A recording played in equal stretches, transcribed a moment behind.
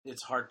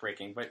it's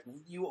heartbreaking. But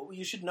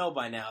you should know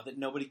by now that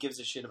nobody gives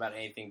a shit about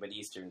anything but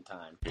Eastern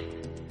time. The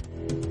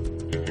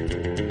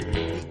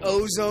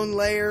ozone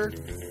layer,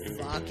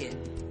 fuck it.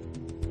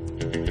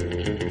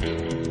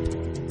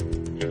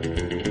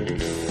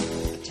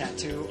 A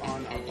tattoo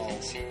on our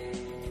balls.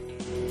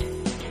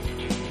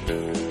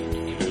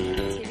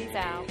 TV's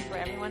out for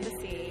everyone to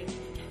see.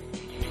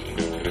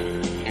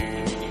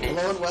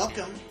 Hello and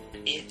welcome.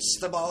 It's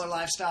the Baller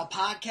Lifestyle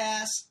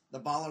Podcast,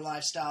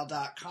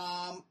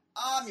 theballerlifestyle.com.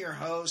 I'm your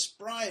host,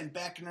 Brian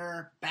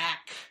Beckner,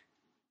 back.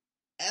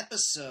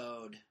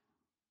 Episode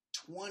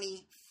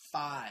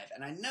 25.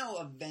 And I know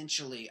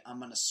eventually I'm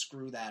going to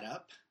screw that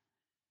up,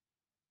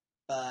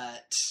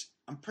 but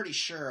I'm pretty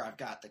sure I've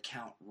got the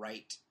count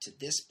right to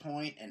this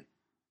point, and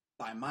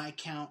by my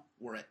count,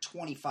 we're at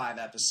 25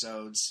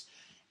 episodes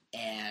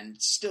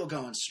and still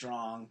going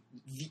strong.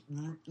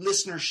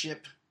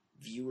 Listenership,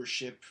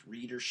 viewership,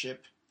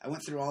 readership. I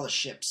went through all the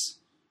ships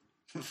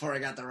before I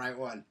got the right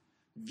one.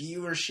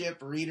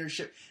 Viewership,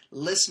 readership,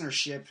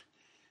 listenership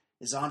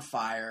is on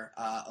fire.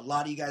 A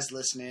lot of you guys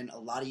listening, a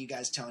lot of you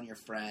guys telling your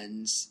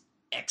friends,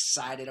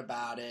 excited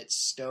about it,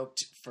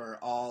 stoked for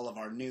all of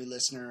our new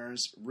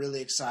listeners,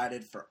 really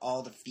excited for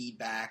all the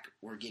feedback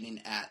we're getting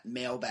at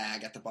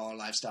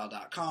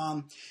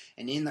mailbag@theballerlifestyle.com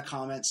and in the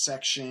comments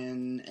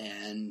section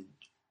and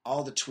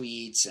all the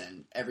tweets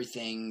and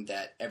everything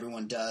that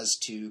everyone does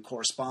to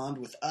correspond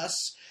with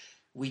us.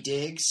 We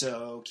dig,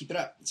 so keep it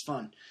up. It's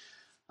fun.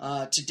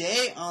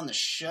 Today on the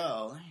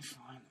show, let me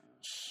find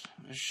this.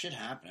 There's shit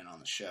happening on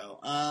the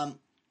show.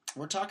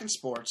 We're talking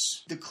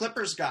sports. The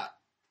Clippers got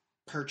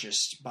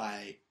purchased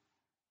by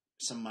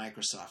some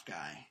Microsoft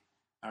guy.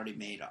 I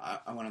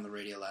went on the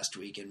radio last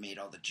week and made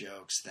all the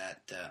jokes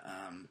that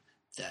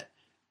that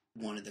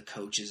one of the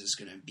coaches is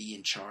going to be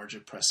in charge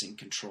of pressing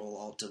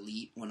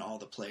Control-Alt-Delete when all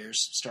the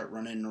players start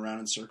running around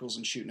in circles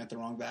and shooting at the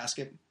wrong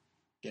basket.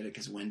 Get it?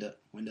 Because Windows,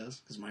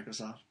 because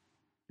Microsoft,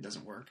 it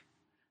doesn't work.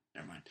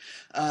 Never mind.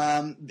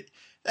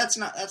 That's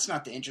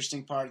not the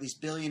interesting part. These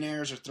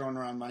billionaires are throwing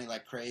around money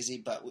like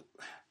crazy, but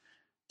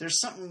there's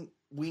something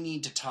we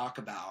need to talk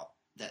about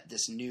that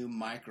this new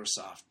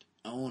Microsoft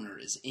owner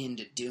is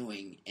into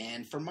doing,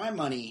 and for my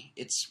money,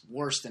 it's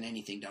worse than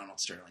anything Donald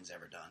Sterling's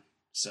ever done.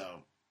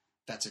 So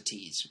that's a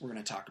tease. We're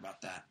going to talk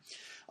about that.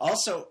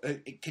 Also,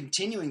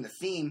 continuing the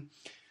theme,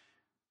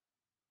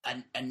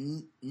 a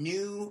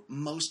new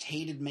most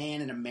hated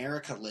man in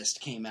America list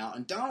came out,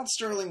 and Donald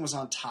Sterling was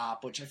on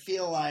top, which I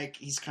feel like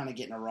he's kind of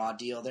getting a raw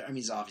deal there. I mean,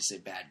 he's obviously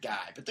a bad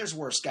guy, but there's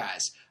worse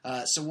guys.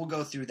 So we'll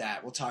go through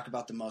that. We'll talk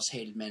about the most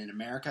hated men in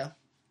America.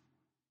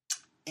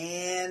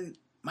 And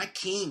my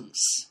Kings.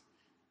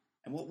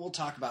 And we'll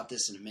talk about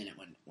this in a minute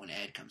when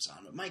Ed comes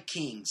on. But my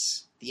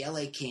Kings, the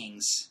LA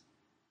Kings,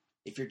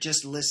 if you're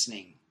just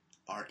listening,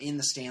 are in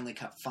the Stanley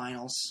Cup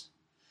Finals.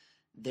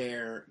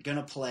 They're going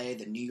to play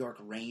the New York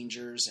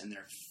Rangers and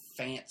their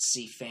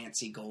fancy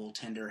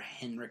goaltender,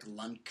 Henrik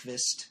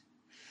Lundqvist.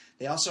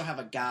 They also have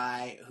a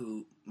guy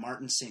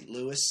Martin St.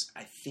 Louis,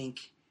 I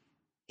think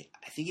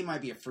he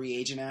might be a free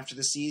agent after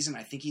the season.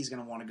 I think he's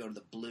going to want to go to the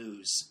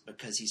Blues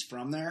because he's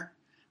from there.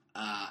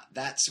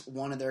 That's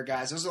one of their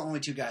guys. Those are the only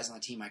two guys on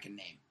the team I can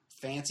name.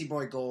 Fancy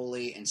boy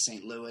goalie and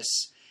St.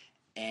 Louis.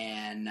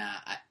 And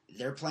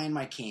they're playing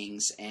my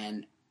Kings.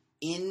 And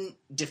in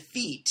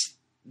defeat,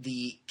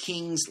 the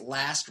Kings'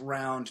 last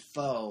round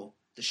foe,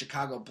 the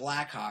Chicago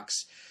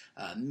Blackhawks,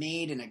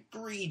 made an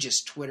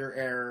egregious Twitter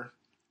error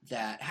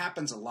that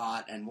happens a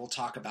lot, and we'll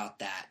talk about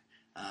that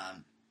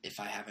if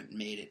I haven't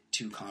made it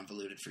too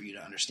convoluted for you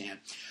to understand.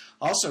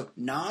 Also,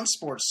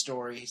 non-sports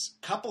stories.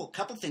 Couple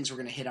things we're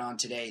going to hit on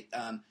today.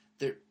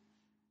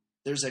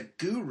 There's a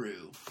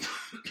guru.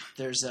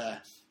 There's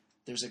a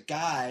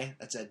guy.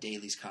 That's Ed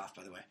Daly's cough,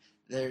 by the way.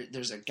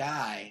 There's a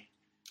guy,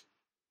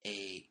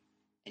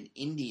 an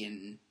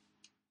Indian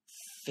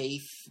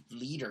faith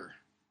leader,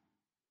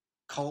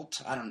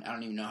 cult. I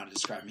don't even know how to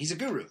describe him. He's a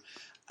guru,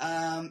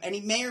 and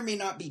he may or may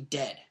not be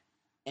dead,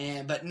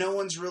 but no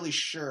one's really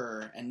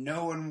sure, and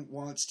no one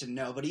wants to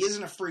know. But he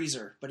isn't a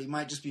freezer, but he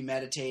might just be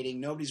meditating.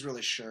 Nobody's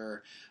really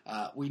sure.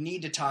 We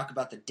need to talk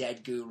about the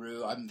dead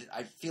guru.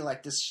 I feel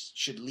like this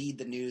should lead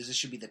the news. This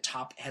should be the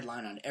top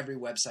headline on every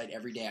website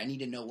every day. I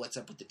need to know what's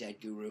up with the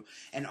dead guru.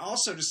 And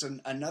also just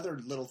another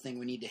little thing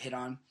we need to hit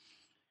on.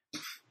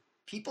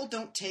 People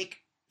don't take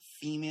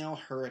female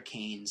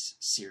hurricanes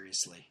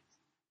seriously.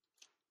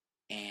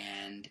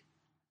 And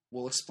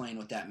we'll explain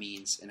what that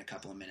means in a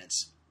couple of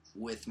minutes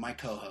with my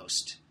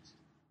co-host,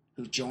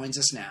 who joins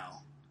us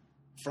now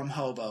from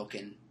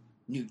Hoboken,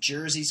 New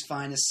Jersey's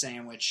finest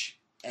sandwich,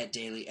 Ed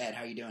Daly. Ed,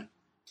 how you doing?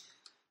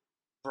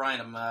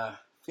 Brian, I'm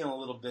feeling a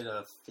little bit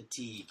of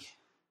fatigue.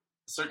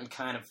 A certain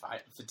kind of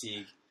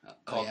fatigue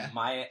called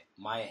Maya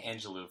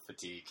Angelou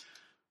fatigue.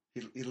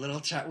 Your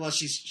little child. Well,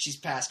 she's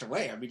passed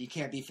away. I mean, you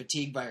can't be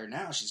fatigued by her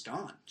now. She's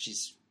gone.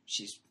 She's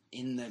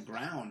in the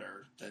ground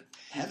or the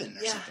heaven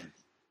or something.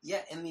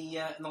 Yeah. In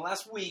the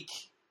last week,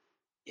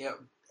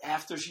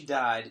 after she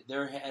died,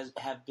 there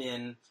have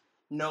been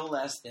no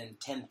less than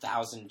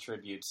 10,000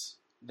 tributes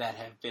that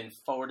have been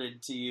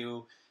forwarded to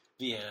you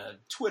via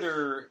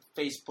Twitter,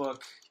 Facebook,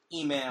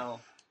 email.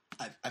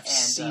 I've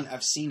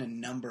seen a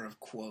number of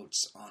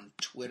quotes on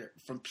Twitter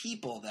from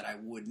people that I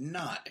would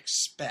not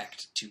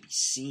expect to be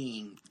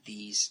seeing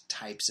these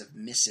types of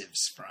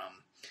missives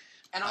from.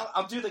 And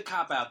I'll do the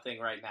cop-out thing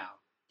right now.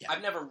 Yeah.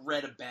 I've never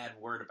read a bad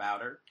word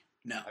about her.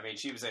 No. I mean,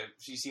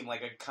 she seemed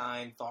like a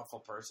kind, thoughtful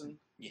person.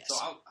 Yes.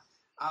 So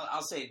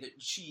I'll say that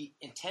she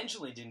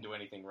intentionally didn't do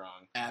anything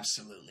wrong.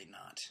 Absolutely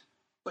not.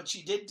 But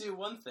she did do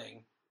one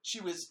thing. She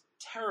was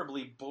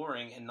terribly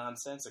boring and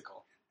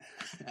nonsensical.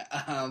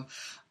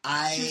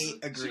 I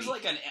agree. She was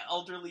like an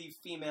elderly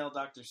female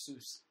Dr.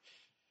 Seuss.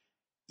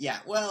 Yeah,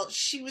 well,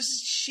 she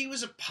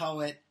was a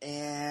poet,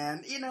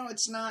 and you're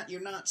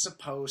not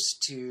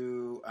supposed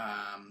to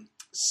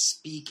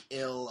speak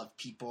ill of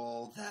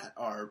people that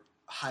are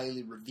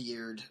highly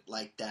revered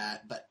like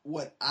that. But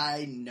what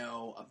I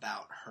know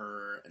about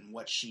her and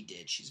what she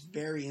did, she's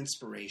very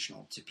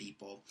inspirational to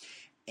people,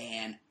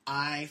 and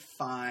I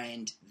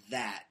find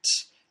that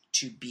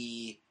to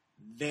be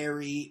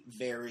very,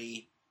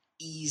 very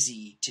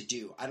easy to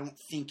do. I don't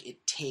think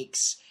it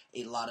takes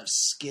a lot of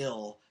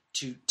skill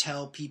to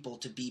tell people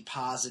to be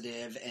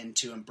positive and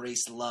to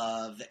embrace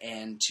love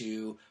and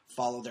to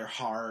follow their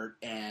heart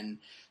and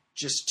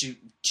just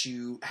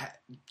to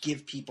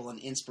give people an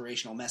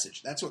inspirational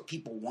message. That's what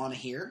people want to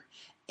hear,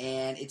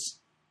 and it's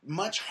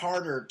much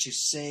harder to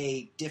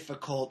say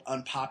difficult,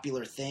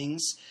 unpopular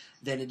things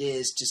than it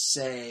is to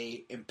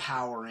say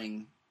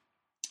empowering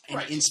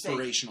and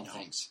inspirational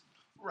things.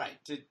 Right.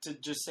 To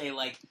just say,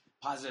 like,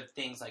 positive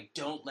things like,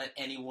 don't let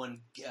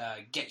anyone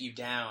get you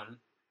down.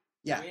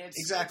 Yeah, I mean,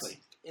 exactly.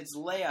 It's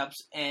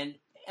layups, and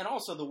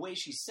also the way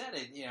she said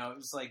it, it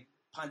was like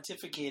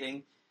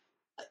pontificating.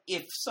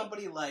 If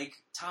somebody like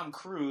Tom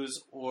Cruise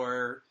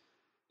or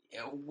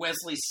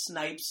Wesley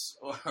Snipes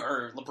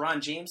or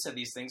LeBron James said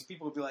these things,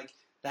 people would be like,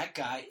 that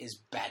guy is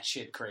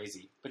batshit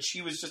crazy. But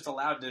she was just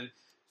allowed to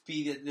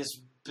be this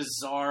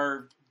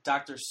bizarre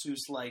Dr.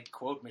 Seuss-like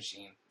quote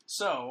machine.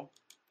 So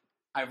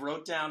I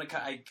wrote down,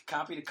 I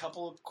copied a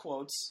couple of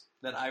quotes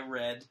that I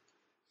read,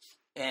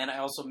 and I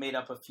also made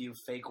up a few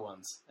fake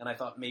ones. And I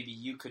thought maybe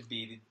you could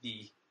be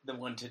the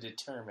one to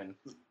determine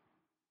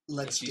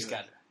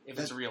if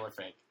it's real or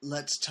fake.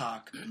 Let's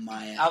talk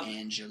Maya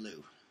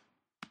Angelou.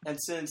 And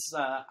since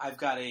I've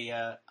got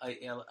a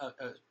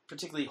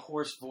particularly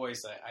hoarse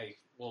voice, I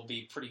will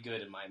be pretty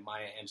good in my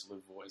Maya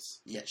Angelou voice.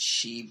 Yeah,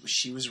 she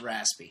was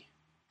raspy.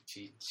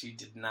 She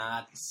did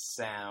not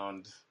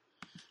sound.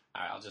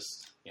 All right,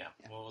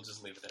 we'll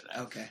just leave it at that.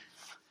 Okay.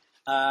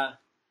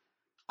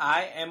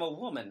 I am a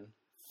woman,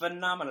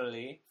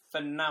 phenomenally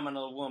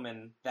phenomenal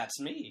woman. That's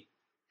me.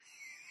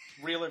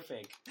 Real or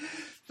fake?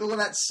 Well,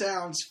 that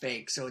sounds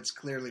fake, so it's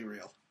clearly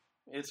real.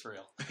 It's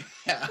real.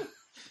 Yeah.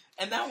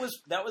 And that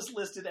was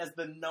listed as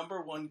the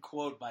 #1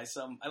 quote by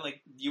some,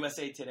 like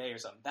USA Today or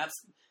something.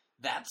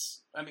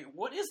 That's. I mean,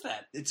 what is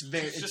that?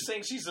 She's just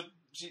saying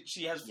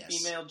she has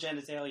female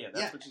genitalia.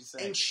 That's what she's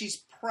saying. And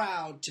she's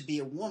proud to be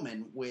a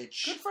woman,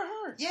 which good for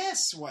her. Yes,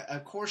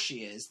 of course she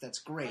is. That's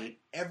great. Right.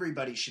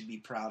 Everybody should be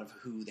proud of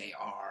who they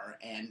are,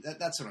 and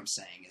that's what I'm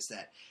saying. Is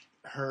that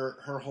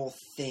her whole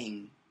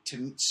thing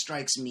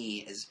strikes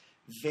me as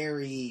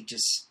very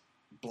just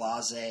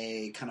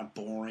blasé, kind of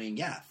boring.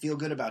 Yeah, feel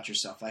good about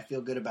yourself. I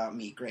feel good about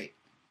me. Great.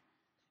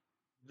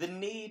 The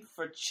need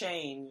for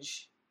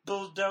change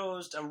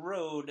bulldozed a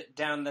road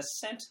down the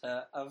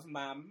center of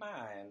my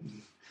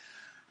mind.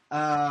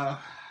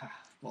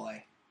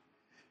 Boy.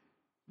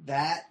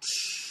 That,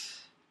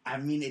 I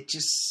mean, it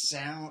just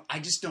sounds, I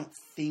just don't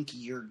think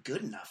you're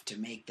good enough to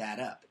make that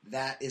up.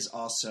 That is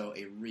also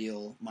a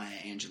real Maya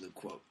Angelou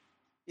quote.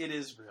 It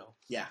is real.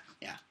 Yeah.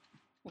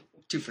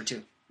 2 for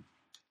 2.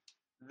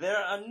 There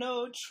are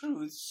no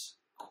truths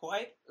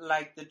quite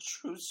like the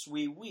truths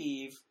we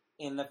weave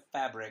in the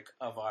fabric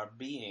of our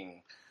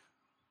being.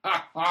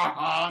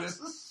 This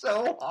is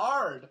so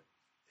hard.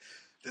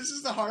 This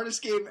is the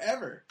hardest game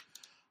ever.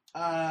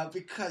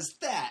 Because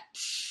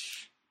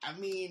I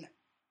mean,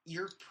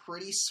 you're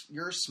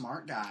a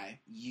smart guy.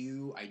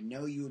 I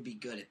know you would be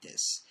good at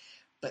this.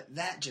 But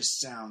that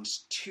just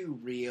sounds too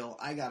real.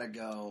 I gotta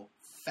go.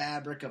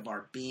 Fabric of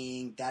our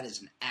being. That is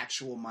an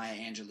actual Maya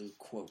Angelou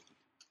quote.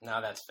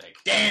 No, that's fake.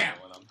 Damn!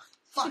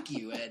 Fuck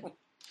you, Ed.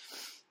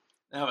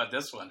 How about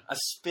this one? A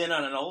spin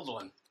on an old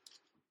one.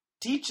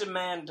 Teach a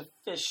man to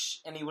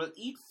fish, and he will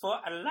eat for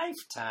a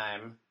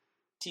lifetime.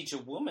 Teach a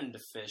woman to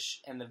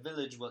fish, and the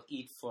village will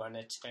eat for an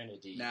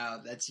eternity.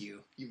 No, that's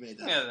you. You made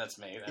that. Yeah, that's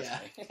me. Yeah.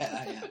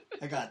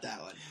 I got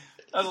that one.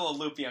 That was a little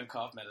loopy on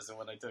cough medicine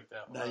when I took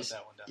that one. Nice.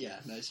 That one down. Yeah,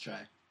 nice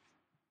try.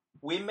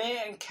 We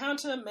may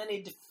encounter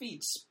many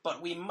defeats,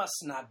 but we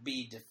must not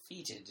be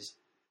defeated.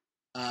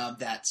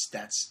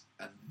 That's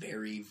a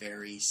very,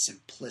 very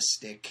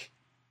simplistic,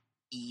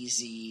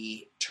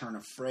 easy turn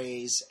of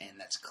phrase, and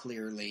that's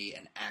clearly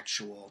an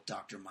actual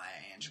Dr. Maya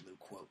Angelou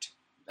quote.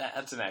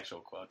 That's an actual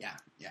quote.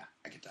 Yeah,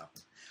 I can tell.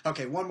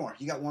 Okay, one more.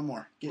 You got one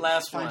more.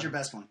 Last one. Find your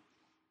best one.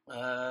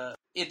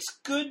 It's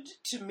good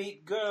to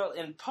meet girl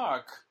in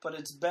park, but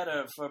it's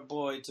better for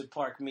boy to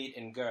park meet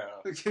in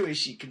girl. Is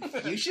she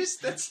Confucius?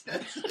 That's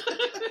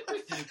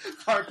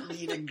Park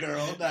meeting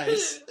girl.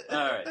 Nice. All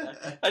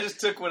right. I just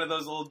took one of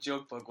those old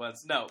joke book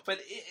ones. No, but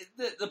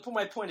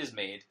my point is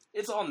made.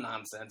 It's all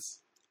nonsense.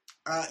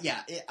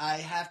 I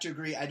have to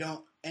agree. I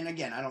don't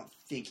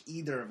think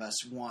either of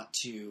us want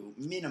to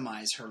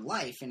minimize her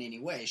life in any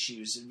way. She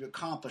was an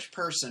accomplished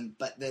person,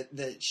 but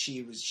that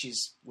she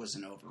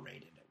wasn't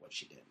overrated at what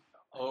she did.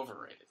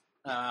 Overrated.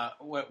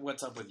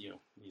 What's up with you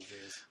these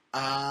days?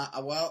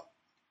 Well,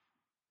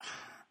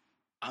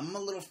 I'm a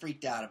little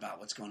freaked out about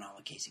what's going on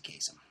with Casey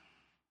Kasem.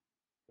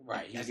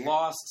 Right. He's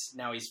lost.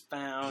 Now he's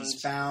found. He's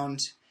found.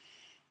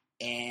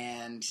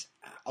 And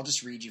I'll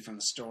just read you from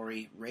the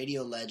story.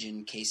 Radio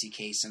legend Casey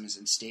Kasem is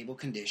in stable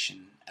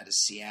condition at a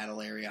Seattle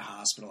area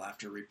hospital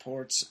after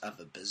reports of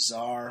a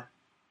bizarre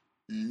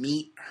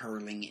meat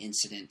hurling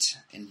incident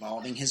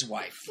involving his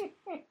wife.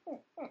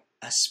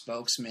 A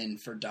spokesman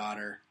for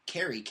daughter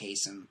Carrie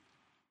Kasem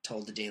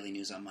told the Daily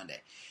News on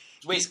Monday.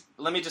 Wait,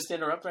 let me just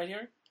interrupt right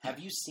here. Have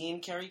you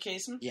seen Carrie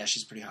Kasem? Yeah,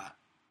 she's pretty hot.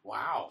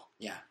 Wow.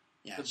 Yeah.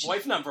 The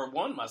wife number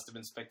one must have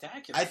been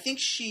spectacular. I think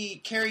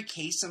Carrie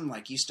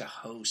Kasem used to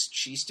host.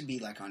 She used to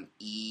be on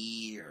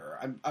E!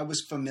 Or I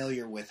was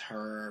familiar with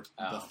her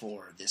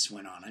before this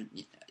went on.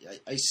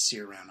 I used to see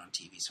her around on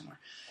TV somewhere.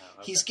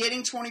 Oh, okay. He's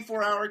getting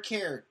 24-hour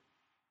care.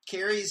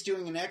 Carrie is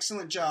doing an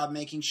excellent job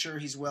making sure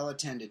he's well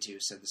attended to,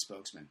 said the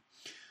spokesman.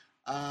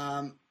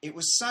 It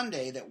was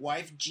Sunday that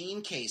wife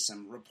Jean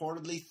Kasem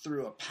reportedly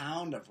threw a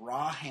pound of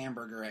raw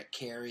hamburger at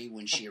Carrie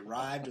when she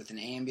arrived with an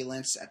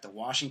ambulance at the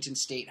Washington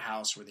State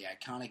House where the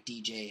iconic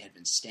DJ had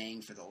been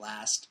staying for the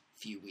last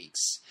few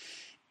weeks.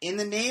 In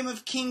the name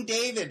of King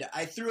David,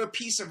 I threw a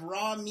piece of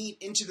raw meat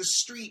into the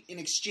street in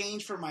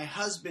exchange for my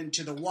husband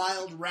to the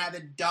wild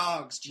rabid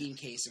dogs, Jean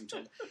Kasem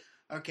told.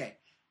 Okay.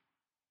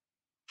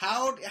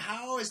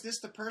 How is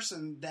this the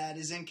person that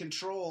is in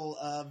control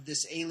of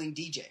this ailing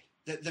DJ?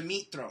 The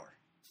meat thrower.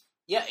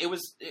 Yeah,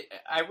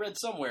 I read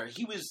somewhere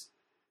he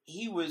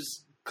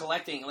was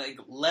collecting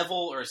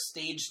level or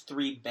stage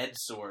 3 bed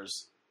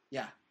sores.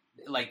 Yeah,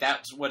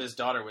 that's what his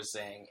daughter was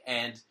saying,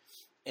 and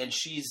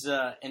she's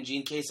and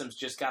Jean Kasem's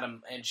just got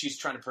him, and she's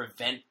trying to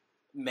prevent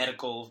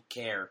medical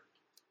care.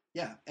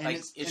 Yeah,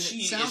 and is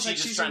she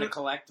just trying to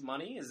collect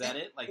money? Is that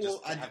it?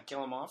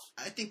 Kill him off?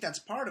 I think that's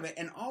part of it,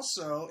 and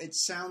also it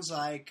sounds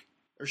like,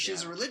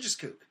 she's a religious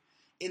kook.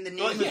 In the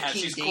name of King David.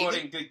 She's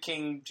quoting the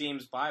King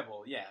James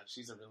Bible. Yeah,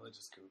 she's a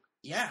religious kook.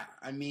 Yeah,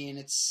 I mean,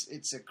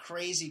 it's a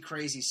crazy,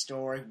 crazy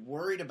story.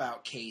 Worried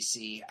about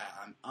Casey.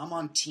 I'm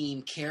on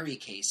team Carrie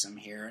Kasem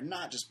here, and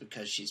not just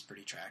because she's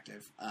pretty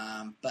attractive,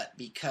 but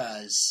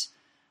because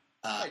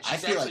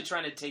she's actually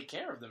trying to take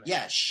care of them.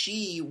 Yeah,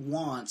 she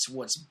wants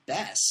what's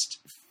best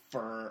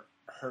for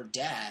her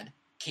dad,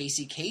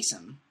 Casey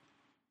Kasem,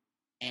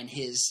 and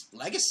his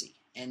legacy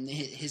and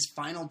his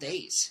final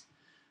days.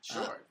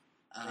 Sure.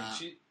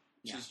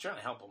 She's trying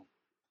to help him.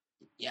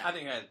 Yeah. I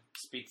think I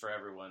speak for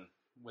everyone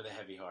with a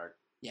heavy heart.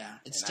 Yeah,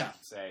 it's tough. I have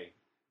to say,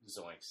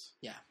 zoinks.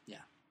 Yeah.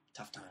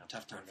 Tough time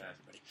for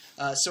everybody.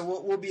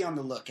 So we'll be on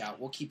the lookout.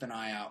 We'll keep an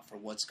eye out for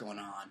what's going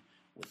on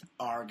with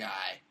our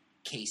guy,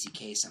 Casey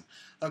Kasem.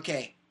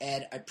 Okay,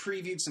 Ed, I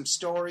previewed some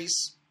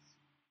stories.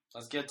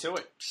 Let's get to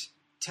it.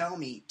 Tell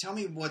me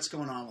what's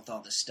going on with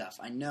all this stuff.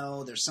 I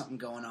know there's something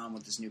going on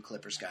with this new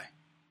Clippers guy.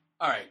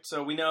 All right,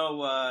 so we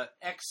know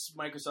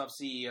ex-Microsoft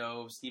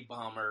CEO Steve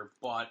Ballmer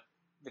bought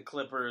the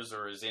Clippers,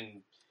 or is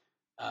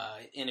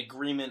in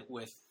agreement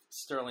with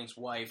Sterling's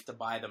wife to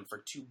buy them for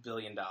 $2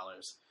 billion.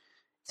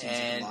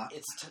 And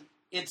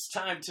it's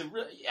time to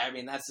really. I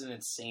mean, that's an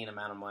insane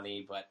amount of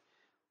money, but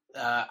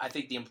I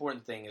think the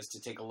important thing is to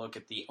take a look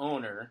at the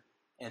owner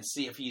and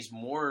see if he's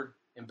more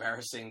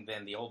embarrassing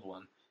than the old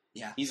one.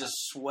 Yeah, he's a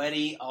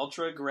sweaty,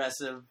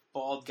 ultra-aggressive,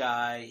 bald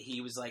guy.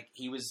 He was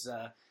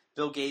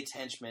Bill Gates'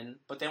 henchman,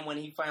 but then when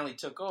he finally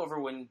took over,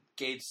 when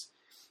Gates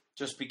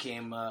just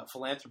became a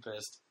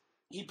philanthropist,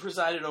 he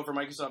presided over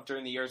Microsoft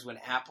during the years when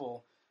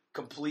Apple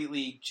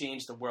completely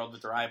changed the world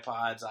with their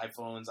iPods,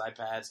 iPhones,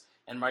 iPads,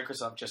 and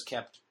Microsoft just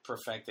kept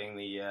perfecting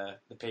the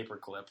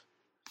paperclip,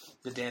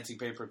 the dancing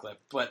paperclip.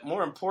 But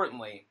more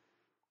importantly,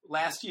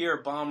 last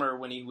year, Ballmer,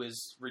 when he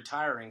was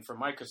retiring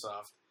from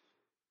Microsoft,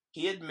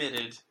 he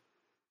admitted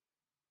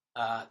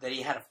that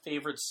he had a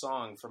favorite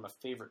song from a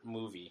favorite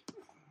movie.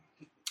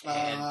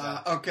 And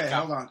okay,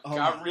 hold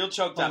on. Real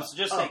choked up. So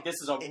just think,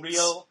 this is a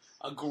real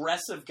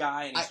aggressive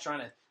guy, and he's trying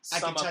to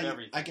sum up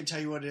everything. I can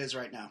tell you what it is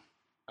right now.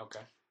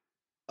 Okay.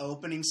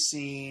 Opening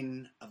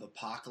scene of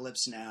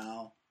Apocalypse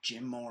Now,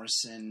 Jim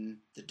Morrison,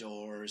 The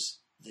Doors,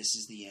 This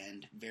Is the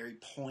End. Very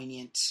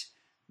poignant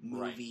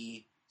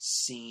movie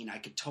scene. I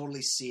could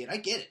totally see it. I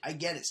get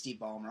it, Steve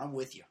Ballmer. I'm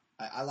with you.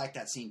 I like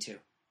that scene too.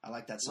 I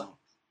like that song.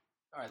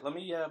 All right, let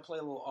me play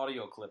a little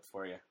audio clip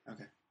for you.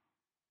 Okay.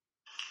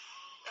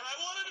 And I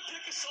wanted to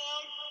pick a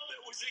song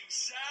that was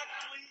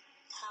exactly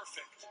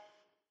perfect.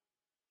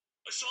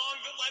 A song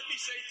that let me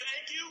say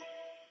thank you.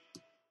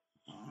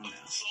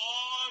 A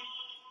song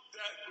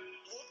that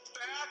looked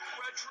back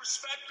back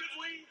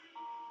retrospectively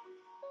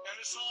and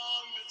a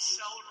song that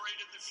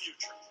celebrated the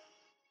future.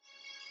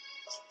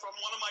 It's from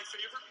one of my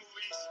favorite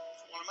movies,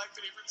 it's one of my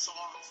favorite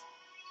songs,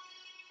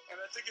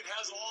 and I think it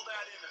has all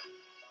that in it.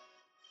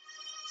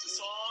 It's a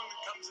song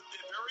that comes at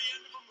the very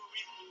end of a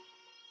movie.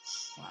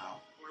 Wow.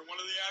 Where one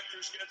of the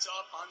actors gets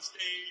up on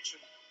stage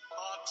and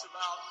talks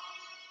about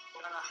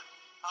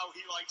how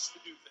he likes to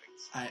do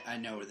things. I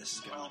know where this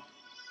is going.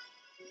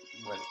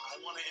 What? I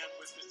want to end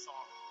with this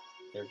song.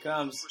 Here it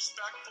comes.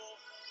 Respectful.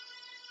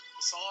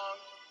 The song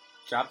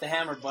Drop the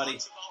hammer, buddy.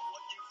 talks about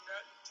what you've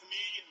meant to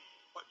me and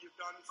what you've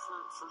done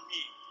for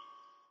me.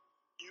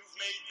 You've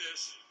made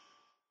this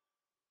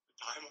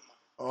the time of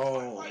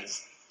my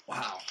life.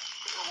 Wow.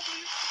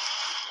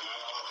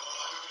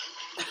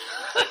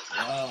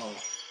 Whoa.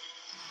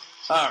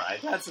 All right,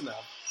 that's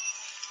enough.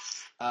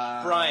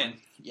 Brian,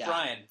 yeah.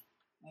 Brian,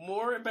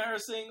 more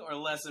embarrassing or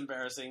less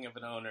embarrassing of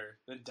an owner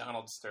than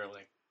Donald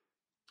Sterling?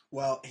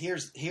 Well,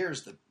 here's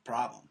the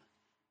problem.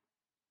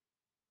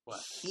 What?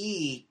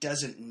 He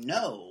doesn't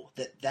know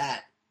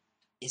that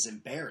is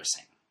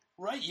embarrassing.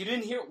 Right, you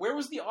didn't hear. Where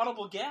was the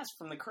audible gasp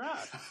from the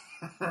crowd?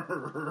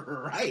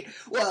 Right.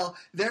 Well,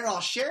 they're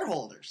all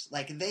shareholders.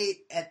 Like,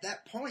 at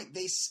that point,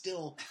 they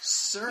still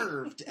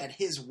served at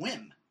his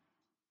whim.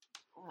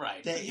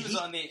 Right. He was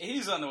on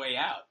the way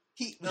out.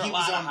 There were a was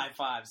lot of on- high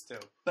fives, too.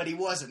 But he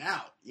wasn't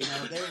out. You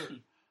know, they were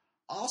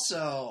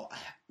also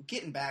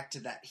getting back to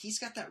that. He's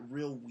got that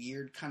real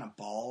weird kind of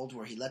bald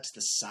where he lets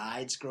the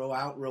sides grow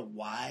out real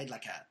wide,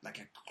 like a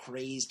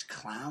crazed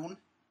clown.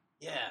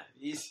 Yeah,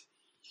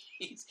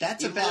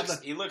 That's a bad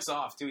look. He looks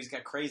off too. He's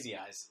got crazy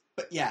eyes.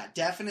 But yeah,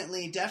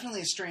 definitely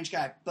a strange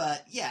guy.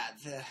 But yeah,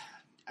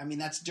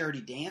 that's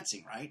Dirty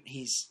Dancing, right?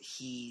 He's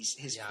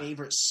his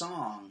favorite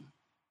song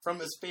From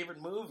his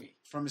favorite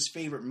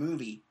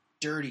movie.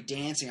 Dirty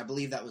Dancing. I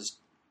believe that was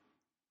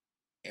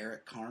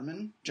Eric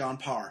Carmen, John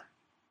Parr.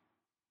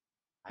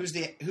 Who's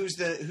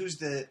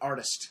the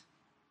artist?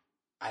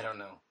 I don't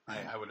know.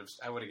 Yeah. I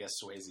would have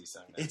guessed Swayze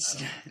sang that.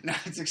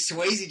 It's like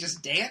Swayze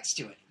just danced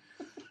to it.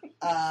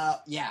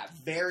 Yeah,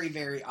 very,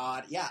 very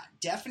odd. Yeah,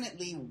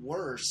 definitely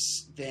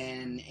worse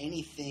than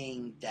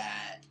anything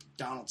that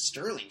Donald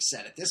Sterling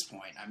said at this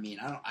point. I mean,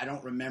 I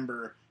don't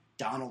remember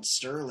Donald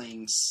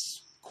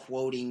Sterling's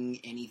quoting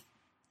anything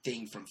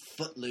from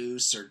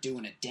Footloose or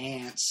doing a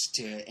dance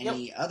to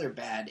any other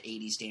bad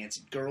 80s dance.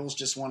 Girls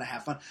Just Want to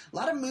Have Fun. A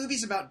lot of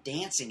movies about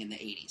dancing in the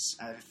 80s.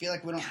 I feel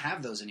like we don't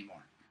have those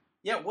anymore.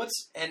 Yeah,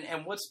 what's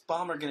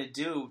Ballmer gonna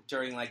do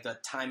during like the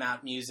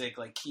timeout music,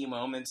 like key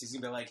moments? He's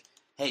gonna be like,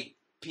 "Hey,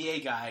 PA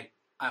guy,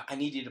 I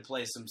need you to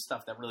play some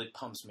stuff that really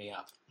pumps me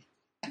up."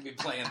 He'll be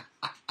playing.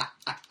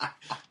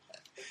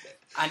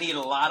 I need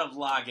a lot of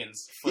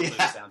logins for the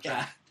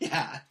soundtrack.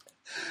 Yeah.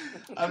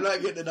 I'm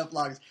not getting enough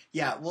logins.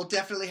 Yeah, we'll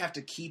definitely have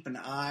to keep an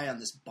eye on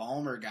this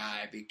Ballmer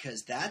guy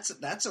because that's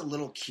a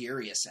little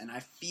curious, and I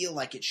feel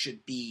like it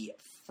should be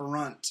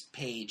front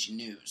page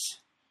news.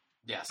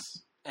 Yes.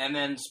 And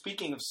then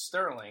speaking of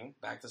Sterling,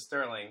 back to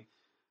Sterling,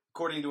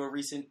 according to a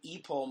recent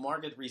ePoll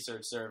market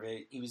research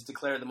survey, he was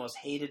declared the most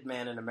hated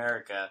man in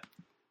America,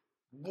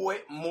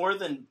 more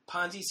than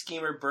Ponzi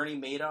schemer Bernie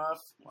Madoff,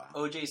 Wow.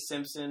 O.J.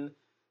 Simpson,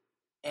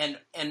 and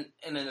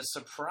in a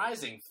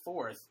surprising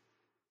fourth,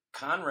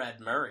 Conrad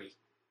Murray,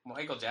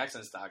 Michael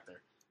Jackson's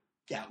doctor,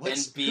 Yeah, then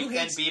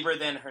Bieber,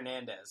 then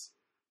Hernandez.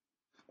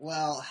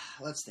 Well,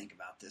 let's think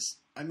about this.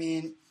 I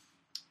mean,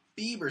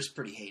 Bieber's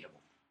pretty hateable.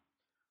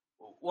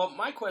 Well,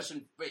 my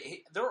question,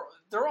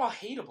 they're all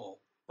hateable,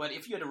 but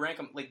if you had to rank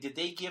them, like, did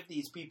they give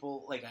these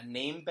people, like, a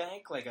name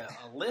bank, like a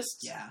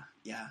list?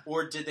 Yeah.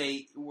 Or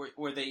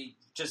were they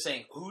just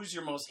saying, who's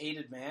your most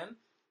hated man?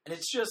 And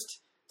it's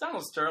just,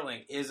 Donald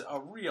Sterling is a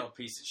real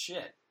piece of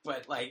shit.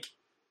 But, like,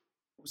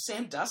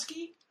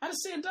 Sandusky? How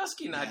does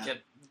Sandusky not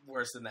get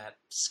worse than that?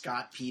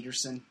 Scott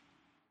Peterson.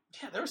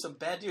 Yeah, there were some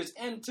bad dudes.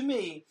 And to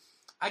me,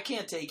 I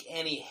can't take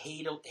any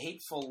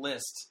hateful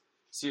list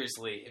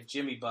seriously if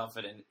Jimmy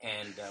Buffett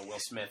and Will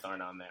Smith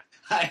aren't on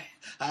there.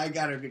 I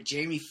gotta agree.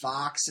 Jamie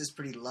Foxx is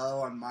pretty low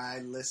on my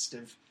list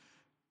of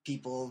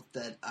people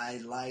that I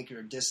like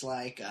or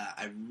dislike.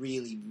 I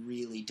really,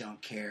 really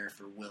don't care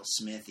for Will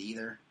Smith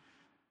either.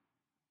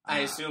 I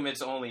assume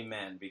it's only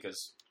men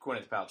because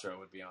Gwyneth Paltrow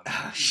would be on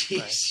there.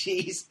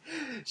 She's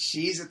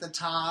at the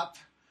top.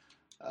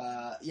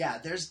 Yeah,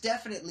 there's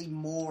definitely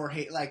more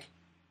hate. Like,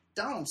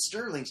 Donald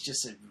Sterling's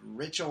just a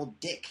rich old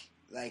dick.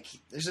 Like,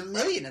 there's a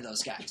million of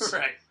those guys.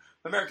 Right.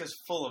 America's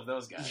full of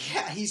those guys.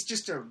 Yeah, he's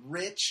just a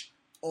rich,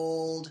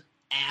 old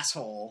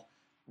asshole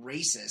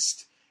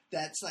racist.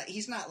 That's like,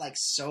 he's not like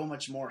so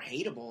much more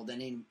hateable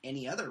than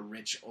any other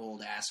rich,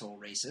 old asshole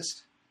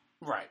racist.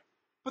 Right.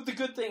 But the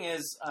good thing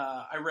is,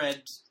 I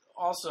read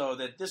also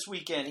that this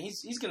weekend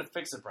he's going to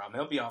fix the problem.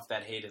 He'll be off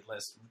that hated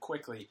list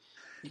quickly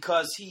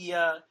because he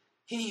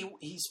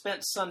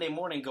spent Sunday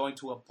morning going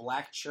to a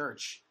black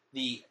church,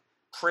 the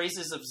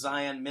Praises of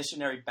Zion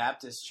Missionary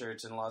Baptist Church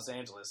in Los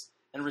Angeles,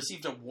 and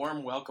received a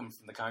warm welcome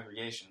from the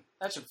congregation.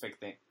 That should fix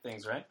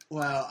things, right?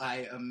 Well,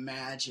 I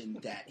imagine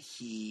that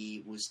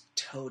he was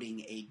toting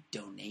a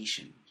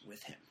donation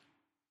with him.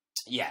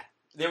 Yeah,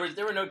 There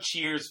were no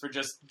cheers for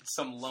just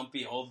some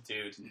lumpy old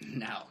dude.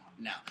 No.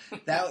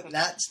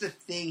 That's the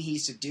thing he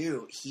used to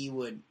do. He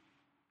would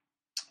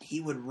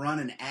run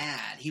an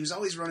ad. He was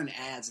always running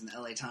ads in the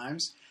LA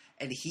Times,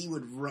 and he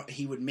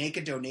would make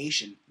a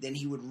donation. Then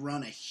he would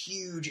run a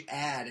huge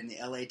ad in the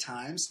LA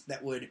Times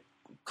that would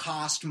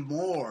cost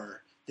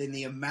more than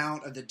the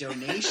amount of the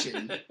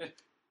donation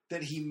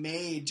that he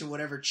made to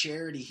whatever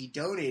charity he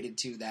donated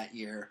to that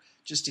year,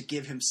 just to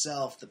give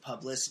himself the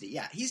publicity.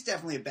 Yeah, he's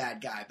definitely a bad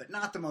guy, but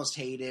not the most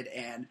hated.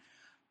 And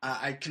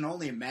I can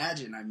only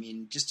imagine, I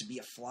mean, just to be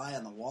a fly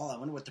on the wall, I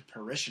wonder what the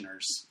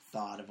parishioners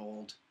thought of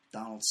old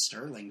Donald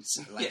Sterling.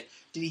 Like,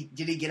 did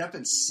he get up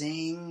and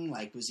sing?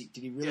 Like, did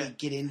he really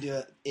get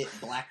into it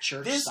black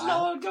church This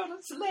style? Lord gonna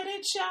let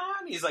it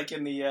shine. He's like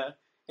in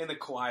the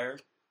choir.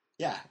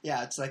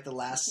 Yeah, it's like the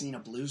last scene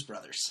of Blues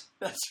Brothers.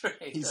 That's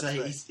right.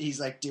 He's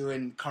like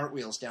doing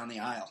cartwheels down the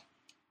aisle.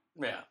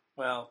 Yeah.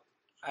 Well,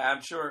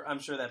 I'm sure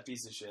that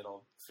piece of shit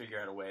will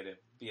figure out a way to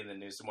be in the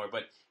news some more.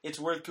 But it's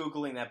worth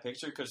Googling that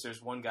picture because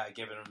there's one guy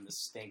giving him the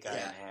stink eye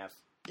and a half.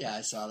 Yeah,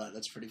 I saw that.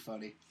 That's pretty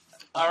funny.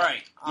 All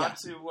right,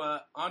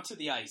 onto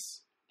the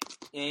ice.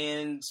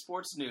 In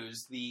sports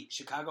news, the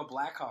Chicago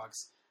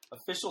Blackhawks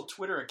official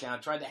Twitter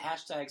account tried to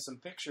hashtag some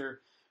picture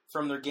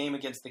from their game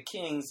against the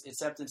Kings,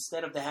 except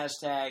instead of the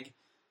hashtag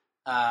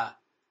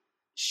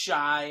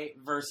Shy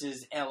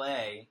versus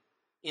LA,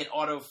 it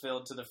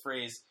autofilled to the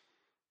phrase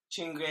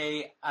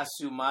Chingue a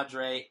su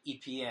madre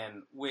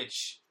EPN,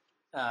 which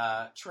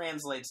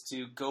translates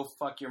to Go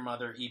Fuck Your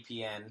Mother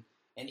EPN,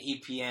 and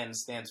EPN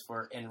stands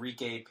for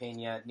Enrique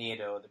Peña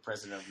Nieto, the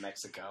president of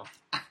Mexico.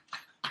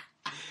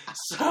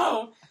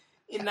 So,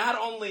 it not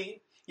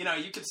only,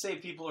 you could say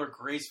people are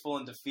graceful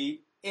in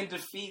defeat. In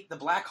defeat, the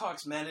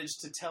Blackhawks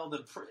managed to tell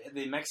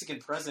the Mexican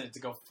president to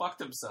go fuck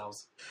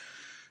themselves.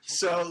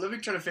 So, let me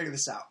try to figure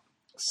this out.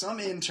 Some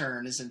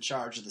intern is in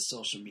charge of the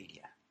social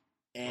media.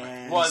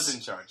 And was in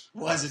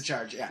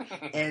charge, yeah.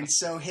 And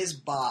so his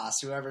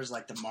boss, whoever's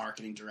like the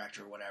marketing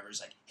director or whatever,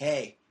 is like,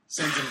 hey,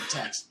 sends him a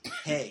text.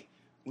 Hey,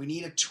 we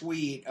need a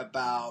tweet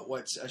about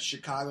what's a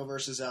Chicago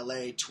versus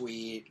LA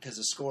tweet because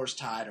the score's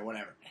tied or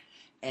whatever.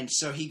 And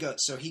so he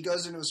goes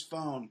into his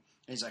phone and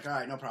he's like, all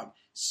right, no problem.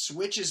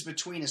 Switches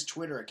between his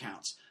Twitter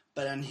accounts.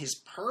 But on his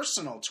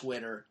personal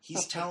Twitter,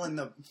 he's telling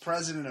the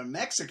president of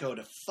Mexico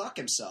to fuck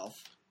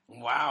himself.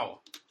 Wow.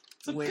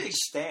 It's a big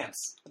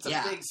stance. It's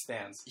a big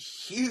stance.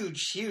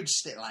 Huge,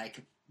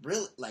 like,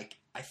 really, like,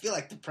 I feel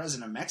like the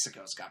president of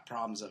Mexico's got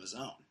problems of his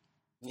own.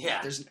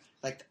 Yeah. There's,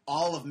 like,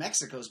 all of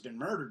Mexico's been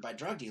murdered by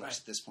drug dealers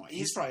at this point.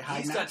 He's probably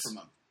hiding out from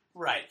them.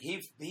 Right.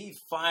 He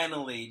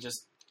finally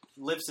just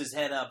lifts his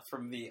head up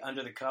from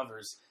under the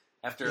covers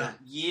after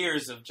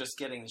years of just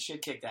getting the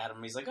shit kicked out of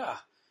him. He's like, a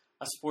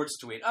sports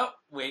tweet. Oh,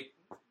 wait.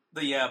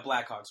 The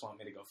Blackhawks want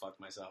me to go fuck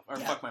myself. Or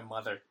fuck my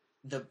mother.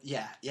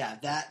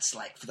 That's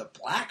like for the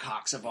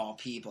Blackhawks of all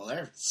people.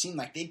 They seem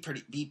like they'd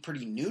be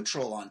pretty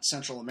neutral on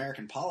Central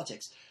American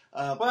politics.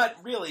 But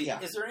really,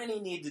 is there any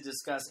need to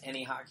discuss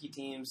any hockey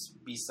teams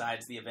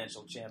besides the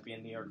eventual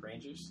champion New York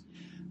Rangers?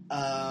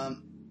 Wow.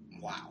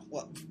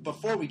 Well,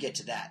 before we get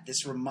to that,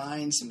 this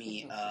reminds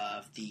me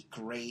of the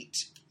great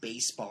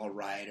baseball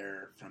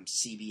writer from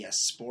CBS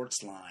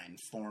Sportsline,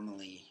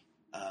 formerly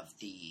of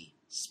the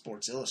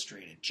Sports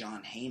Illustrated,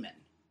 John Heyman.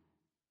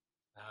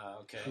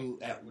 Okay. Who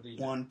at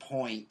one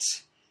point,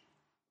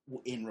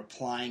 in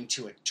replying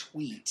to a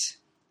tweet,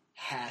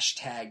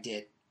 hashtagged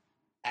it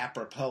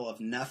apropos of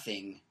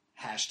nothing,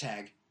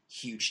 hashtag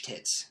huge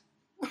tits.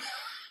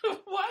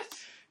 What?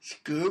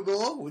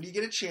 Google, when you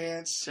get a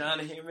chance. John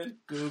Heyman.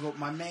 Google,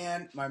 my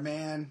man,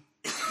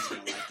 he's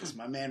going to like this,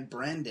 my man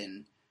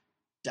Brendan,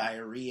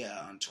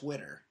 Diarrhea on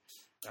Twitter.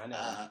 I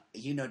know.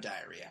 You know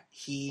Diarrhea.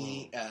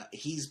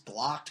 He's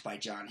blocked by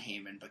John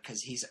Heyman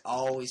because he's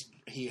always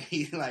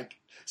he like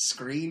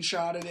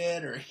screenshotted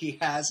it, or he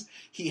has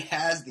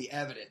the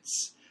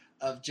evidence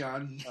of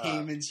John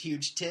Heyman's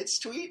huge tits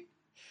tweet.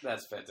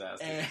 That's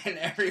fantastic. And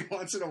every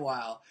once in a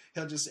while,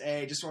 he'll just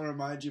say, just want to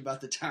remind you about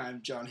the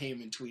time John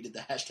Heyman tweeted the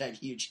hashtag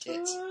huge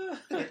tits.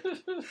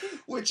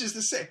 Which is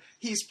the same.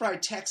 He's probably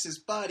texts his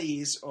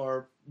buddies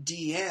or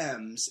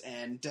DMs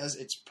and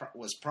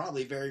was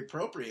probably very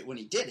appropriate when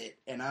he did it.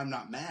 And I'm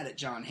not mad at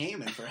John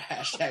Heyman for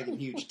hashtagging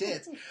huge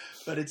tits.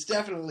 But it's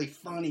definitely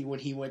funny when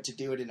he went to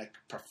do it in a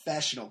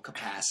professional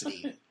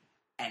capacity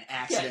and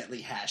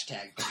accidentally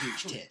hashtagged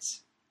huge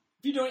tits.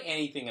 If you're doing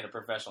anything in a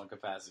professional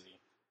capacity,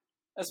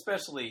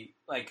 especially,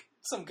 like,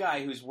 some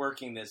guy who's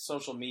working this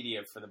social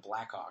media for the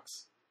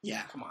Blackhawks.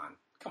 Yeah. Come on,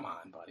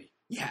 buddy.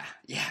 Yeah,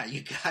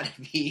 you gotta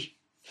be...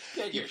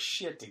 Get your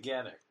shit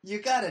together.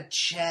 You gotta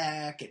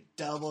check and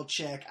double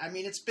check. I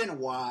mean, it's been a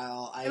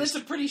while. And it's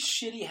a pretty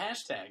shitty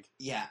hashtag.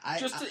 Yeah.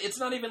 It's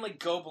not even like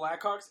Go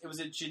Blackhawks. It was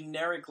a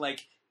generic,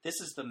 like,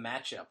 this is the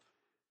matchup.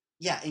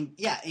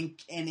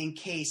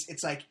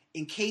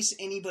 In case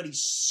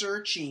anybody's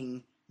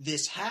searching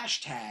this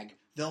hashtag,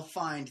 they'll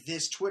find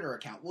this Twitter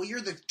account. Well,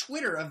 you're the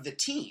Twitter of the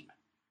team.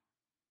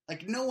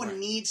 Like, no one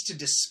needs to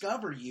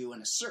discover you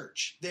in a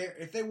search.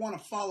 If they want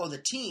to follow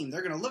the team,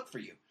 they're going to look for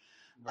you.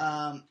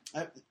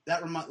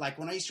 Like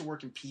when I used to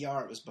work in PR,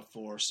 it was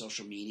before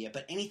social media,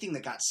 but anything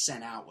that got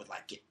sent out would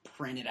like get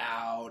printed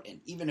out, and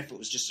even if it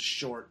was just a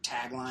short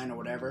tagline or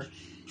whatever,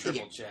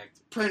 Triple checked.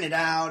 printed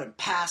out and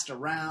passed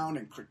around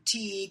and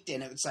critiqued,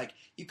 and it was like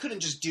you couldn't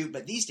just do.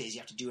 But these days,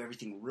 you have to do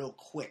everything real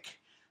quick,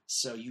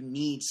 so you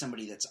need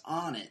somebody that's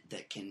on it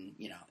that can,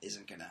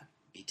 isn't gonna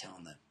be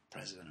telling the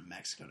president of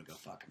Mexico to go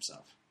fuck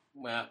himself.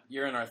 Well,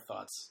 you're in our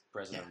thoughts,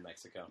 President of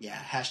Mexico. Yeah,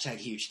 hashtag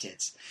huge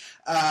tits.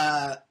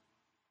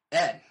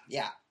 Ed,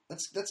 yeah,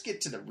 let's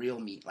get to the real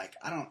meat. Like,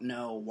 I don't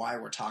know why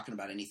we're talking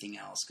about anything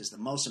else, because the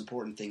most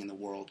important thing in the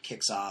world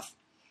kicks off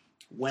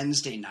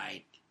Wednesday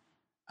night.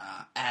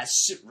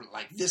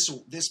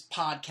 This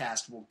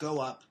podcast will go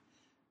up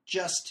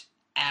just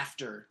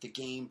after the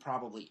game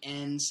probably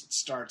ends. It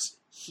starts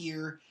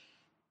here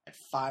at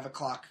 5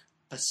 o'clock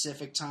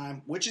Pacific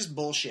time, which is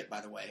bullshit,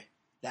 by the way.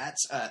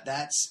 That's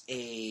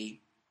a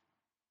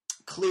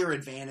clear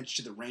advantage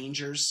to the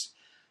Rangers.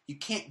 You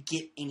can't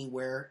get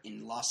anywhere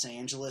in Los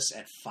Angeles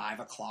at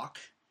 5 o'clock.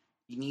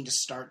 You need to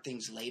start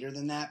things later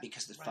than that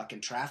because the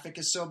fucking traffic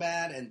is so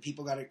bad and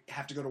people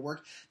have to go to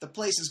work. The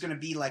place is going to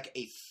be like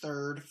a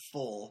third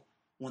full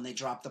when they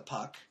drop the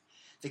puck.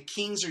 The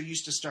Kings are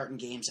used to starting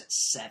games at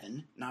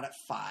 7, not at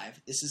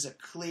 5. This is a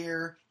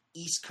clear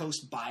East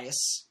Coast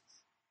bias.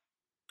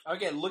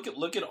 Okay, look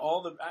at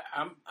all the.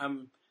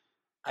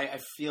 I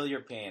feel your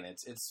pain.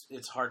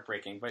 It's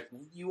heartbreaking, but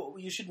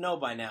you should know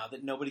by now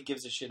that nobody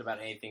gives a shit about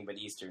anything but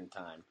Eastern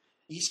time.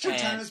 Eastern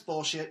time is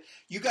bullshit.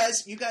 You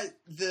guys,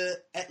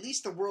 at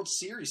least the World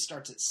Series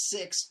starts at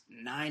 6,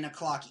 9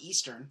 o'clock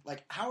Eastern.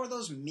 Like, how are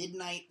those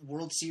midnight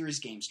World Series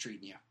games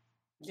treating you?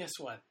 Guess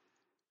what?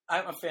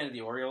 I'm a fan of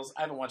the Orioles.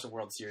 I haven't watched a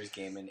World Series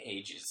game in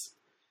ages.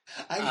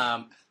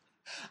 I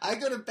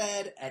go to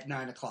bed at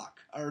 9 o'clock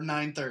or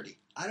 9:30.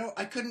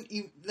 I couldn't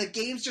even, the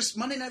game's just,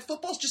 Monday Night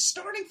Football's just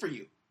starting for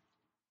you.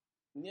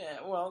 Yeah,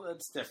 well,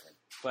 that's different.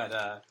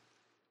 But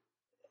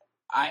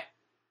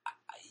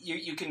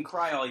you can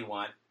cry all you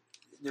want.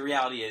 The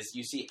reality is,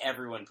 you see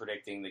everyone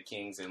predicting the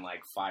Kings in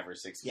like 5 or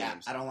 6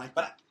 games. I don't like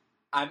but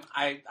that.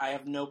 I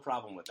have no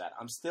problem with that.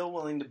 I'm still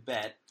willing to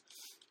bet.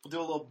 We'll do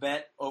a little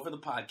bet over the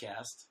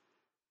podcast.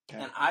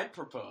 Okay. And I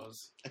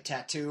propose a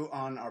tattoo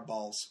on our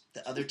balls.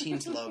 The other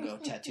team's logo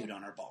tattooed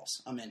on our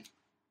balls. I'm in.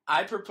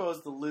 I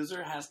propose the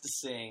loser has to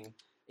sing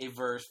a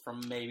verse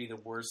from maybe the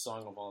worst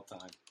song of all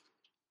time.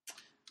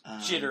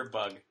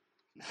 Jitterbug.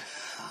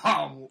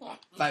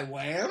 By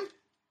Wham?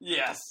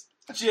 Yes.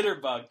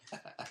 Jitterbug.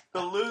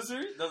 The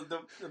loser,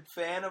 the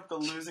fan of the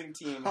losing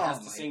team has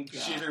to sing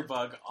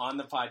Jitterbug on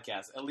the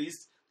podcast. At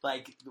least,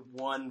 like,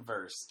 one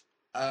verse.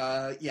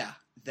 Yeah.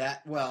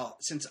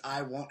 Since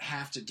I won't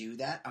have to do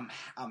that,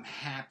 I'm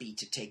happy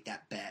to take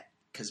that bet.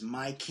 Because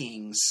my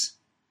Kings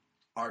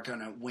are going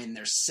to win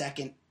their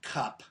second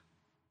cup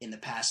in the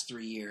past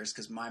 3 years.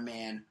 Because my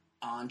man,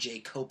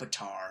 Anze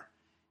Kopitar,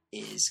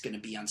 is going to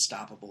be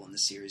unstoppable in the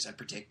series. I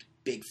predict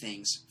big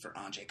things for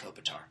Anze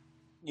Kopitar.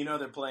 You know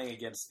they're playing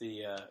against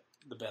the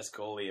best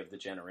goalie of the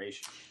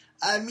generation.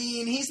 I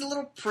mean, he's a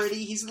little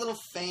pretty. He's a little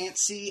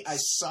fancy. I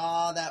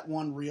saw that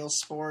one Real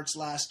Sports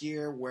last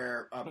year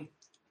where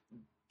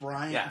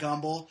Bryant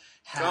Gumbel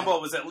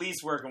was at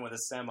least working with a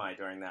semi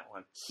during that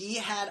one. He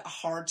had a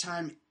hard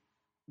time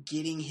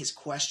getting his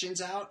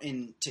questions out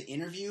and to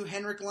interview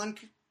Henrik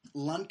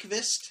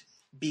Lundqvist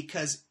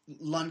because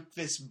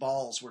Lundqvist's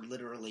balls were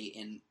literally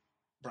in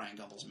Bryant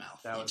Gumbel's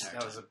mouth. That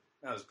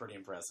was pretty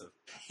impressive.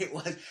 It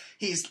was.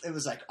 It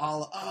was like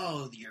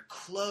your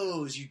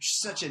clothes. You're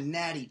such a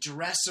natty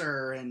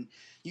dresser, and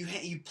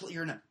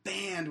you're in a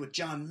band with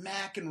John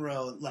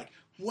McEnroe. Like,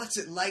 what's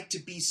it like to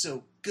be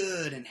so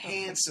good and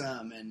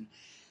handsome? And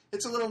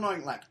it's a little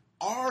annoying. Like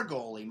our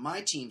goalie,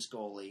 my team's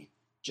goalie,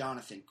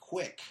 Jonathan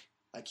Quick.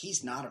 Like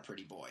he's not a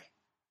pretty boy.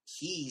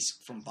 He's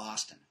from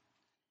Boston.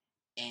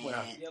 And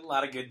a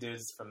lot of good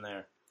dudes from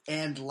there.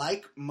 And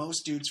like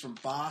most dudes from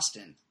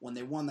Boston, when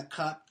they won the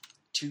cup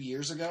 2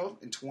 years ago,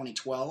 in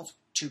 2012,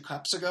 2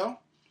 cups ago,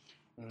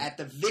 at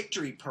the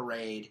victory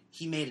parade,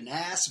 he made an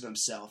ass of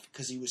himself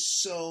because he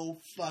was so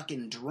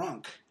fucking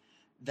drunk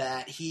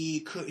that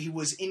he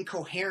was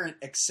incoherent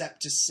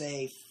except to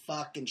say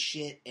fucking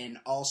shit and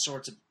all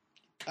sorts of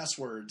cuss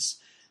words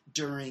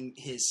during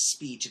his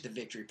speech at the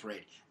victory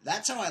parade.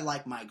 That's how I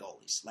like my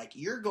goalies. Like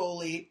your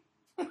goalie,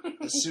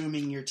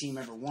 assuming your team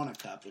ever won a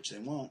cup, which they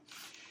won't,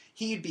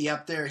 he'd be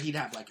up there, he'd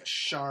have like a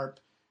sharp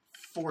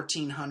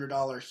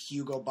 $1,400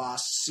 Hugo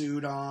Boss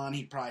suit on.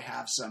 He'd probably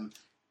have some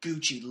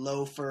Gucci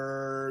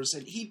loafers,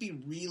 and he'd be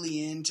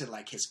really into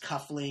like his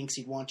cufflinks.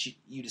 He'd want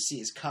you to see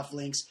his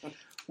cufflinks.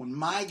 When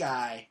my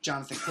guy,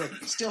 Jonathan Quick,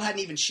 still hadn't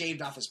even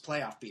shaved off his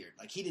playoff beard.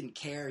 Like, he didn't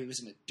care. He was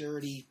in a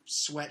dirty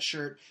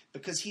sweatshirt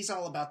because he's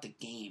all about the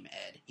game,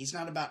 Ed. He's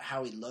not about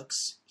how he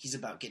looks. He's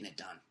about getting it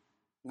done.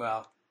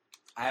 Well,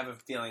 I have a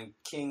feeling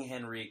King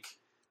Henrik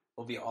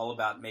will be all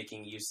about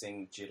making you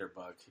sing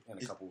Jitterbug in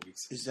a couple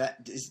weeks.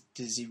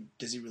 Does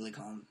he really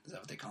call him? Is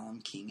that what they call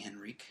him, King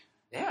Henrik?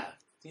 Yeah,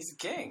 he's a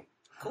king,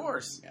 of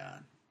course. Oh my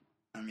God,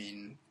 I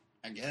mean,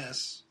 I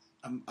guess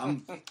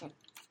I'm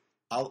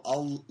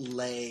I'll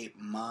lay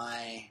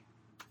my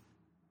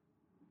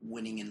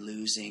winning and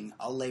losing.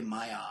 I'll lay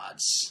my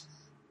odds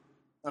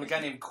On a guy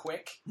named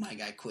Quick. my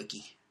guy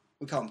Quickie.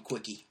 We call him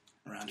Quickie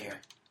around here.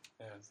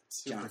 Yeah,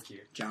 super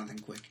cute. Jonathan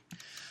Quick.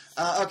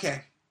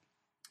 Okay.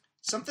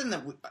 Something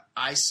that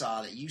I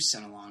saw that you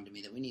sent along to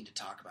me that we need to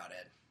talk about,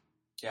 Ed.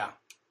 Yeah.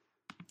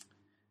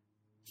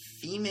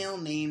 Female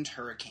named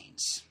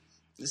hurricanes.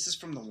 This is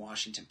from the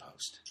Washington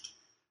Post.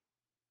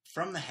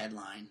 From the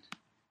headline,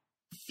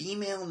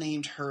 female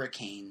named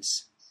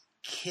hurricanes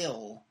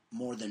kill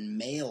more than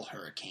male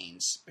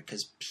hurricanes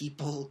because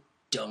people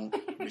don't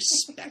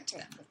respect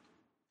them.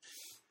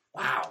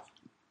 Wow.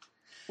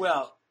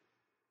 Well,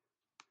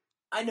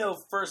 I know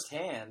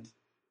firsthand,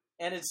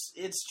 and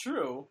it's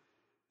true.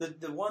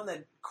 The one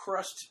that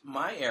crushed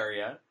my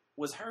area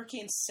was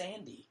Hurricane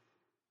Sandy.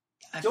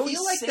 I Don't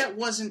feel like say- that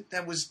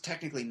was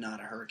technically not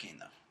a hurricane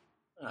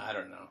though. I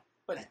don't know,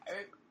 but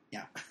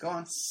Yeah, go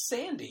on.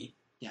 Sandy.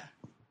 Yeah.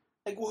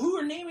 Like, well, who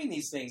are naming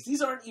these things?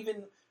 These aren't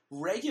even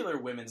regular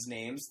women's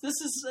names. This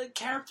is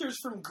characters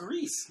from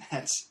Greece.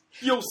 That's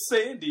Yo,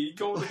 Sandy,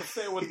 going to the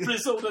fair with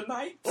Rizzo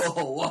tonight.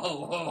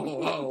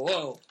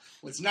 whoa.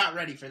 Was not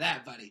ready for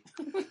that, buddy.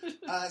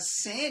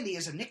 Sandy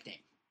is a nickname.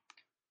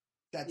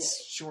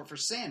 That's short for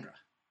Sandra.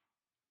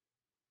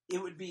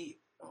 It would be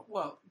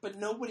but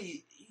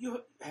nobody.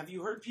 Have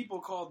you heard people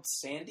called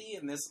Sandy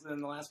in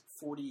the last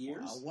 40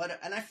 years?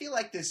 And I feel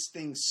like this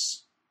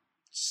thing's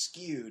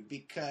skewed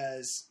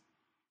because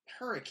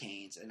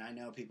hurricanes, and I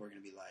know people are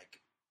going to be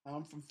like,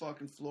 I'm from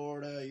fucking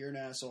Florida, you're an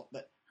asshole,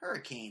 but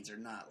hurricanes are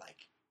not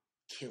like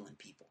killing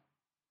people.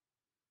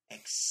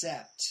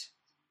 Except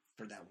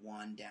for that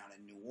one down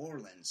in New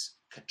Orleans,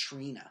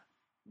 Katrina,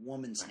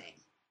 woman's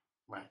name.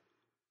 Right.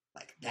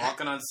 Like that.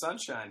 Walking on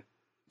sunshine.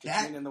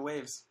 Katrina in the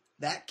waves.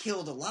 That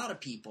killed a lot of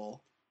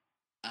people.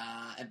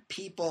 And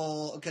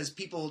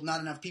not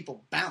enough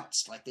people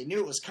bounced. Like they knew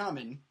it was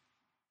coming.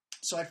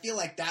 So I feel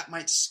like that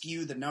might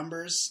skew the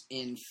numbers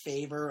in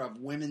favor of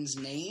women's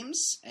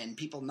names and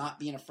people not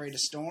being afraid of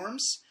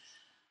storms.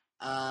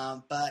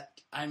 But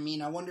I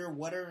mean, I wonder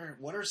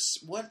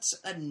what's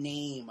a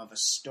name of a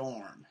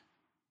storm?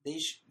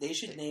 They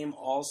should name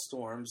all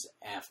storms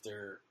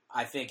after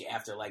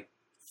like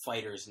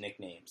fighters'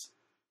 nicknames.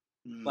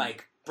 Mm.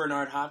 Like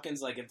Bernard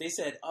Hopkins. Like if they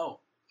said, "Oh,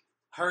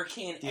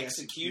 Hurricane The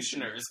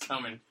Executioner is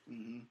coming,"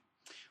 Mm-hmm.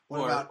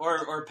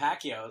 or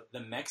Pacquiao, the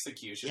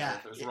Mexicutioner, Yeah,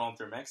 if it was rolling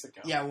through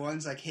Mexico. Yeah,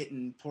 one's like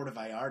hitting Puerto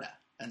Vallarta,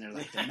 and they're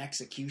like, the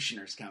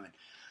Mexicutioner's coming.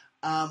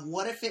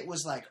 What if it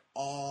was like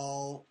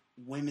all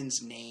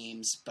women's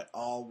names, but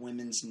all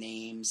women's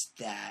names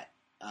that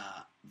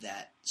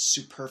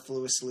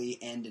superfluously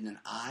end in an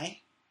I?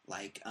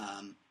 Like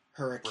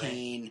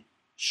Hurricane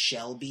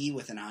Shelby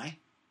with an I?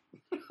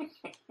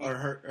 Or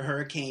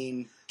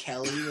Hurricane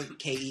Kelly with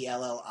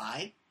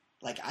Kelli?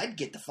 Like, I'd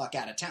get the fuck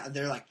out of town.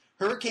 They're like,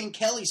 Hurricane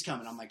Kelly's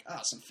coming. I'm like, oh,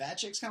 some fat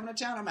chick's coming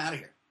to town? I'm out of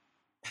here.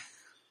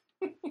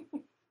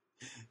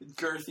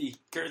 Girthy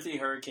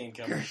hurricane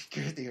coming.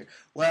 Girthy.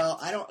 Well,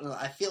 I don't know.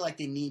 I feel like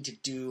they need to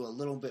do a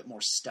little bit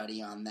more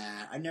study on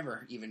that. I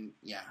never even,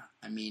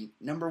 I mean,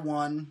 number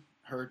one,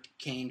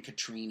 Hurricane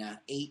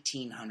Katrina,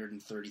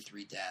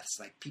 1,833 deaths.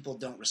 Like, people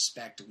don't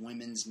respect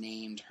women's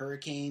named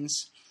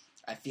hurricanes.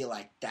 I feel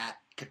like that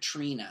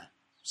Katrina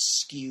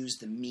skews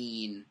the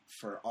mean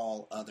for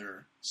all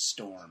other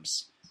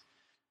storms.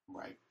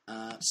 Right.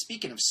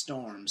 Speaking of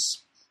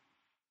storms,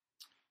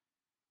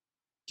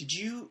 did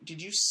you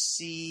ever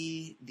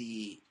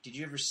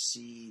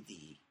see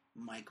the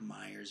Mike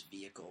Myers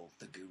vehicle,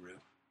 the Guru?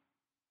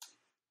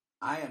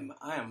 I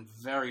am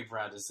very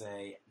proud to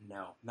say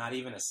no, not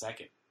even a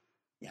second.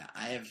 Yeah,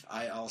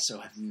 I also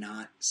have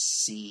not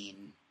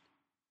seen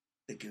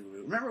the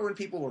Guru. Remember when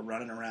people were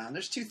running around?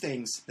 There's two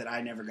things that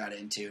I never got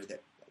into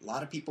that a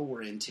lot of people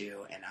were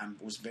into, and I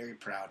was very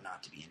proud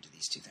not to be into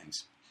these two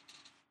things.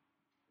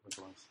 Which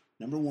ones?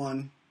 Number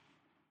one,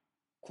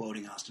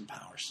 quoting Austin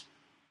Powers.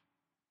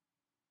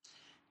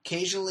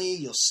 Occasionally,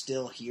 you'll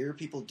still hear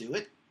people do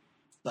it,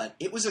 but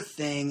it was a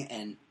thing,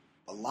 and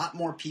a lot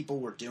more people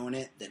were doing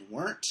it than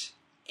weren't,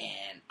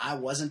 and I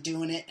wasn't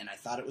doing it, and I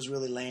thought it was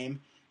really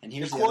lame. And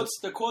here's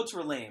the quotes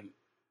were lame.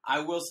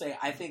 I will say,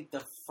 I think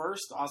the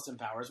first Austin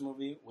Powers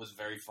movie was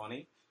very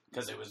funny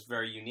because it was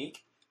very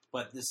unique,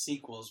 but the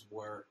sequels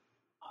were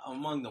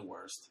among the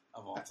worst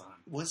of all time.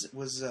 Was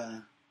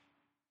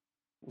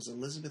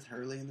Elizabeth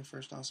Hurley in the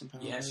first Austin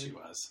Powers movie? She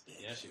was. Big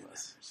Yeah, she fan of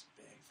was. hers.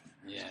 Big fan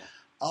of hers. Yeah.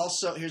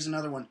 Also, here's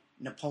another one.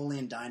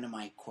 Napoleon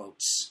Dynamite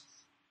quotes.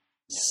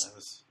 Yeah,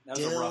 that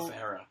was a rough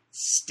era.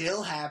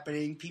 Still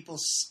happening. People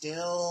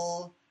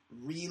still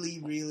really,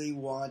 really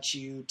want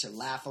you to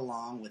laugh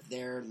along with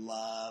their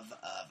love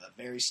of a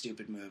very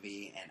stupid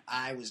movie, and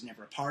I was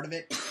never a part of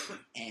it,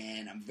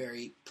 and I'm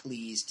very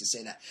pleased to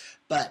say that.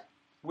 But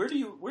where do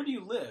you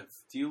live?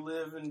 Do you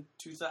live in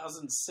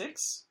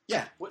 2006?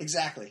 yeah,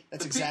 exactly.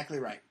 That's exactly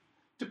right.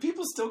 Do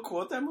people still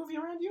quote that movie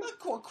around you?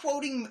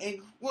 Quoting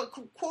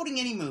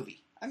any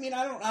movie. I mean,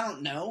 I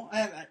don't know.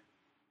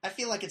 I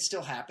feel like it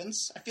still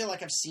happens. I feel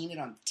like I've seen it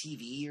on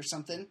TV or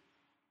something.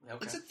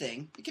 Okay. It's a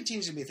thing. It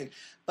continues to be a thing.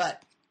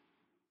 But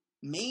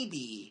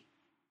maybe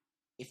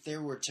if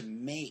there were to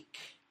make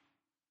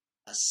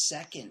a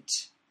second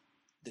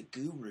The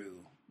Guru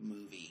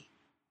movie,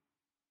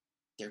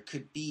 there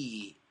could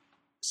be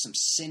some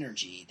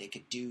synergy. They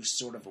could do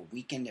sort of a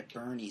Weekend at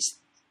Bernie's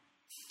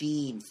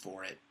theme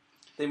for it.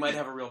 They might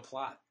have a real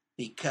plot.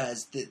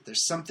 Because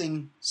there's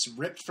something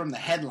ripped from the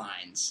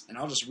headlines, and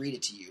I'll just read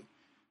it to you.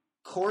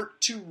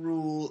 Court to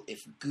rule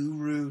if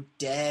Guru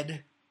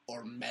dead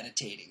or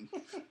meditating.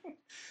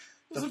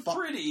 It's a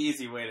pretty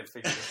easy way to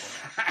figure this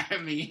out. I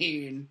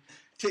mean,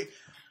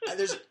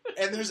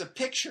 there's a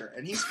picture,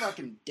 and he's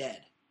fucking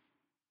dead.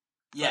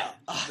 Yeah,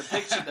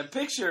 the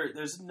picture.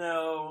 There's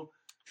no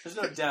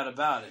doubt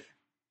about it.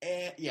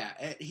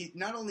 And he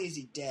not only is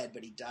he dead,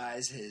 but he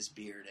dyes his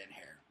beard and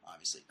hair,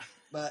 obviously.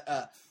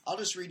 But I'll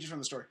just read you from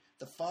the story.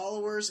 The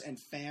followers and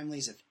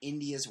families of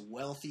India's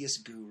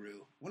wealthiest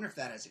guru. Wonder if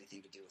that has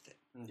anything to do with it.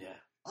 Yeah.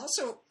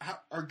 Also,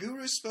 are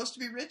gurus supposed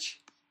to be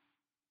rich?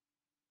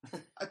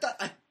 I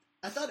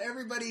thought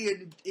everybody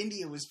in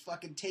India was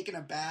fucking taking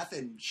a bath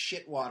in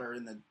shit water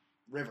in the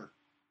river.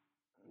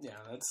 Yeah,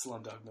 that's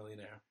Slumdog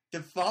Millionaire.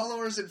 The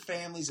followers and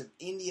families of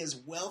India's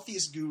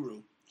wealthiest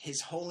guru,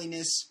 His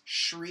Holiness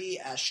Sri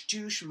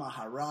Ashutosh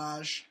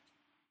Maharaj,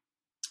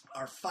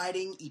 are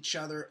fighting each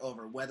other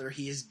over whether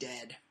he is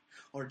dead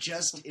or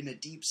just in a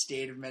deep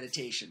state of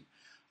meditation.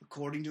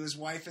 According to his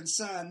wife and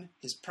son,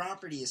 his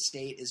property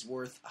estate is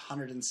worth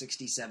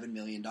 $167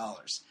 million.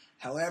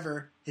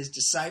 However, his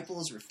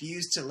disciples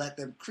refuse to let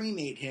them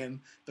cremate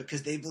him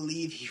because they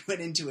believe he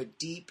went into a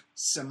deep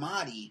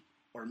samadhi,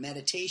 or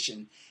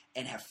meditation,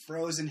 and have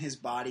frozen his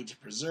body to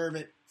preserve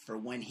it for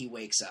when he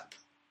wakes up.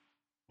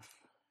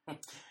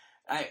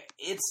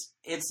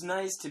 It's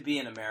nice to be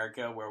in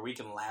America where we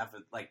can laugh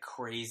at like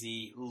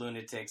crazy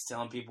lunatics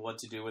telling people what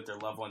to do with their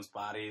loved ones'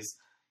 bodies,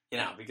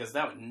 because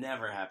that would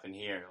never happen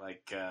here.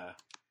 Like,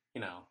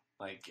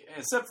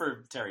 except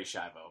for Terry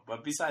Schiavo.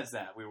 But besides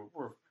that,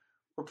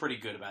 we're pretty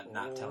good about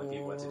not telling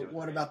people what to do.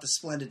 What about the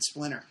Splendid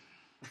Splinter?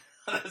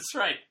 That's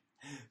right.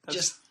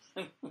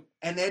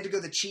 And they had to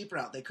go the cheap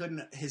route.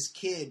 His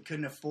kid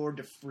couldn't afford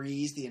to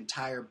freeze the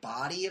entire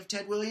body of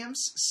Ted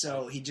Williams,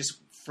 so he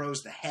just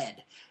froze the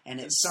head. And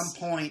at some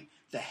point,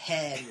 the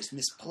head was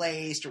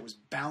misplaced or was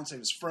bouncing, it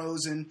was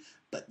frozen.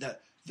 But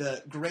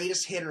the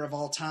greatest hitter of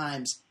all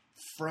time's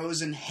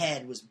frozen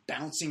head was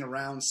bouncing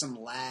around some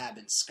lab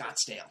in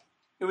Scottsdale.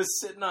 It was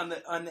sitting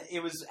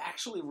it was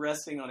actually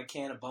resting on a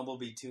can of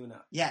Bumblebee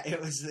tuna. Yeah, it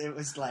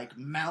was like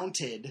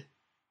mounted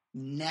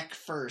neck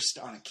first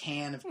on a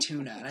can of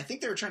tuna. And I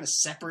think they were trying to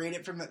separate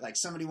it from it. Like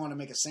somebody wanted to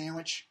make a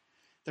sandwich.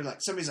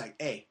 Somebody's like,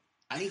 hey,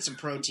 I need some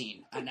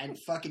protein. And I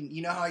fucking,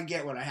 you know how I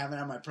get when I haven't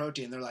had my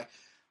protein. They're like,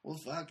 well,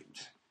 fuck,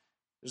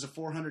 there's a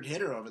 400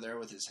 hitter over there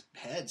with his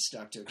head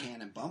stuck to a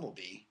can of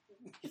Bumblebee.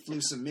 He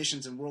flew some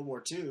missions in World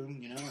War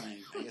II,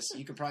 I guess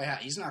you could probably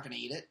he's not going to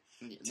eat it.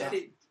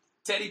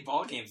 Teddy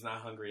Ballgame's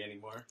not hungry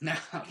anymore. No,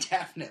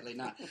 definitely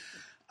not.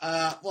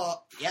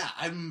 Well, yeah,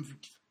 I'm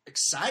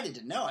excited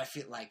to know. I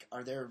feel like,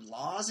 are there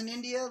laws in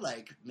India?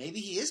 Like, maybe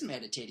he is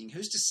meditating.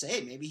 Who's to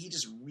say? Maybe he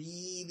just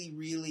really,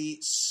 really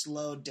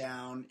slowed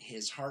down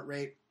his heart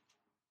rate.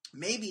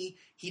 Maybe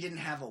he didn't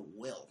have a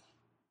will.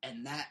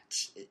 And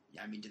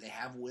do they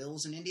have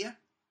wills in India?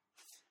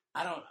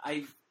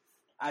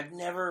 I've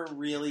never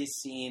really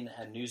seen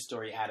a news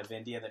story out of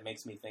India that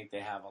makes me think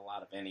they have a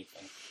lot of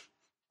anything.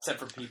 Except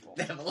for people.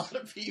 They have a lot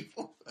of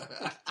people.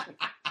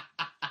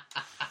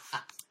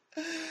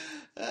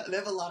 They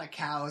have a lot of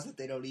cows that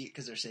they don't eat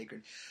because they're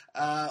sacred.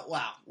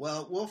 Wow.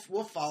 Well,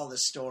 we'll follow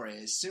this story.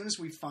 As soon as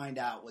we find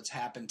out what's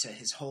happened to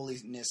His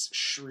Holiness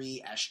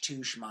Sri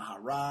Ashutosh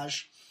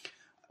Maharaj,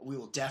 we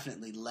will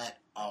definitely let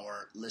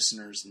our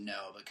listeners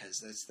know,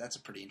 because that's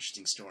a pretty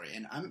interesting story.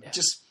 And I'm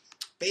just,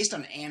 based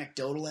on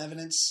anecdotal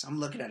evidence, I'm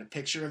looking at a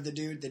picture of the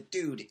dude. The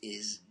dude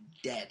is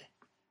dead.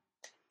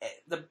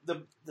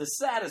 The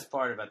saddest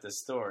part about this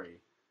story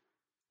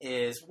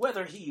is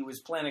whether he was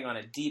planning on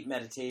a deep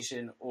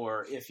meditation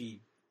or if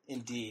he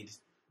indeed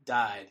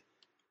died.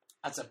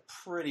 That's a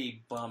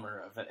pretty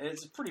bummer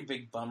it's a pretty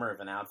big bummer of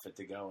an outfit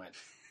to go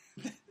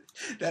in.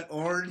 That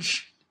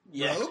orange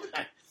robe?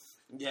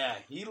 Yeah,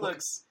 he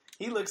looks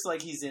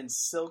like he's in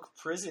silk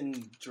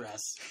prison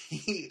dress.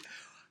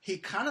 He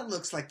kind of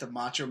looks like the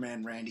Macho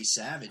Man Randy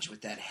Savage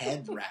with that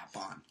head wrap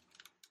on.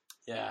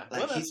 Yeah,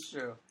 like that's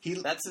true.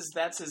 That's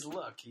his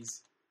look.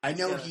 I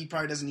know he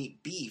probably doesn't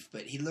eat beef,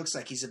 but he looks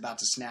like he's about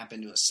to snap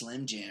into a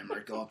Slim Jim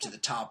or go up to the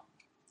top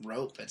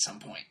rope at some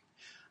point.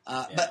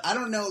 But I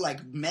don't know,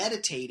 like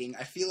meditating,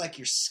 I feel like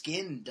your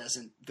skin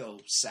doesn't go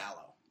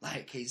sallow.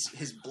 Like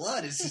his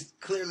blood is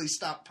clearly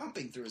stopped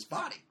pumping through his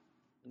body.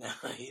 No,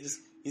 he's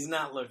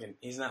not looking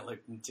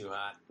too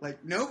hot.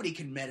 Like nobody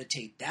can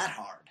meditate that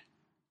hard.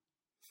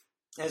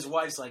 His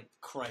wife's like,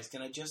 Christ,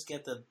 can I just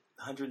get the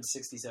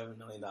 $167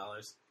 million?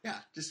 Yeah,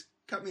 just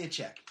cut me a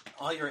check.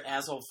 All your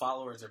asshole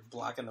followers are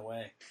blocking the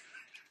way.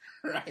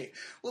 Right.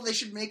 Well, they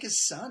should make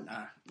his son.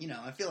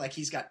 I feel like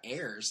he's got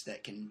heirs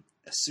that can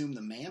assume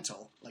the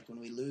mantle. Like when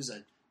we lose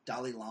a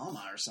Dalai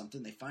Lama or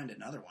something, they find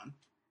another one.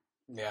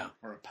 Yeah.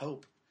 Or a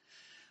pope.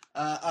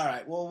 All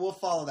right. Well, we'll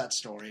follow that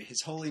story.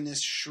 His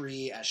Holiness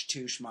Shri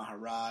Ashutosh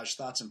Maharaj.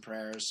 Thoughts and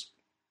prayers.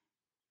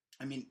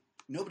 I mean,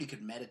 nobody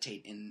could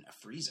meditate in a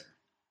freezer.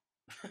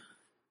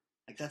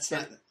 Like that's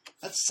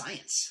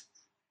science.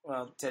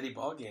 Well, Teddy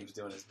Ballgame's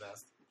doing his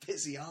best.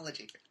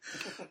 Physiology.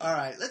 All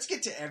right. Let's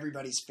get to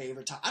everybody's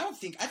favorite topic.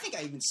 I think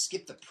I even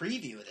skipped the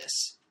preview of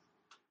this.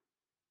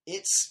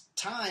 It's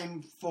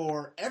time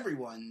for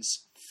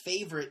everyone's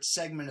favorite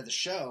segment of the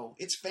show.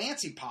 It's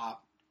Fancy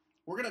Pop.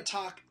 We're going to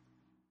talk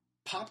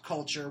pop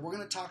culture. We're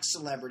going to talk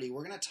celebrity.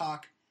 We're going to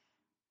talk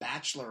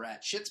Bachelorette.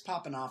 Shit's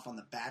popping off on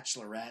the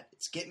Bachelorette.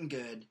 It's getting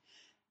good.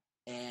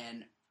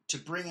 And to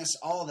bring us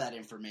all that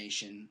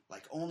information,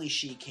 like only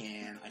she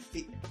can, I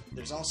think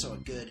there's also a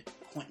good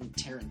Quentin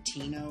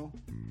Tarantino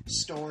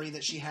story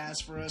that she has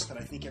for us that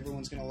I think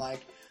everyone's going to like.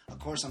 Of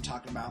course, I'm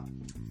talking about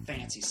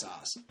Fancy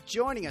Sauce.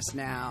 Joining us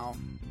now,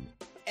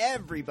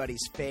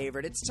 everybody's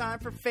favorite. It's time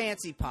for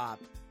Fancy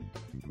Pop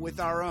with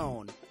our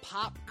own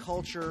pop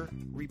culture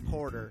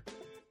reporter,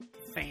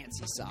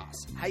 Fancy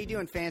Sauce. How you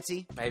doing,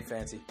 Fancy? Hey,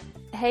 Fancy.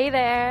 Hey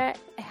there.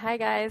 Hi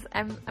guys.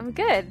 I'm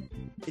good.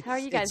 How are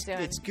you guys doing?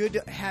 It's good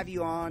to have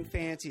you on,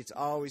 Fancy. It's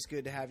always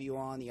good to have you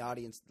on. The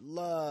audience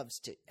loves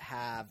to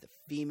have the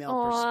female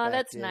perspective. Oh,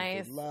 that's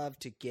nice. They love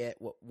to get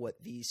what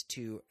these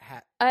two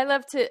I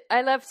love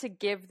to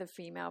give the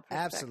female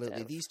perspective.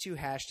 Absolutely. These two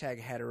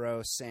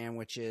 #hetero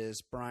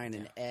sandwiches, Brian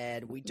and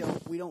Ed. We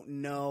don't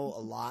know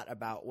a lot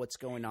about what's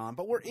going on,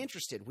 but we're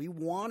interested. We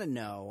want to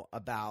know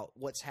about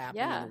what's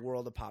happening in the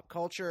world of pop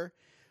culture,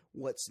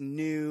 what's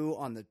new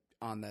on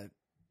the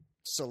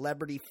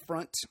celebrity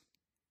front.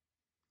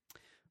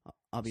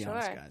 I'll be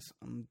honest, guys.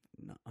 I'm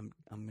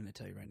going to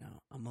tell you right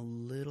now.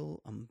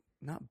 I'm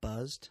not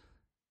buzzed,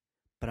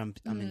 but I'm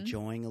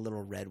enjoying a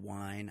little red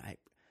wine.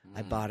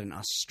 I bought an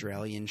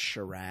Australian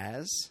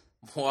Shiraz.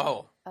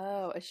 Whoa!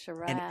 Oh, a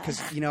Shiraz. And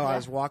because I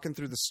was walking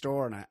through the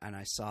store and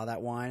I saw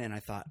that wine and I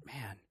thought,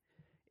 man,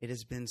 it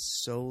has been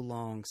so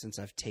long since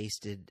I've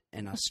tasted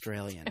an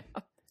Australian.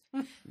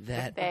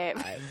 That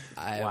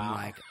I'm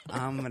like,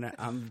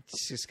 I'm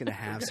just gonna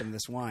have some of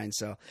this wine.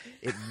 So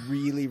it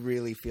really,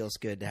 really feels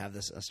good to have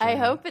this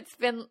Australian. I hope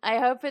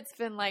it's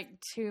been like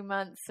 2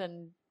 months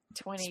and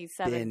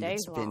 27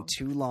 days long. It's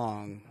been too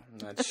long.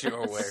 I'm not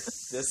sure where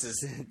this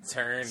is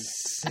turned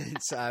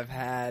since I've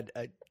had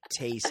a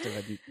taste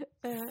of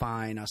a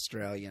fine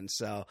Australian.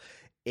 So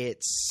this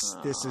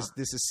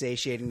is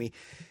satiating me.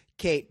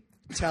 Kate,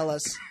 tell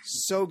us.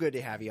 So good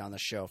to have you on the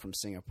show from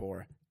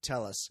Singapore.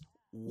 Tell us.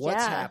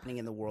 What's happening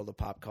in the world of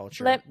pop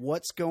culture?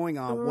 What's going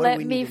on? What do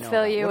we need to know?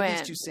 Fill you what in. do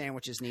these two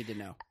sandwiches need to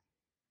know?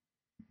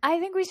 I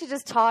think we should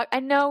just talk.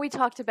 I know we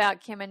talked about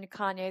Kim and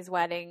Kanye's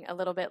wedding a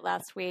little bit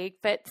last week,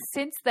 but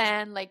since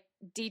then, like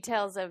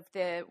details of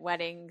the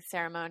wedding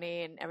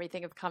ceremony and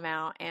everything have come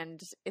out, and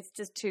it's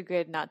just too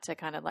good not to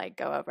kind of like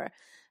go over.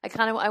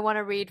 I want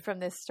to read from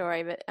this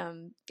story, but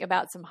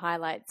about some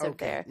highlights of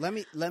their let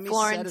me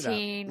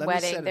Florentine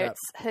wedding. It's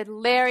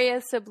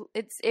hilarious.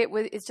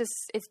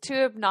 It's too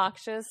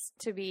obnoxious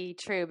to be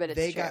true, but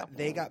it's true.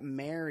 They got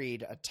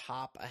married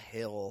atop a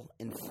hill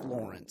in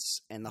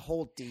Florence, and the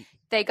whole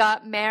They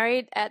got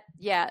married at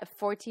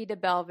Forte de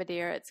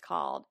Belvedere, it's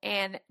called,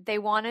 and they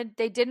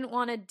didn't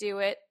want to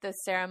do the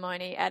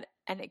ceremony at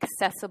an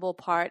accessible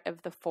part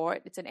of the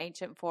fort. It's an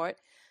ancient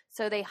fort.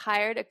 So they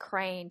hired a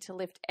crane to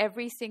lift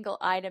every single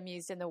item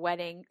used in the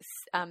wedding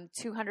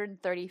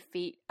 230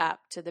 feet up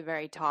to the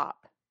very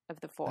top of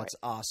the fort. That's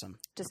awesome.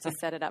 Just to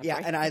set it up.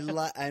 Yeah, and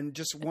and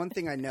just one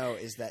thing I know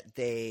is that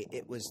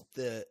it was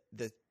the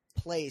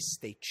place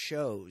they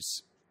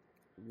chose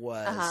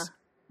was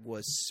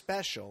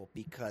special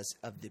because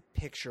of the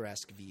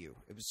picturesque view.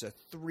 It was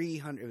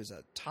it was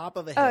a top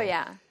of a hill. Oh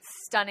yeah,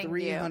 stunning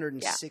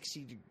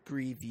 360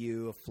 degree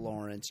view of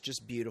Florence,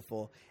 just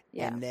beautiful.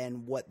 Yeah. And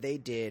then what they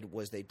did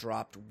was they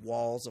dropped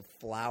walls of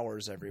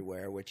flowers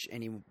everywhere, which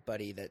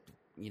anybody that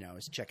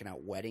is checking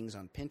out weddings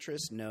on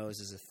Pinterest knows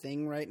is a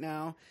thing right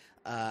now.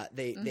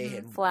 They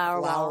had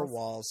flower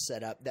walls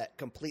set up that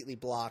completely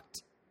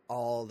blocked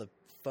all the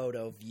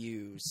photo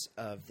views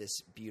of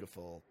this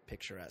beautiful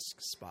picturesque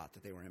spot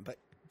that they were in. But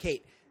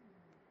Kate,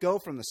 go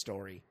from the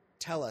story.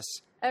 Tell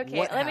us. Okay,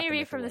 let me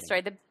read from the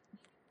story.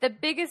 The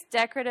biggest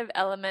decorative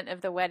element of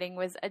the wedding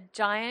was a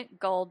giant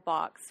gold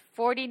box,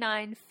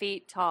 49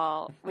 feet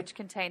tall, which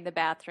contained the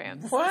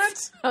bathrooms.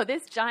 What? So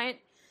this giant,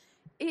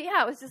 it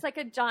was just like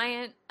a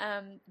giant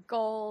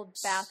gold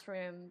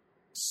bathroom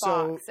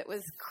box. It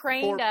was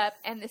craned up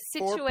and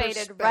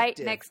situated right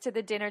next to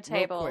the dinner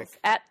tables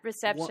at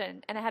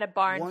reception, and it had a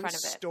bar in front of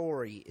it. One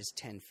story is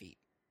 10 feet.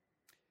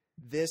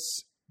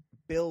 This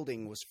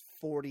building was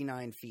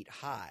 49 feet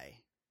high.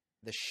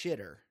 The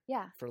shitter,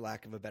 for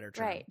lack of a better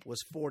term,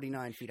 was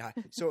 49 feet high.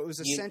 So it was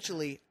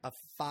essentially a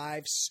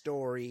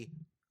 5-story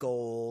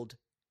gold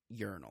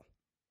urinal.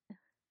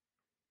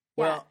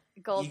 Well,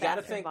 gold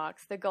bathroom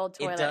box, the gold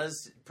toilet. It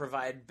does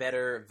provide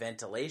better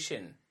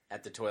ventilation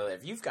at the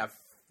toilet. If you've got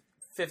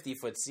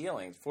 50-foot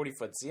ceilings,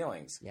 40-foot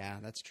ceilings. Yeah,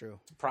 that's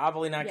true.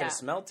 Probably not going to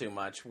smell too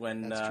much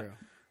when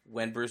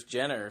when Bruce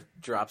Jenner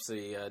drops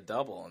a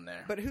double in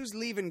there. But who's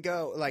leave and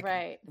go? Like,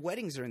 Right.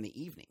 weddings are in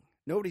the evening.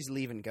 Nobody's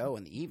leave and go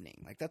in the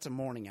evening. Like, that's a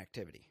morning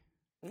activity.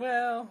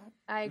 Well,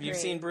 I agree. you've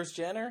seen Bruce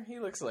Jenner? He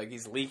looks like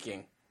he's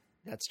leaking.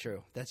 That's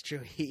true. That's true.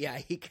 He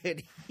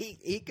could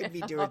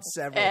be doing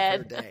several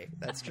Ed. per day.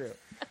 That's true.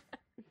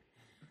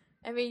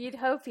 I mean, you'd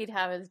hope he'd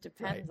have his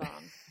depends on,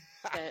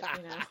 but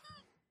you know.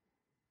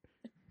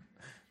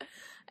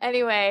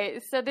 Anyway,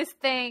 so this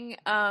thing,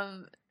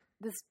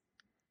 this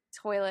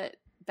toilet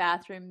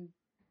bathroom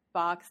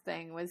box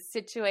thing was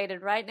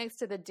situated right next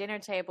to the dinner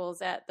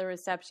tables at the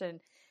reception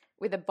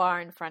with a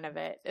bar in front of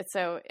it.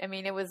 So, I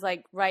mean, it was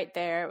like right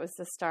there. It was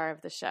the star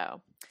of the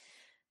show.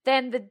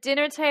 Then the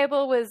dinner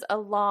table was a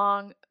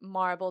long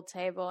marble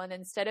table, and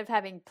instead of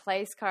having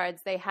place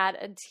cards, they had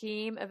a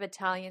team of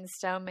Italian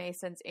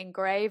stonemasons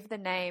engrave the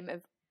name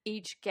of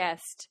each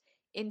guest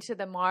into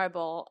the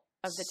marble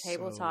of the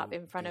tabletop So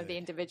in front of the good.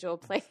 individual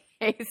place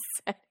So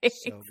settings.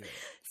 good.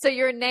 So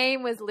your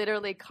name was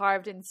literally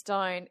carved in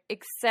stone,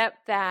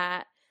 except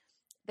that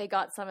they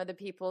got some of the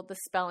people, the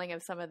spelling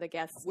of some of the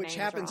guests' Which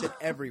names happens wrong.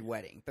 at every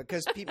wedding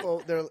because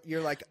people,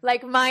 you're like,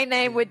 Like my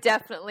name would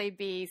definitely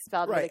be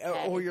spelled right, with a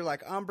K. or you're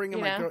like, I'm bringing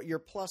You my know? girl. You're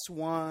plus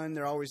one.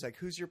 They're always like,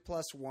 who's your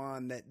plus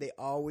one? That they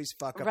always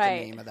fuck up Right.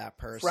 the name of that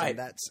person. Right.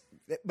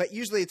 But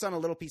usually it's on a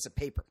little piece of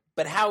paper.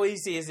 But how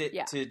easy is it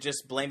Yeah. to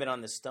just blame it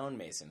on the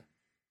stonemason?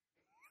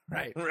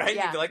 Right. Right?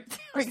 Yeah. You'd be like,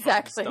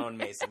 Exactly.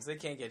 stonemasons. They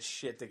can't get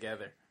shit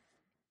together.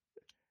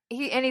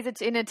 He's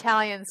an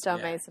Italian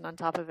stonemason on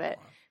top of it.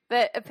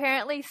 But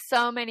apparently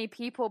so many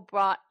people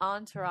brought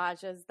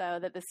entourages, though,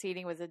 that the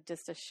seating was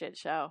just a shit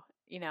show,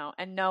 you know,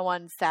 and no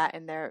one sat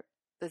in their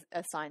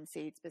assigned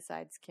seats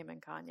besides Kim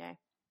and Kanye.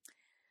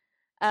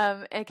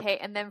 Okay,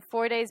 and then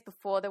 4 days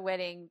before the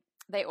wedding,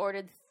 they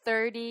ordered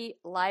 30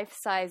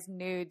 life-size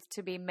nudes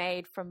to be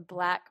made from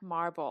black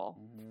marble,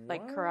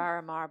 like What?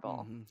 Carrara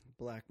marble. Mhm.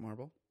 Black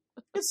marble.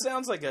 It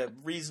sounds like a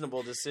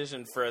reasonable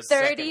decision for a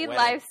 30 second wedding.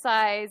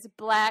 life-size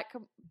black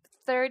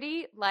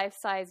 30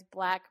 life-size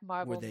black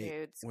marble Were they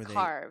nudes were they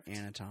carved.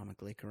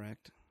 anatomically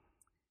correct?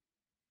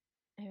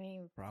 I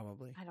mean,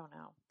 Probably. I don't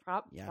know.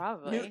 Yeah.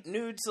 Probably.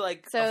 Nudes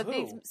like So of who?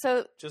 these,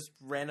 so Just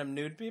random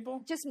nude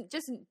people? just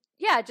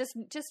yeah, just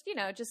you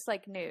know, just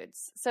like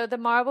nudes. So the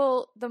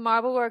marble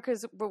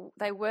workers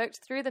they worked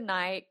through the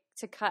night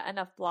to cut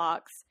enough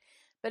blocks,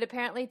 but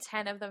apparently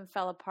 10 of them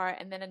fell apart,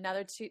 and then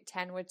another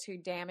 10 were too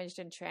damaged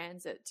in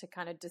transit to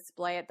kind of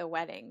display at the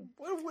wedding.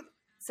 What?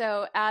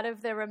 So out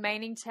of the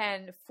remaining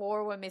 10,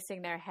 4 were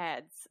missing their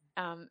heads.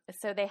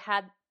 So they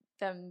had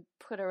them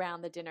put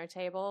around the dinner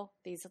table,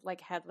 these like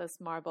headless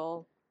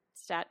marble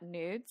stat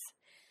nudes.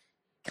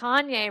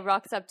 Kanye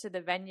rocks up to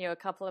the venue a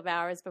couple of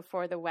hours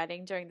before the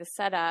wedding during the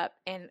setup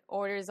and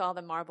orders all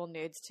the marble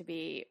nudes to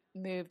be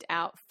moved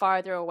out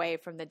farther away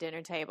from the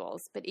dinner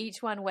tables. But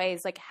each one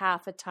weighs like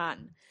half a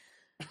ton.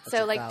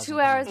 So like 1,000 2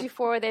 hours pounds.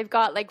 before, they've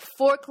got like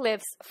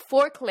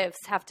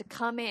forklifts have to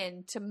come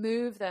in to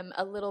move them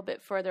a little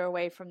bit further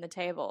away from the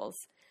tables.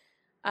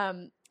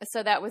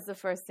 So that was the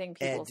first thing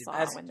people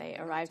Ed, saw when they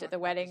arrived at the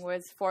wedding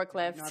was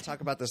forklifts. Did I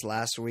talk about this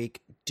last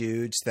week?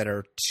 Dudes that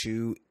are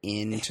too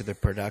into the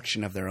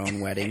production of their own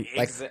wedding.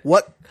 Like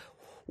what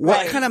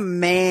Right. kind of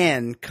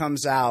man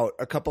comes out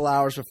a couple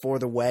hours before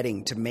the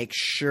wedding to make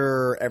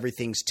sure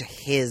everything's to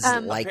his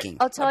liking?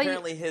 I'll tell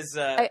Apparently you, his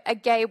a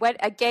gay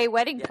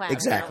wedding yeah, planner.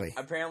 Exactly.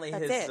 Apparently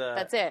That's his it.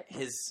 That's it.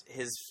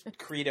 His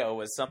credo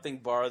was something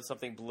borrowed,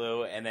 something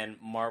blue, and then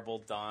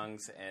marble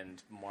dongs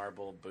and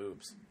marble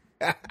boobs.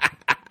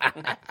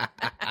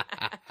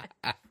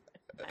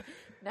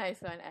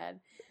 Nice one, Ed.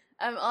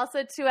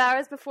 Also, 2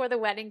 hours before the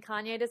wedding,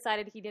 Kanye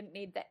decided he didn't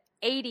need the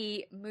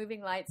 80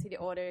 moving lights he'd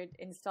ordered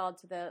installed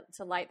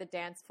to light the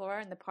dance floor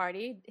and the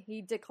party.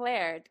 He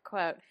declared,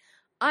 quote,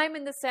 "I'm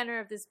in the center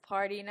of this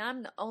party, and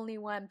I'm the only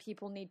one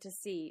people need to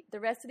see. The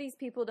rest of these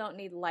people don't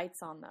need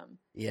lights on them."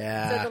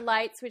 Yeah. So the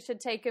lights, which had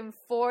taken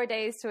 4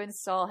 days to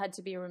install, had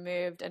to be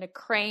removed, and a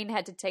crane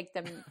had to take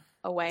them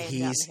away and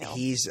down the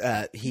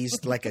hill.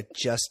 He's like a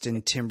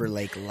Justin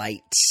Timberlake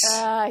light.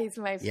 He's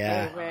my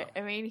Yeah. favorite.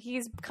 I mean,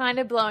 he's kind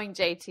of blowing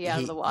JT out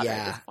of the water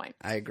at this point.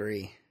 I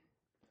agree.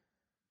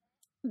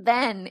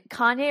 Then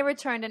Kanye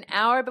returned an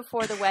hour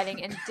before the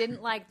wedding and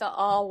didn't like the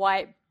all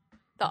white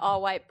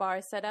bar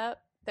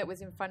setup that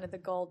was in front of the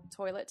gold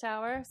toilet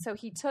tower. So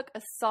he took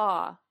a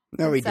saw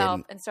No, he himself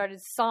didn't. and started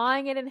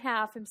sawing it in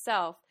half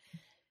himself.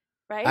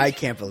 Right? I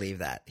can't believe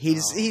that.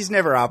 He's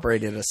never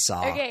operated a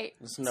saw. Okay,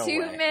 There's no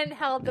two way. men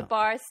held the No.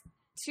 bar.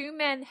 Two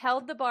men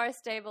held the bar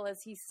stable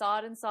as he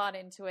sawed and sawed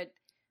into it,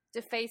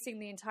 defacing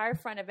the entire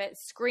front of it,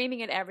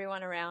 screaming at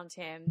everyone around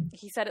him.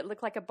 He said it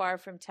looked like a bar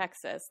from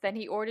Texas. Then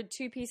he ordered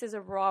 2 pieces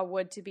of raw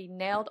wood to be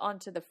nailed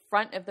onto the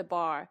front of the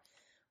bar.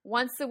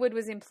 Once the wood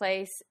was in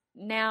place,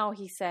 now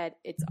he said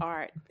it's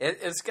art.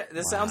 This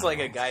sounds like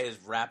a guy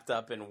who's wrapped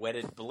up in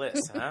wedded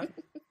bliss, huh?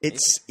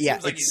 It's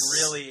Seems like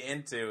he's really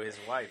into his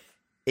wife.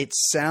 It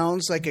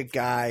sounds like a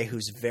guy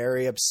who's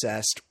very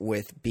obsessed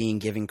with being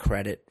given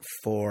credit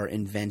for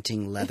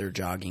inventing leather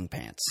jogging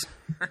pants.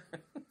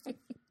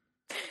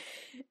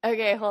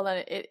 Okay, hold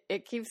on.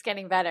 It keeps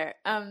getting better.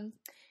 And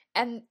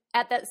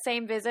at that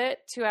same visit,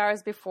 2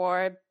 hours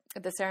before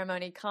the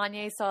ceremony,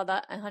 Kanye saw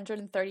the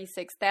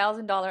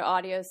 $136,000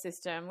 audio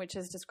system, which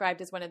is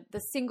described as one of the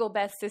single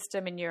best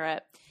system in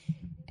Europe.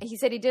 He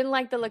said he didn't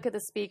like the look of the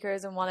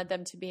speakers and wanted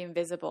them to be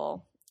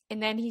invisible.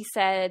 And then he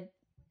said,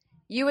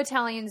 "You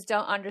Italians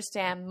don't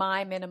understand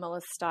my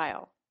minimalist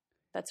style."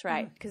 That's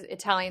right, because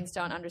Italians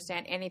don't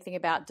understand anything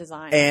about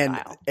design And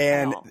style.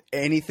 and at all.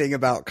 anything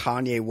about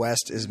Kanye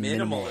West is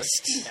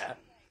minimalist. Yeah.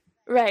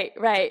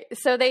 Right.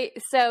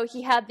 So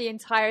he had the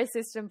entire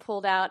system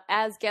pulled out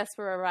as guests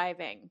were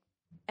arriving,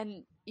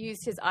 and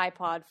used his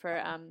iPod for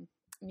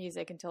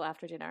music until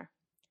after dinner.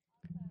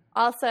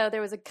 Also, there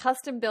was a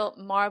custom-built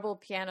marble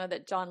piano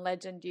that John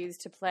Legend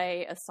used to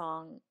play a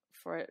song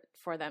for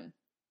them.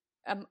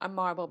 A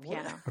marble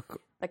piano,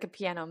 like a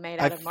piano made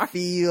out I of marble.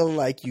 feel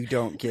like you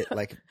don't get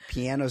like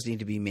pianos need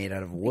to be made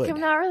out of wood I'm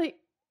not really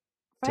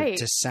right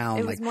to sound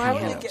It like was marble.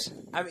 pianos.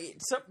 I mean,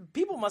 some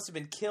people must have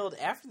been killed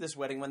after this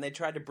wedding when they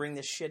tried to bring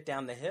this shit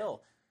down the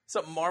hill.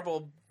 Some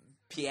marble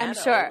piano.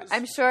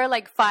 I'm sure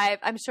like five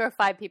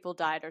people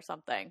died or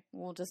something.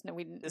 We This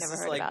never is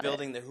heard like about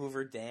building the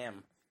Hoover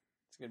Dam.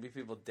 It's gonna be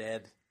people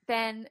dead.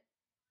 Then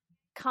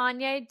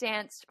Kanye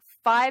danced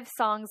 5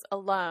 songs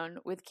alone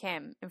with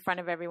Kim in front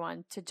of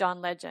everyone to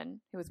John Legend,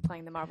 who was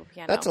playing the marble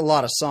piano. That's a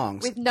lot of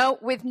songs. with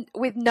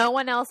no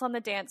one else on the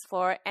dance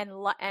floor and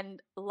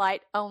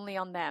light only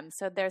on them.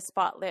 So they're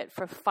spotlit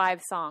for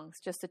 5 songs,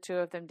 just the two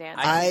of them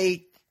dancing.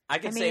 I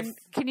can say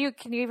can you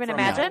even from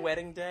my imagine?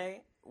 wedding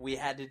day, we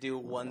had to do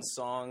one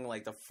song,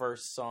 like the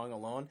first song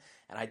alone,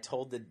 and I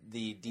told the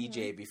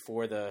DJ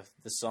before the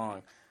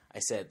song, I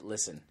said,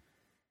 "Listen,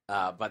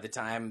 by the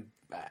time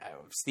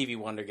Stevie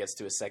Wonder gets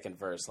to a second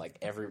verse,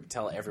 like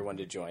tell everyone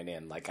to join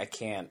in. Like I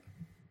can't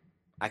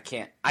One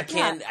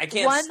stand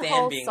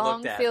whole being song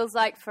looked at." feels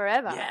like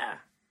forever. Yeah.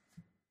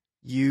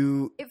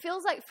 It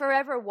feels like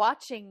forever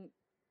watching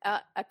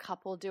a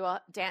couple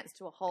dance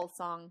to a whole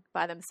song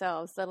by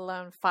themselves, let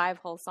alone 5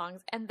 whole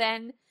songs. And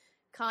then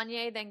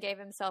Kanye then gave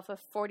himself a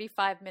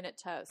 45-minute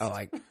toast. Oh,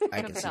 I can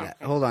see himself.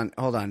 that. Hold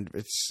on.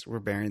 We're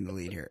burying the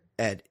lead here.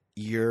 Ed,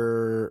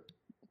 your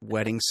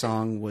wedding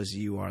song was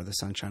 "You Are the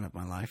Sunshine of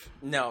My Life."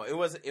 No, it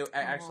was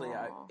actually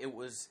Aw. it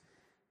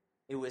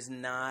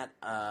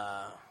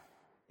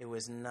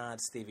was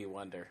not Stevie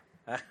Wonder.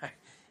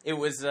 it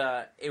was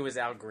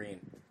Al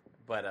Green.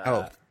 But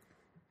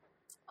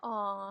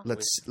Aw.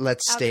 Let's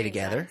How stay big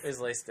together. is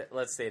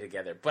Let's Stay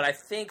Together. But I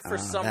think for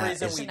some that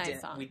reason is- It's a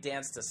nice song. we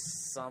danced to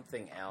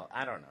something else.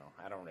 I don't know.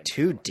 I don't remember.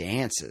 2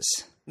 dances.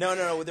 No.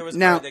 There was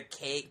Now- the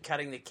cake,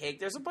 cutting the cake.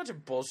 There's a bunch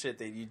of bullshit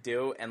that you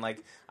do, and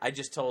like I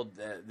just told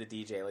the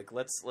DJ, like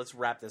let's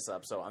wrap this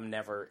up, so I'm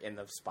never in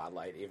the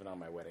spotlight, even on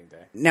my wedding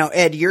day. Now,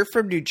 Ed, you're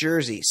from New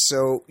Jersey,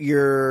 so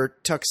your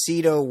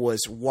tuxedo was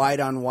white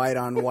on white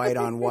on white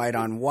on white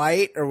on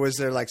white, or was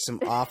there like some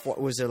off?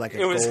 Was there like a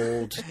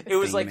gold? It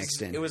was thing like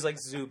mixed in? it was like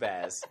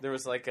Zubaz. There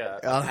was like a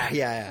Oh pack-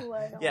 yeah.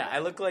 Yeah, I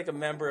look like a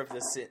member of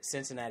the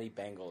Cincinnati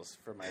Bengals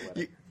for my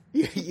wedding.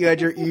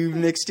 You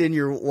mixed in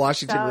your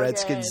Washington So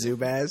Redskins good.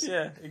 Zubaz.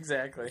 Yeah,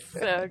 exactly.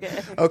 So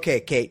good. Okay,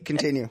 Kate,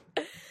 continue.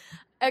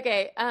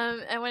 Okay,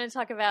 I want to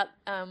talk about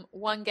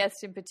one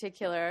guest in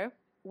particular,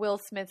 Will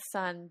Smith's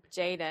son,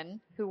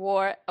 Jaden, who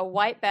wore a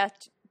white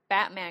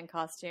Batman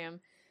costume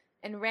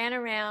and ran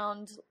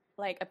around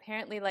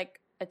apparently like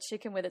a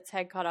chicken with its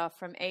head cut off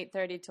from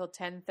 8:30 till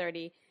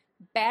 10:30,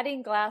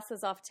 batting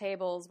glasses off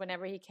tables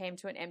whenever he came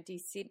to an empty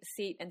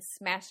seat and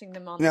smashing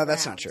them on the No, ground.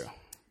 that's not true.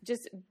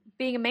 Just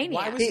being a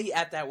maniac. Why was he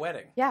at that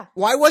wedding? Yeah,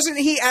 Why wasn't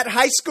he at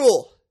high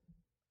school?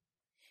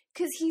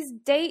 because he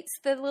dates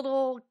the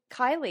little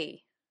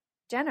Kylie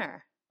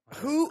Jenner.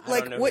 Who I don't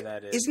like know what? who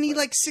that is, Isn't he but-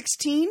 like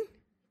 16?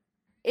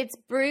 It's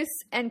Bruce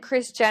and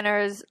Kris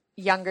Jenner's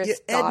youngest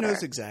Yeah, Ed daughter.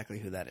 knows exactly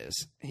who that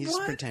is. He's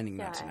What? pretending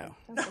not to Yeah, know.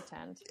 don't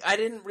pretend. I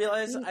didn't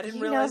realize. You- I didn't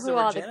you know realize there who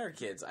were all the- Jenner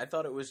kids. I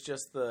thought it was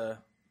just the.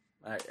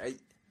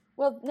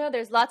 Well, no,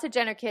 there's lots of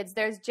Jenner kids.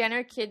 There's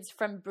Jenner kids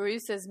from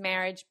Bruce's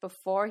marriage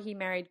before he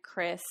married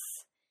Kris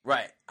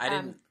Right. I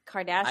didn't.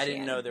 Kardashian. I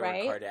didn't know there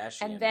right? were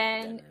Kardashian And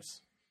then, Jenners.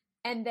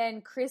 and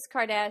then Kris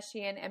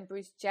Kardashian and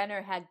Bruce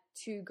Jenner had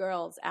 2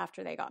 girls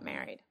after they got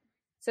married.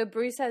 So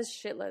Bruce has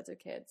shitloads of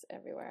kids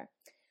everywhere.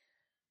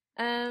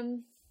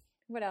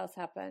 What else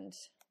happened?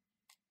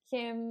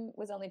 Kim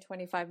was only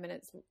 25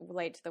 minutes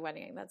late to the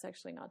wedding. That's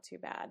actually not too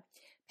bad.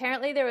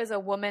 Apparently, there was a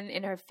woman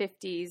in her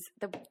 50s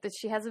that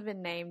she hasn't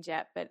been named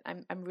yet, but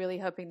I'm really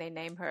hoping they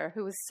name her,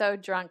 who was so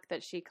drunk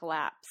that she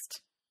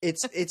collapsed.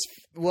 It's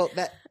well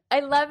that I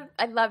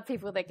love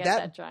people that get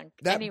that drunk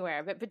that-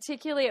 anywhere, but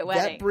particularly at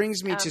weddings. that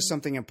brings me to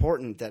something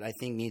important that I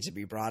think needs to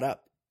be brought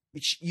up.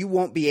 You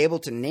won't be able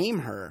to name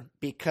her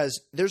because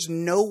there's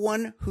no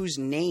one whose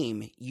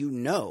name you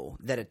know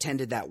that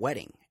attended that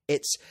wedding.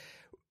 It's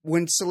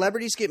when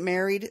celebrities get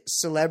married,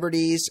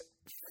 celebrities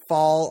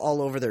fall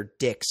all over their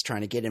dicks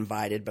trying to get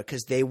invited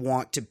because they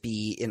want to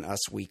be in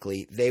Us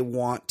Weekly. They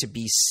want to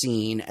be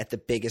seen at the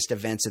biggest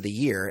events of the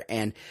year.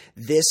 And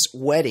this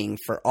wedding,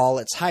 for all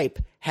its hype,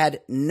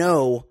 had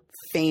no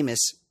famous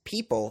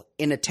people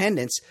in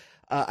attendance.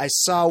 I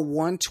saw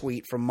one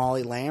tweet from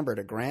Molly Lambert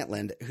of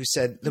Grantland who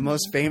said the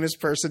most famous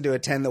person to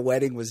attend the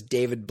wedding was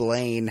David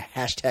Blaine,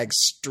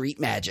 #street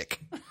magic.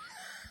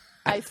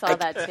 I saw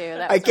that too.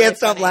 That I was can't really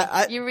stop funny.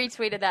 laughing. You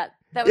retweeted that.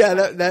 That was Yeah,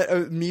 funny. that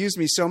amused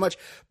me so much.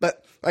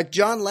 But like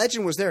John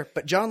Legend was there,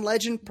 but John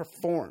Legend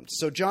performed.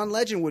 So John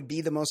Legend would be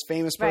the most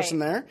famous person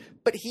there,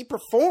 but he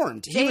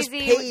performed. He was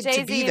paid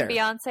to be there.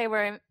 Jay-Z and Beyonce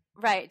were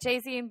right.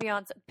 Jay-Z and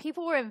Beyonce.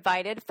 People were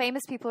invited.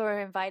 Famous people were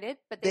invited,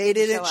 but They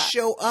didn't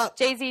show up.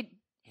 show up.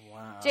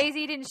 Wow.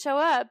 Jay-Z didn't show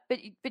up, but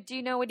do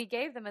you know what he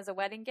gave them as a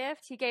wedding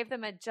gift? He gave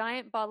them a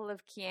giant bottle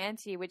of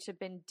Chianti, which had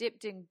been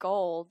dipped in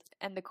gold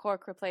and the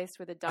cork replaced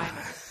with a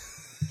diamond.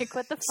 Like,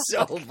 what the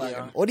fuck? So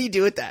fucking. What do you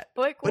do with that?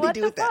 Like, what do you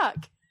do the with that?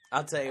 fuck?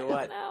 I'll tell you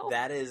what, know.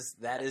 that is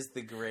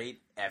the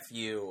great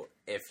FU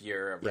if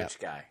you're a rich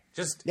guy.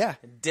 Just Yeah.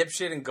 dip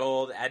shit in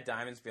gold, add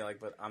diamonds, be like,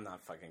 but I'm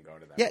not fucking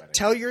going to that Yeah, wedding.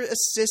 tell your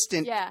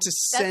assistant Yeah, to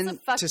that's send the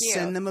fuck to you.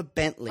 send them a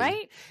Bentley.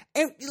 Right?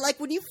 And like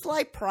when you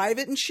fly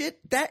private and shit,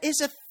 that's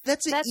an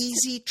That's-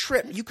 easy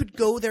trip. You could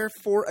go there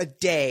for a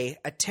day,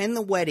 attend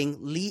the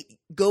wedding,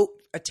 go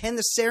attend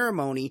the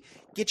ceremony,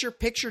 get your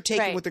picture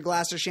taken Right. with a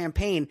glass of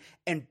champagne,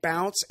 and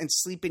bounce and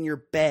sleep in your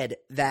bed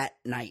that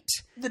night.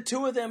 The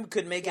two of them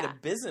could make it Yeah. a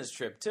business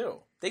trip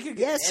too. They could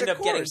Yes, end of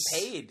up getting course.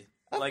 paid.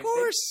 Of like,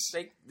 course.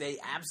 They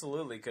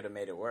absolutely could have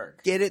made it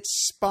work. Get it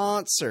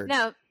sponsored.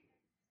 No,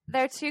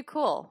 they're too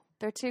cool.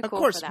 They're too Of cool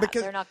course, for that.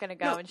 because They're not going to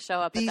go and show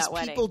up at These that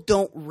wedding. people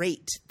don't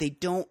rate. They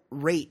don't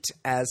rate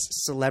as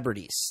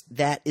celebrities.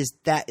 That is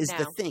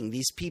the No. thing.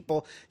 These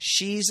people.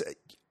 She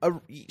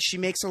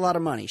makes a lot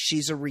of money.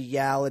 She's a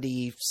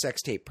reality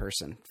sex tape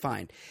person.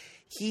 Fine.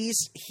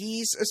 He's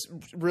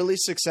a really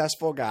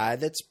successful guy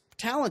that's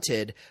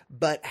talented,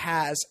 but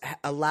has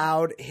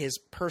allowed his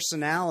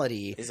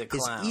personality, He's a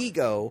his clown.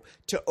 ego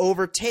to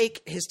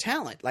overtake his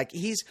talent. Like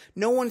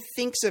no one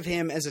thinks of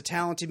him as a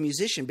talented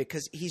musician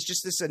because he's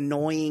just this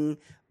annoying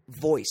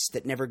voice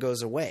that never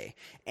goes away.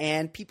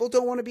 And people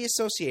don't want to be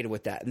associated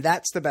with that. And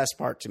that's the best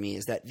part to me,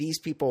 is that these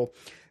people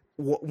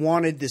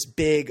wanted this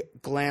big,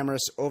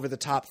 glamorous,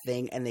 over-the-top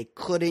thing, and they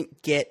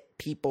couldn't get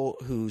people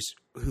who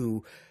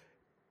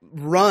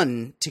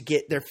run to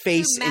get their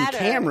face Who in matter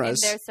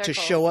cameras in their to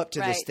circle. show up to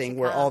this Right, thing to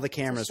where all come, the to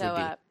cameras would show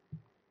be. up.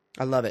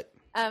 I love it.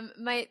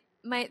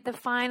 The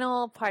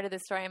final part of the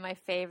story, my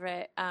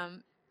favorite,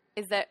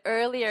 is that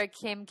earlier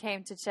Kim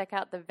came to check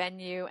out the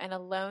venue, and a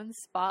lone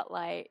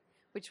spotlight,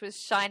 which was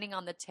shining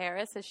on the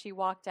terrace as she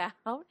walked out,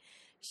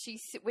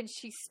 when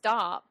she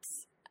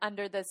stops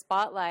under the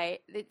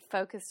spotlight, it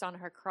focused on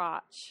her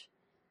crotch.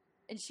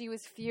 And she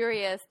was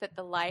furious that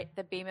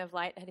the beam of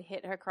light had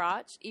hit her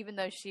crotch, even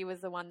though she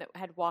was the one that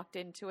had walked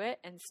into it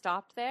and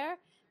stopped there.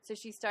 So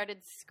she started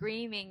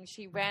screaming.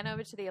 She ran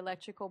over to the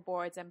electrical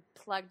boards and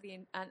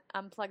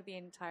unplugged the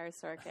entire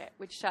circuit,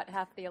 which shut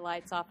half the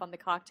lights off on the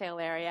cocktail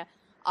area.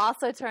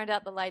 Also turned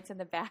out the lights in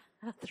the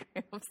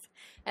bathrooms,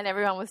 and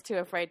everyone was too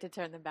afraid to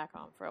turn them back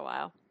on for a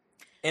while.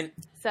 And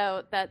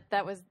So that's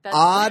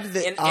Odd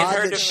that in odd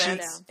her that she.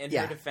 defense,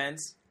 Yeah. her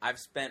defense, I've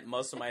spent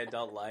most of my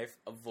adult life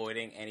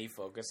avoiding any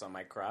focus on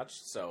my crotch,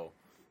 so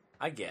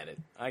I get it.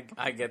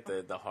 I get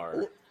the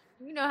horror.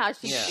 You know how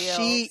she Yeah.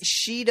 feels.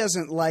 She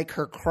doesn't like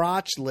her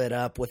crotch lit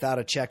up without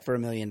a check for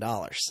 $1 million.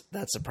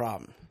 That's the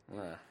problem.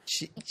 Yeah.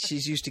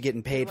 She's used to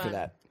getting paid for Come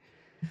on.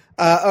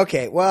 that.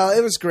 Okay, well,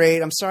 it was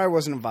great. I'm sorry I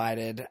wasn't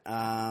invited.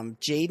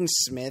 Jaden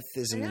Smith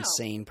is an I know.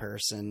 insane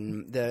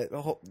person.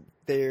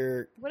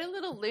 What a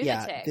little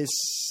lunatic. Yeah,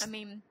 I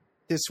mean,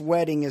 this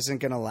wedding isn't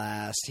going to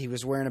last. He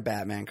was wearing a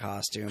Batman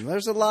costume.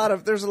 There's a lot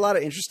of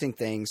interesting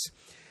things.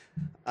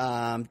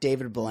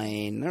 David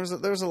Blaine. There's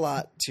a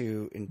lot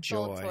to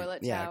enjoy. Gold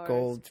toilet yeah, towers.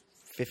 gold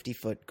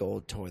 50-foot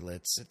gold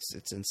toilets.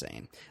 It's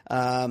insane.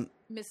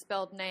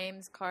 misspelled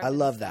names, carved I in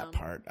love stone. that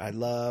part. I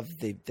love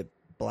the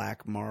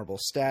black marble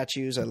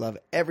statues. I love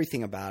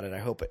everything about it. I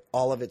hope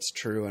all of it's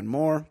true and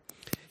more.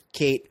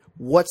 Kate,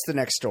 what's the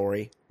next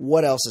story?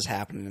 What else is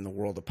happening in the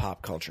world of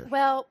pop culture?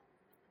 Well,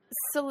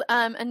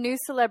 a new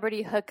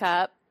celebrity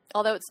hookup,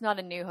 although it's not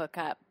a new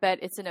hookup, but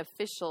it's an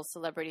official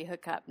celebrity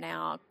hookup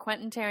now.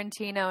 Quentin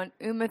Tarantino and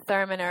Uma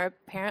Thurman are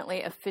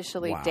apparently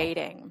officially Wow.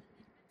 dating.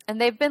 And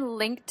they've been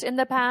linked in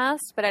the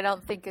past, but I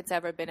don't think it's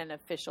ever been an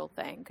official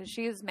thing because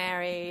she was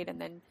married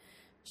and then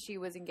she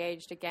was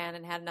engaged again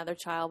and had another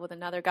child with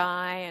another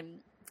guy. And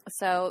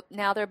so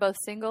now they're both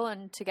single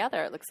and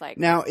together, it looks like.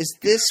 Now, is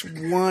this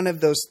one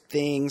of those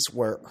things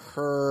where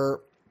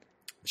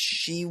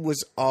she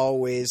was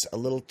always a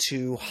little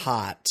too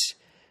hot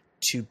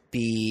to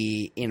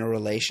be in a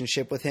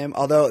relationship with him?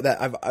 Although that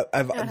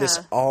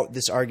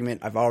this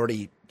argument, I've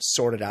already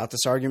sorted out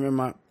this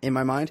argument in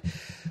my mind,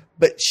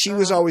 but she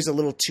was always a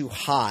little too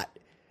hot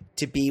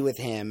to be with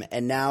him,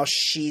 and now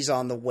she's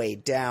on the way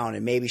down,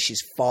 and maybe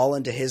she's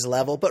fallen to his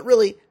level, but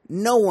really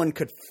no one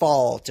could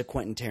fall to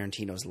Quentin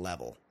Tarantino's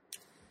level.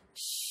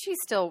 She's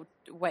still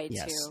way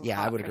Yes. too Yeah,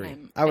 I hot would for agree.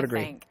 him, I would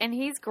agree. think. And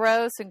he's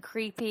gross and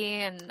creepy,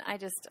 and I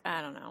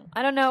don't know.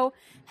 I don't know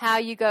how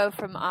you go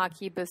from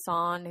Aki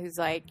Busan, who's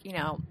like,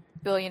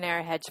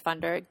 billionaire hedge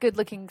funder,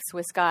 good-looking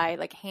Swiss guy,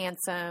 like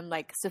handsome,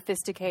 like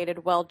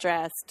sophisticated,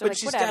 well-dressed. But like,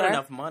 she's whatever. got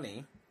enough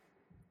money.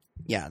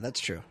 Yeah, that's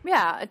true.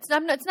 Yeah, it's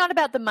not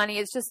about the money.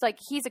 It's just like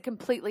he's a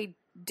completely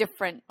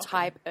different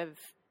type of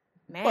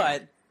man.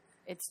 But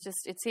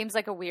it seems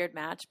like a weird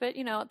match. But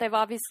they've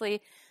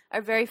obviously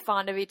are very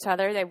fond of each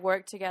other. They've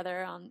worked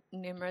together on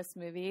numerous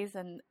movies,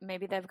 and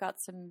maybe they've got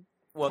some.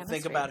 well, chemistry.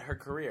 think about her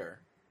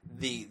career.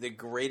 The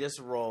greatest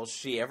role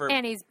she ever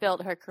And he's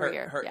built her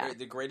career. yeah.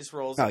 the greatest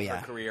roles Oh, of yeah.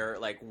 her career,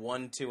 like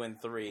 1, 2,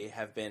 and 3,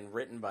 have been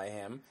written by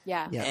him.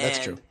 Yeah. Yeah, and that's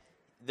true.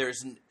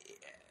 There's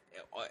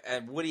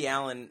Woody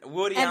Allen's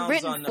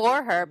written on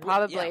for her,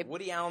 probably. Yeah,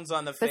 Woody Allen's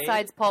on the Fade.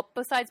 Besides Pulp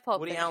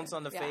Woody Fiction. Allen's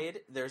on the Yeah.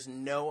 Fade. There's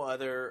no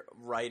other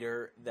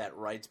writer that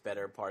writes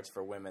better parts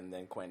for women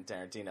than Quentin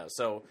Tarantino.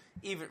 So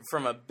even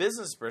from a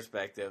business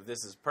perspective,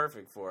 this is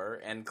perfect for her,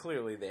 and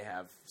clearly they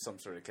have some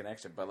sort of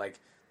connection. But like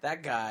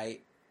that guy,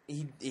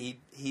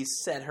 he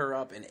set her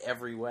up in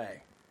every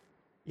way.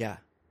 Yeah.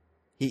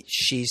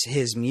 She's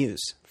his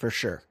muse, for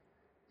sure.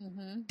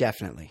 Mm-hmm.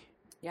 Definitely.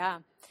 Yeah.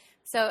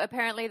 So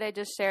apparently they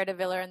just shared a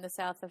villa in the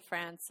south of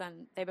France,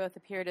 and they both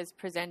appeared as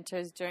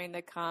presenters during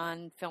the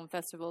Cannes Film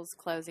Festival's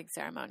closing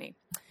ceremony,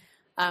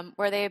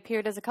 where they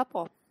appeared as a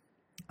couple.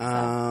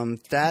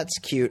 That's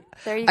cute.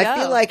 There you go. I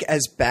feel like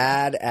as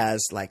bad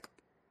as like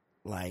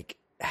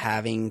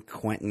having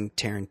Quentin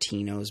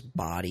Tarantino's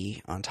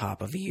body on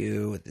top of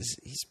you,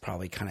 he's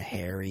probably kind of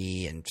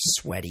hairy and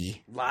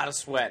sweaty. A lot of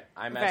sweat.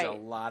 I imagine Right.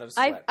 a lot of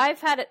sweat. I've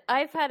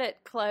had it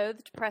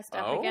clothed, pressed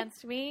up Oh?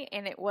 against me,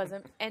 and it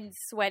wasn't, and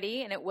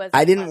sweaty, and it wasn't.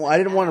 I didn't pleasant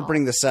want at to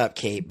bring all. this up,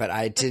 Kate, but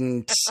I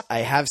didn't. I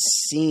have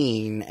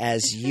seen,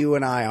 as you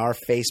and I are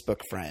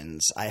Facebook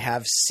friends, I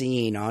have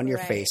seen on your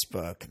Right.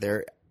 Facebook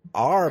there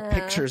are Uh-huh.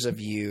 pictures of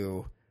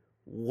you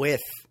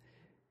with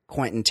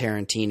Quentin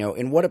Tarantino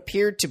in what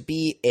appeared to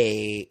be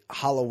a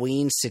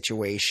Halloween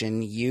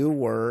situation. You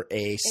were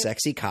a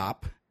sexy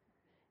cop,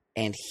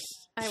 and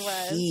I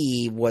was.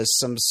 he was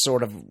some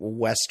sort of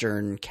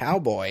Western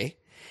cowboy.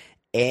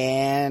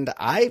 And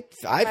I've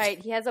Right,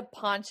 he has a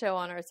poncho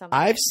on or something.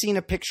 I've seen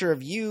a picture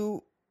of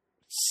you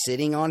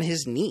sitting on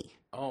his knee.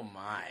 Oh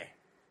my.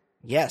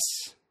 Yes.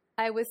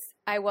 I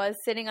was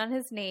sitting on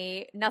his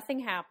knee. Nothing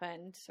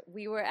happened.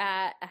 We were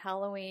at a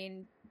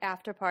Halloween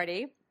after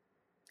party.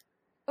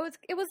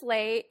 It was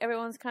late.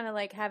 Everyone's kind of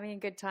like having a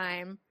good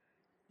time.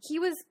 He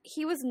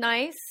was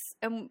nice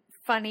and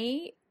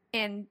funny,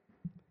 and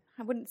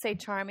I wouldn't say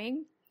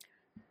charming.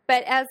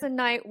 But as the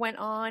night went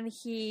on,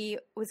 he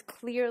was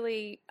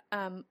clearly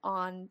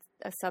on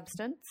a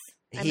substance.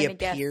 I'm He gonna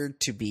guess. appeared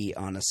to be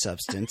on a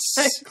substance.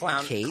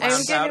 Clown- Kate. clown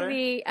I'm powder? gonna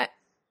be.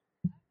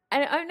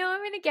 I know.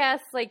 I'm gonna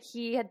guess like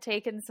he had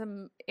taken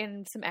some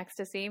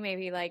ecstasy,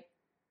 maybe like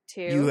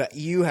 2.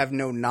 You have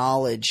no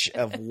knowledge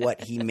of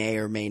what he may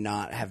or may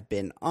not have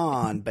been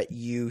on, but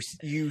you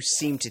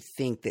seem to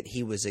think that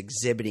he was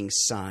exhibiting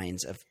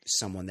signs of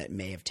someone that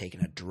may have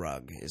taken a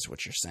drug, is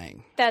what you're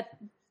saying. That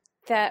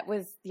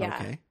was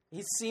Okay.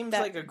 He seems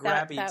That- like a that-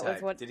 grabby that was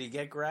type. what- Did he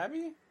get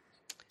grabby?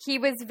 He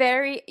was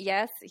very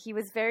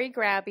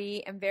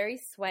grabby and very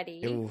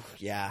sweaty. Ooh,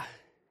 yeah.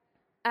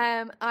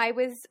 I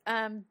was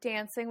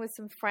dancing with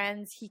some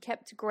friends. He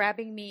kept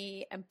grabbing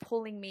me and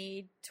pulling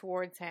me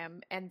towards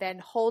him, and then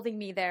holding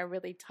me there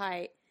really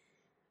tight.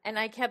 And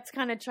I kept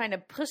kind of trying to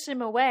push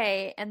him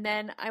away. And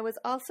then I was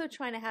also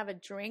trying to have a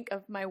drink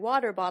of my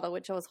water bottle,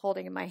 which I was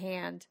holding in my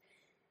hand.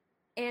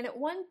 And at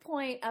one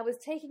point, I was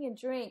taking a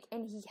drink,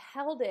 and he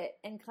held it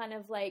and kind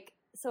of like,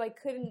 so I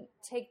couldn't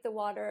take the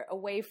water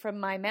away from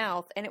my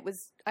mouth. And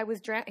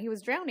he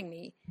was drowning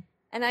me,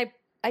 and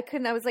I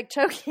couldn't. I was like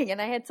choking,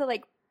 and I had to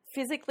like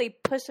physically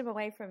push him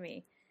away from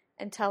me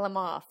and tell him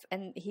off.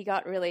 And he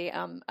got really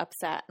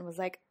upset and was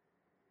like,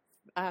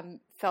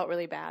 felt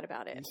really bad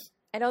about it.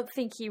 I don't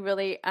think he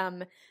really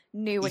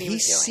knew what he was doing. He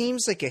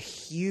seems like a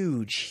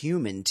huge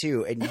human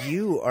too, and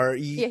you are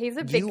Yeah, he's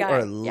a big you guy.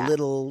 are Yeah.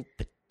 little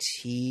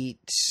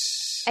petite.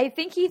 I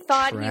think he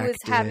thought he was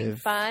having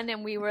attractive, fun,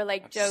 and we were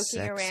like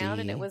joking around,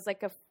 and sexy. it was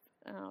like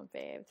oh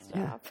babe,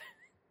 stop.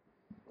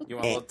 You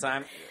want a little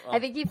time? I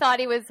think he thought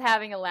he was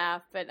having a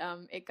laugh, but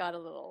it got a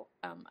little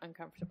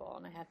uncomfortable,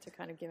 and I had to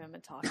kind of give him a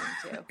talking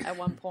to at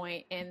one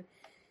point, and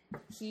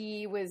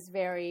he was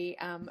very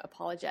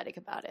apologetic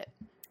about it.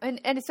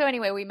 And so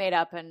anyway, we made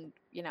up and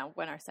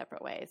went our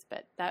separate ways.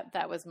 But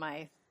that was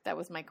my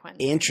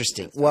Quentin.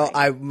 Interesting. Story.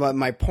 Well,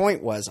 my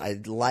point was I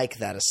like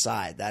that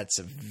aside. That's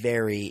a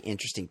very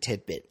interesting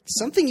tidbit.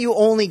 Something you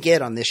only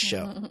get on this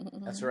show.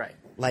 That's right.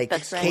 Like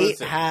That's right.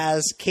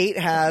 Kate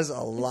has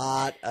a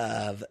lot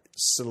of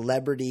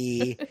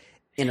celebrity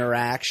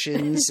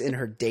interactions in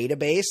her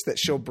database that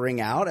she'll bring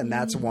out, and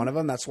that's one of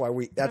them. That's why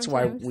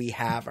we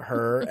have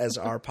her as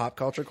our pop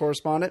culture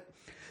correspondent,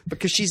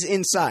 because she's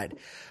inside.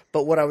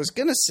 But what I was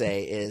going to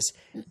say is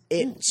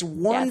it's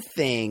one Yes.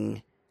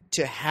 thing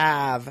to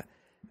have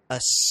a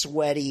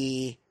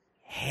sweaty,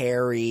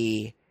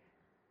 hairy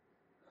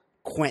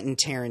Quentin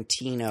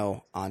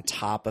Tarantino on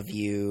top of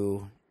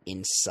you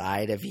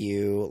inside of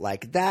you.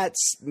 Like that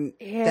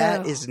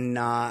is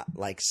not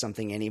like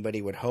something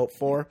anybody would hope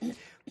for,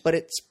 but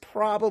it's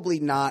probably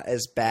not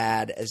as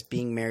bad as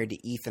being married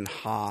to Ethan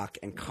Hawke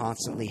and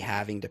constantly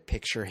having to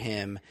picture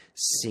him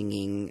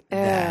singing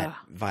that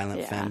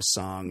Violent Femme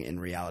song in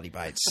Reality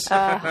Bites.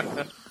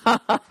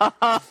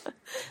 I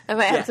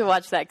might have to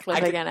watch that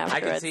clip again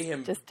afterwards. I can see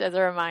him just as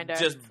a reminder.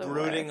 Just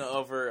brooding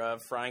over a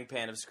frying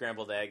pan of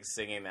scrambled eggs,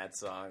 singing that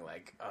song,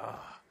 like,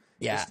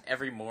 just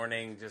every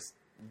morning, just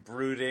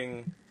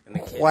brooding in the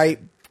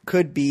kitchen.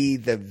 Could be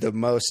the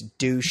most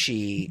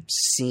douchey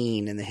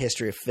scene in the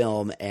history of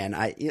film, and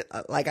I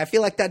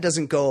feel like that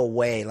doesn't go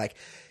away. Like,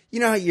 you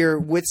know how you're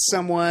with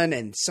someone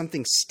and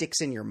something sticks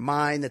in your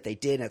mind that they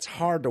did, and it's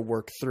hard to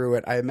work through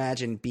it. I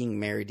imagine being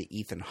married to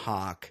Ethan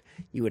Hawke,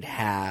 you would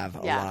have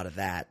a lot of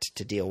that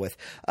to deal with.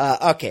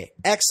 Okay,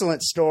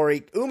 excellent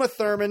story. Uma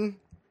Thurman,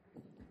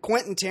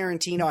 Quentin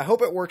Tarantino. I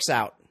hope it works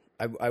out.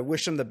 I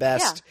wish them the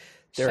best.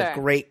 Yeah, they're a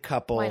great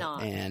couple,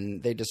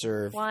 and they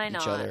deserve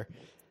each other.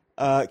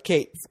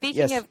 Kate.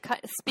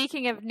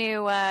 Speaking of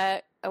new,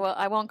 well,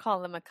 I won't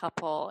call them a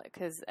couple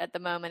because at the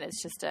moment it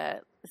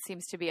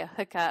seems to be a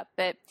hookup.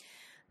 But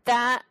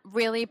that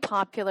really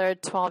popular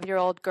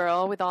 12-year-old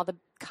girl with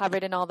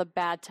covered in all the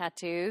bad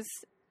tattoos,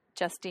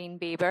 Justine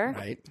Bieber,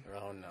 right?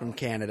 Oh no, from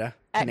Canada,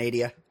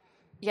 Canada.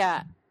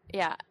 Yeah.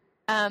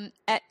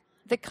 At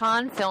the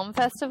Cannes Film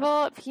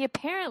Festival, he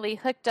apparently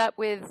hooked up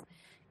with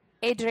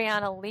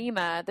Adriana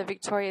Lima, the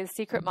Victoria's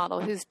Secret model,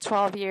 who's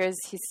 12 years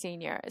his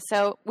senior.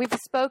 So we've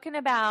spoken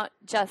about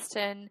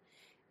Justin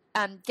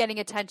getting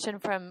attention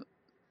from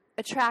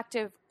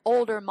attractive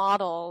older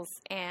models,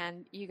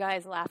 and you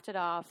guys laughed it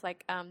off,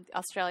 like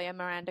Australia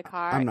Miranda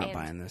Carr. I'm not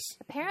buying this.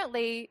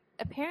 Apparently,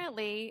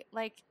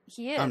 like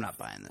he is. I'm not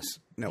buying this.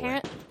 No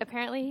way.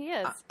 Apparently, he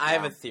is. I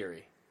have a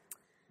theory.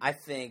 I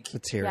think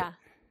let's hear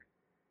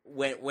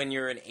it. When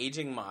you're an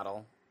aging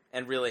model,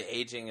 and really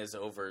aging is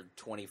over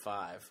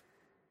 25.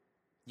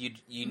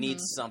 You need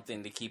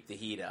something to keep the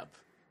heat up.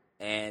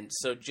 And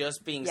so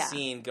just being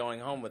seen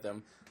going home with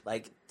him,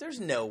 like, there's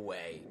no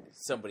way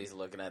somebody's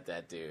looking at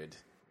that dude.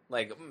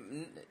 Like,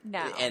 no.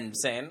 And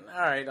saying, all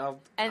right,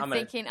 I'm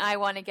thinking, I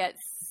want to get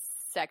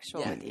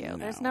sexual with you. No.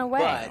 There's no way.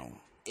 But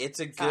it's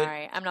a good,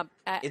 sorry, I'm not.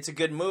 It's a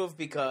good move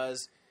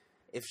because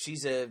if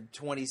she's a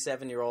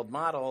 27-year-old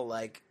model,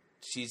 like,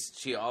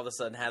 she all of a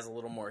sudden has a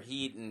little more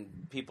heat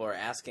and people are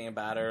asking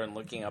about her and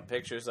looking up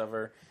pictures of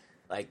her.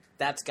 Like,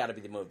 that's got to be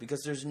the move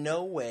because there's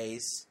no way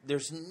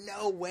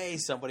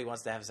somebody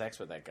wants to have sex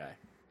with that guy.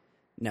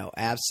 No,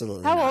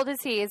 absolutely How not. old is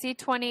he? Is he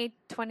 20,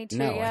 22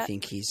 No, yet? I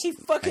think he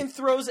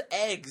throws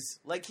eggs.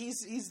 Like,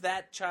 he's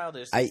that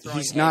childish.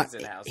 He's not.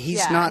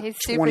 He's not he's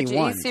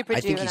 21. He's super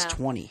I think he's juvenile.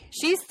 20.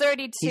 She's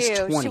 32. He's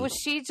 20.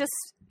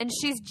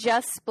 She's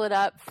just split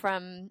up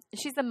from.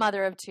 She's the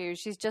mother of two.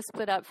 She's just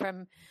split up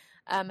from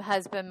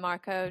husband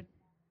Marco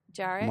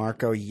Jaric.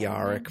 Marco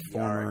Jaric,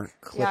 former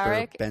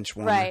Clipper bench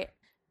warmer. Right.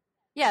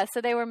 Yeah,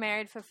 so they were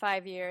married for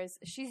 5 years.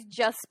 She's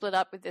just split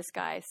up with this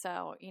guy,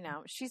 so,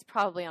 she's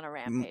probably on a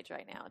rampage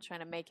right now, trying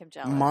to make him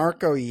jealous.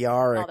 Marco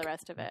Jaric, all the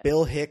rest of it.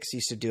 Bill Hicks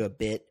used to do a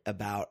bit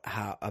about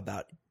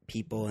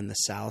people in the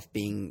South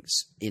being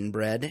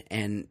inbred,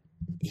 and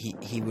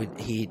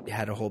he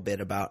had a whole bit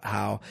about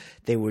how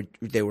they were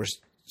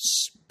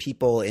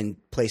people in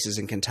places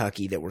in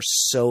Kentucky that were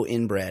so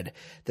inbred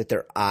that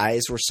their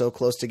eyes were so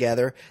close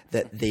together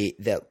that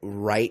that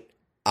right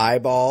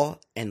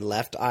eyeball and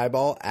left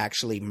eyeball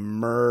actually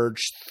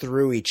merged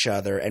through each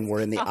other and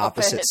were in the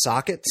opposite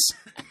sockets.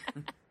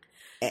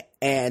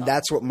 And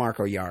that's what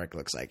Marco Jaric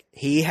looks like.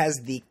 He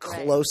has the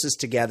closest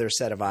together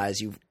set of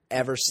eyes you've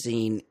ever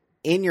seen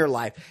in your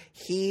life.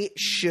 He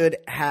should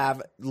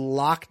have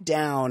locked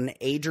down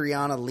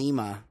Adriana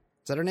Lima.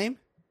 Is that her name?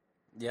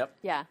 Yep.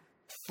 Yeah.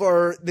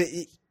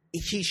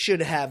 He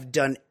should have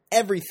done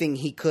everything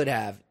he could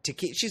have to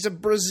keep. She's a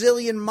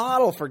Brazilian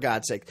model, for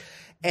God's sake.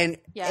 And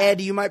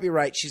Ed, you might be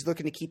right. She's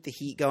looking to keep the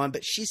heat going,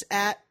 but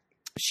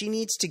she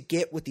needs to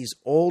get with these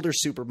older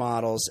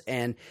supermodels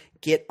and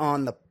get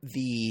on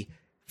the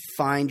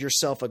find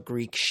yourself a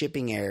Greek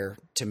shipping heir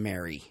to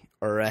marry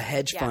or a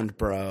hedge fund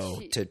bro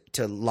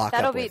to lock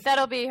up with.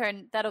 That'll be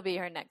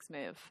her next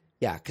move.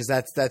 Yeah, because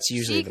that's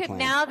usually the plan.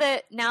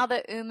 Now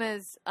that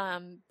Uma's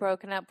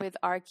broken up with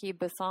Archie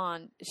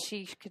Besson,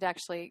 she could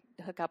actually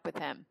hook up with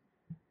him.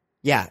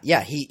 Yeah,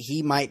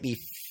 he might be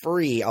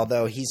free,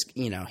 although he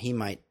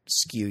might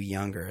skew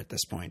younger at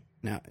this point.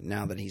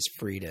 Now that he's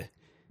free to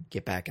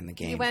get back in the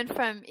game. He went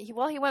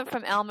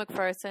from Elle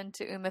Macpherson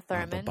to Uma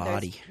Thurman. The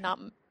body.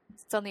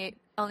 It's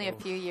only a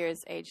few years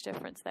age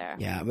difference there.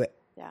 Yeah, but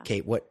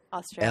Kate, what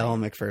Australia. Elle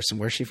Macpherson?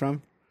 Where's she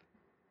from?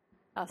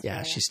 Australia.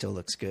 Yeah, she still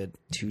looks good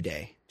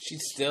today. She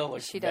still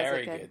looks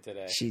very good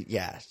today.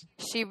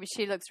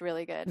 She looks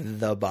really good.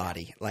 The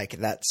body, like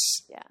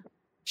that's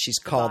she's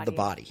called the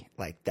body.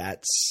 Like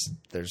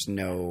there's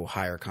no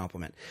higher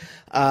compliment.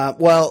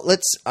 Well,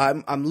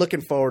 I'm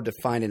looking forward to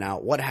finding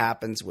out what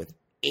happens with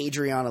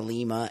Adriana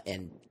Lima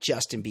and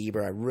Justin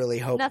Bieber. I really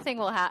hope Nothing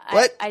will happen.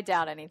 What? I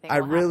doubt anything.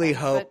 I will really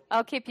happen, hope- but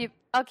I'll keep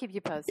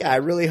you posted. Yeah, I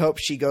really hope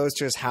she goes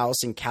to his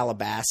house in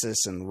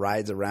Calabasas and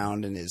rides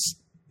around in his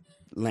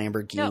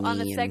Lamborghini. No, on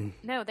the and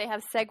no, they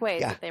have segways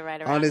Yeah, that they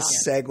ride around on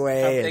his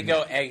Segway. Hope they and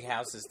go egg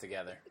houses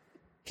together.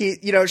 he,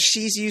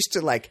 she's used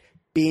to like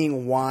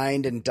being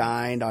wined and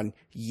dined on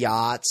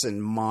yachts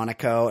in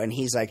Monaco, and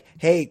he's like,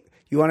 "Hey,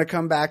 you want to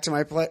come back to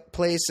my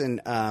place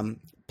and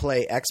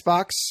play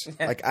Xbox?"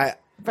 Like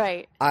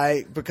Right.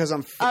 because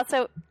I'm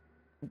Also,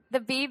 the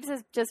Biebs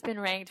has just been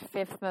ranked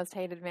 5th most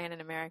hated man in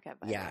America.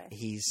 By the way.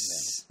 he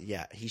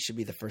should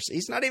be the first.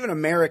 He's not even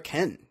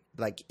American.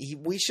 Like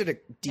we should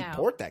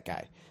deport that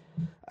guy.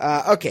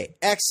 Okay,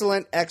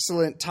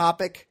 excellent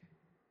topic.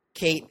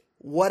 Kate,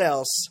 what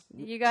else?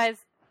 You guys,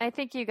 I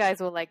think you guys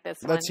will like this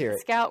one. Let's hear it.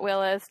 Scout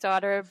Willis,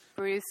 daughter of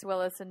Bruce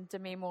Willis and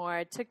Demi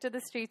Moore, took to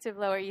the streets of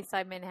Lower East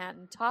Side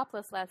Manhattan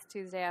topless last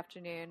Tuesday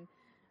afternoon,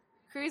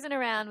 cruising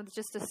around with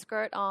just a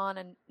skirt on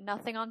and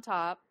nothing on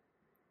top,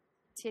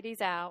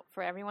 titties out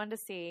for everyone to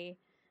see,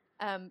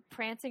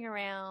 prancing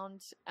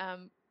around,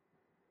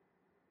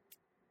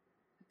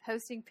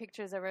 posting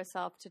pictures of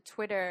herself to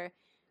Twitter,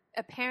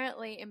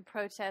 apparently in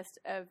protest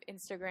of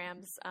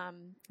Instagram's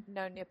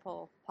no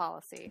nipple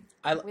policy.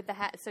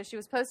 So she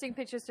was posting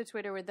pictures to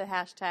Twitter with the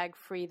hashtag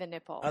free the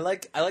nipple. I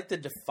like the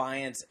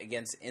defiance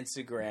against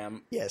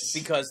Instagram. Yes.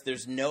 Because there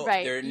are no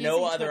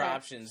using other Twitter.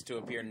 options to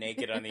appear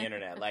naked on the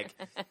internet. Like,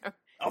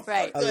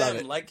 Right. fuck I love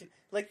them. it.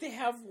 Like they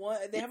have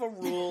a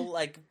rule.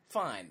 Like,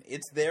 fine,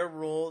 it's their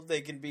rule. They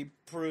can be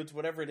prudes,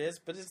 whatever it is,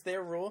 but it's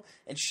their rule.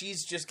 And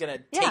she's just gonna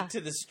take to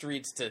the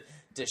streets to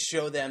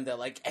show them that,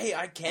 like, hey,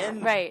 I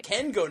can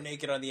go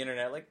naked on the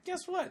internet. Like,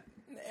 guess what?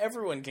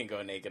 Everyone can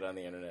go naked on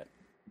the internet.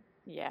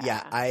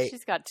 Yeah,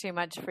 she's got too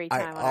much free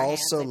time. I on her hands,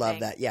 also I love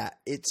think. that. Yeah,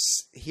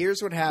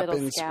 here's what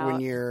happens Scout.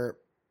 when your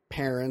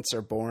parents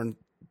are born,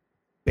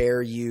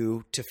 bear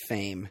you to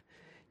fame.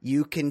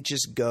 You can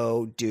just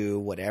go do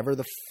whatever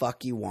the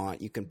fuck you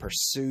want. You can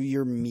pursue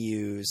your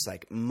muse.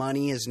 Like,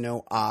 money is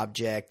no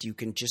object. You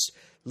can just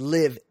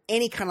live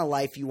any kind of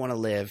life you want to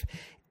live.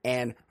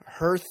 And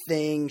her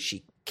thing,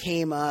 she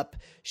came up,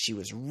 she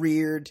was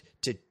reared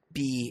to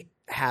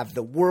have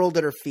the world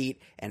at her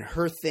feet. And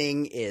her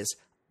thing is,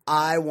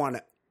 I want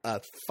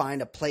to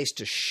find a place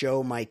to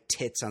show my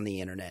tits on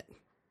the internet.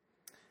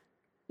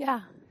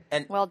 Yeah.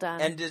 And well done.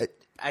 And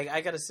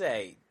I gotta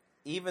say,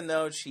 even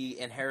though she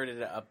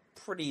inherited a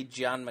pretty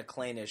John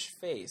McClane-ish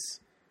face,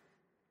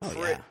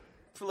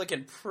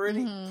 looking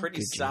pretty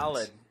Good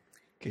solid. genes.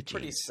 Good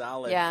Pretty genes.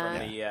 solid Yeah.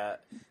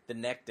 from the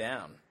neck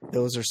down.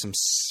 Those are some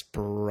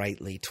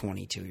sprightly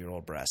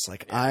 22-year-old breasts.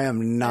 Like, I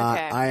am not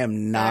Okay. All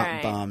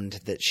right. bummed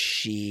that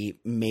she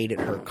made it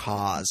her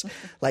cause.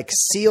 Like,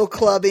 seal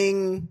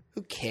clubbing,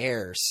 who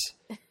cares?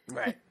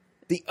 Right.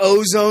 The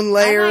ozone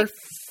layer,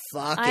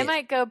 fuck I it.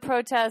 might go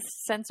protest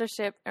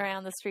censorship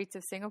around the streets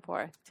of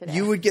Singapore today.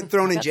 You would get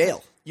thrown in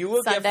jail. You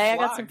will Sunday, get I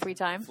got flogged. some free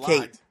time.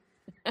 Flogged.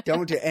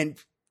 Don't do and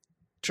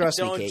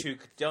trust me, Kate.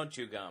 Don't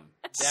chew gum.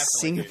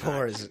 Definitely do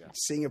not chew gum.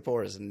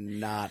 Singapore is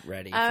not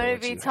ready. I'm for going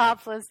what to you be have.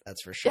 topless.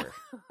 That's for sure.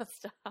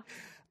 Stop.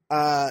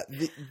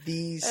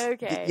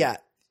 Okay. Yeah,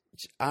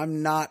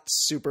 I'm not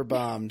super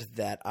bummed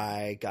that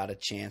I got a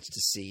chance to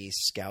see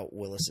Scout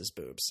Willis's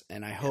boobs,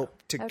 and I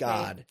hope to Okay.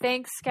 God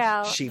Thanks,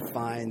 Scout. she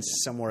finds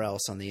somewhere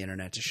else on the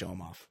internet to show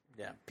them off.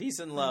 Yeah. Peace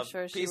and love.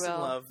 sure she Peace and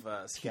will.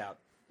 love, Scout.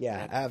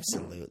 Yeah,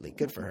 absolutely.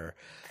 Good for her.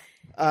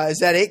 Is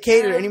that it,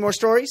 Kate? Or any more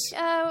stories?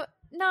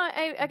 No,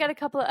 I got a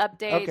couple of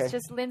updates. Okay.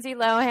 Just Lindsay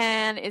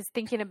Lohan is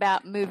thinking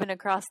about moving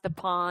across the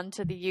pond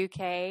to the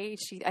UK.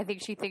 I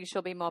think she thinks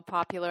she'll be more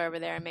popular over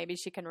there, and maybe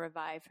she can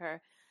revive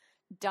her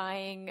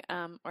dying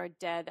or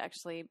dead,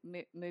 actually,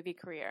 movie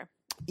career.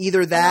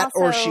 Either that,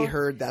 or also- she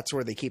heard that's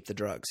where they keep the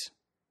drugs.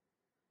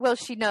 Well,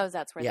 she knows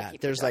that's where Yeah, they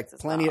keep the there's, drugs like, as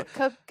plenty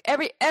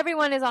well.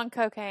 everyone is on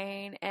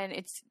cocaine, and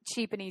it's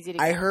cheap and easy to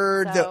get. I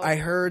heard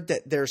so,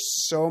 that there's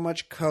so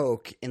much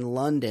coke in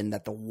London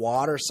that the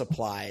water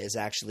supply is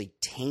actually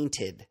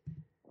tainted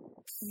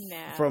no.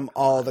 from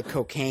all the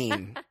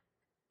cocaine.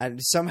 And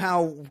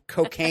somehow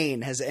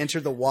cocaine has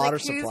entered the water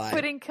Like, who's supply.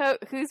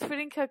 Who's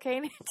putting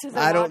cocaine into the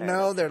I don't water?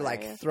 know. They're That's like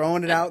hilarious.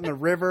 throwing it out in the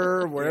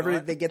river, wherever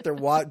what? they get their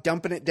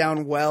dumping it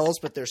down wells.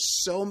 But there's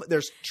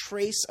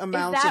trace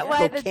amounts Is that of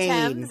why cocaine. the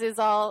Thames is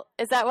all?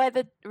 Is that why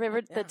the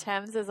river, the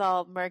Thames, is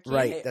all murky?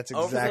 Right, that's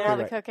Over exactly all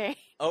the right. cocaine.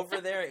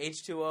 Over there,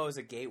 H2O is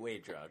a gateway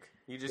drug.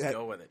 You just Yeah.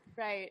 go with it.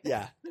 Right.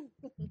 Yeah,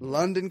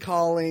 London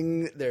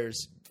calling.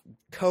 There's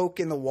coke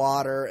in the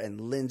water,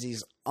 and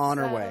Lindsay's on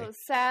her way.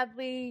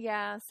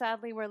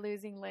 Sadly, we're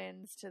losing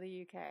Linz to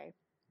the UK.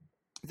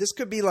 This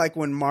could be like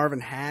when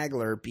Marvin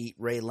Hagler beat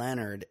Ray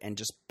Leonard and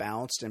just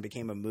bounced and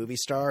became a movie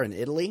star in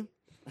Italy.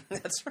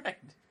 That's right.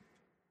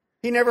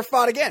 He never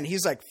fought again.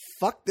 He's like,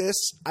 fuck this.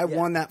 I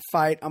won that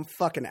fight. I'm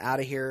fucking out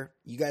of here.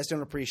 You guys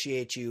don't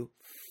appreciate you.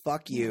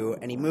 Fuck you.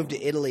 And he moved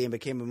to Italy and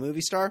became a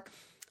movie star.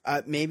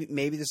 Maybe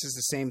this is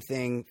the same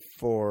thing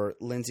for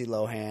Lindsay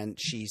Lohan.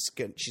 She's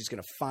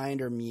gonna find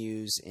her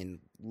muse in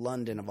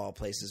London, of all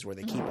places, where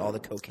they keep all the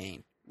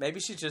cocaine. Maybe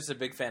she's just a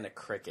big fan of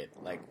cricket.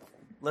 Like,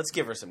 let's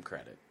give her some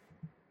credit.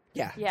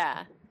 Yeah.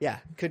 Yeah. Yeah.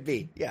 Could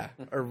be. Yeah.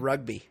 Or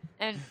rugby.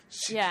 And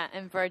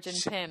and Virgin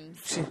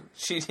Pims.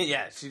 She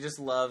just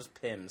loves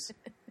Pims.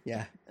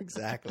 Yeah.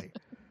 Exactly.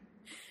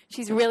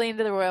 She's really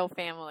into the royal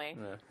family.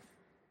 Yeah.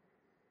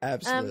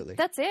 Absolutely.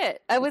 That's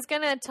it. I was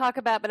going to talk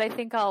about, but I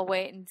think I'll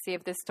wait and see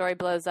if this story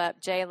blows up.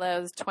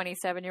 J-Lo's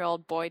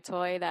 27-year-old boy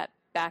toy, that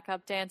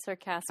backup dancer,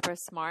 Casper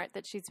Smart,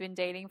 that she's been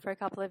dating for a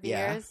couple of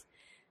Yeah. years.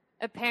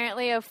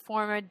 Apparently a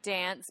former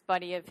dance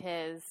buddy of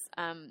his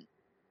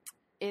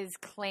is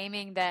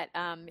claiming that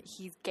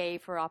he's gay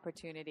for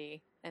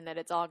opportunity and that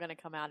it's all going to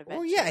come out of it.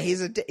 Well, yeah,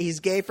 he's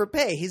gay for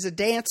pay. He's a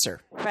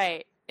dancer.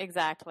 Right,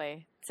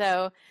 exactly.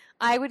 So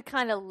I would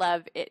kind of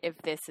love it if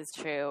this is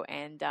true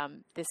and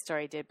this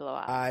story did blow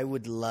up. I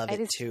would love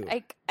it too.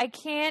 I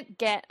can't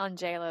get on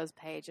J-Lo's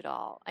page at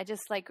all. I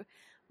just like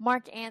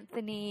Mark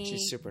Anthony.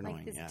 She's super annoying,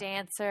 Like this yeah.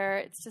 dancer.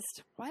 It's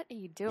just, what are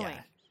you doing?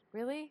 Yeah.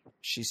 Really?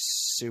 She's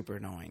super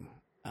annoying.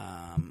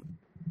 I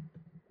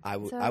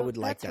So would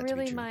like that's that to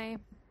really be true.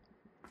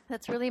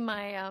 That's really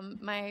my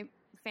my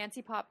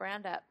fancy pop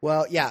roundup.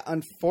 Well, yeah.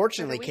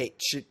 Unfortunately, For the week.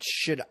 Kate,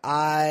 should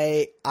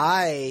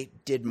I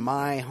did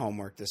my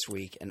homework this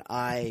week, and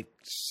I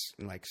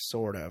like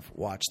sort of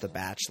watched The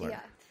Bachelor.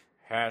 Yeah.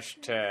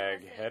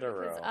 Hashtag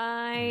hetero.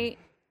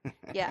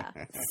 Yeah,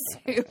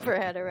 super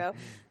hetero.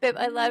 But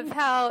I love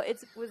how it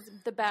was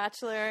The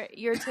Bachelor.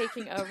 You're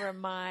taking over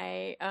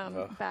my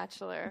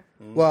Bachelor.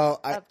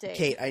 Well, Update.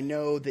 Kate, I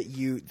know that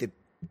The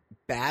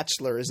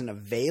Bachelor isn't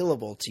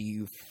available to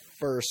you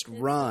first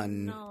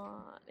run.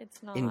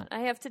 It's not.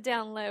 I have to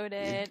download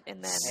it,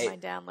 and then Hey- my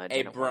download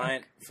Hey, didn't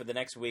Bryant, work. for the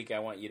next week, I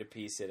want you to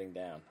pee sitting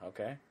down,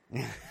 okay?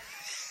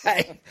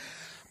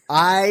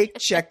 I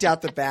checked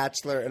out The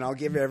Bachelor, and I'll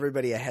give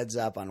everybody a heads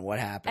up on what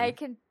happened. I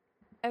can.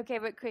 Okay,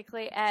 but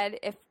quickly, Ed,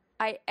 if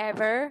I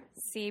ever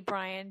see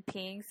Brian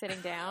peeing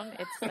sitting down,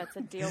 that's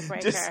a deal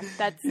breaker.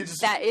 That's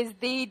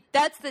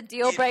the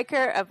deal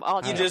breaker of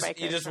all deal breakers.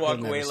 You just for walk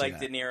me. You'll away never see like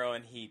that. De Niro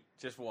in Heat.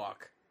 Just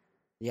walk.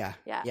 Yeah.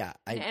 Yeah.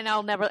 I, and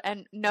I'll never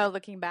no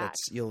looking back.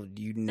 you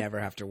never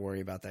have to worry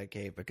about that,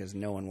 Kate, because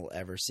no one will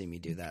ever see me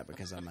do that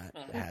because I'm a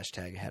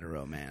hashtag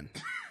hetero man.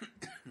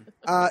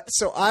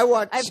 So I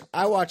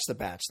watched The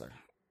Bachelor,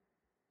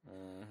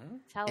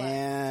 Tell us.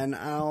 and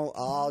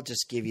I'll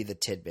just give you the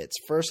tidbits.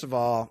 First of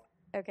all,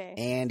 Okay.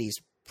 Andy's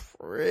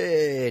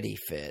pretty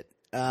fit,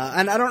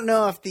 and I don't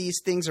know if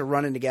these things are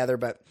running together,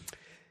 but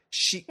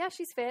Yeah,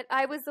 she's fit.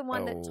 I was the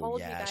one that Oh, told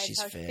yeah, you guys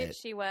she's how fit. fit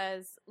she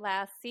was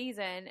last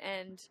season,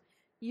 and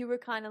you were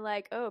kind of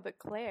like, "Oh, but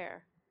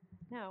Claire."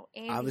 No,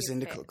 Andy. I was is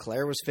into fit.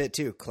 Claire was fit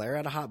too. Claire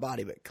had a hot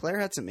body, but Claire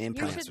had some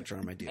implants, should- which are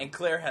on my dude. And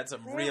Claire had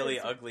some Claire really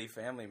is- ugly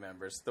family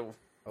members. The Oh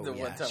one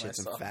yeah, time she I had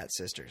some saw. fat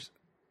sisters.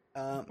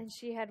 And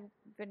she had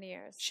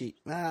veneers.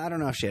 I don't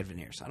know if she had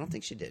veneers. I don't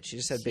think she did. She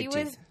just had big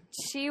teeth.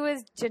 She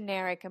was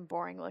generic and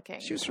boring looking.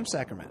 She was from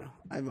Sacramento.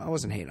 I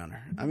wasn't hating on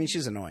her. I mean,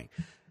 she's annoying.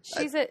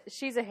 She's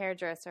a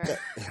hairdresser.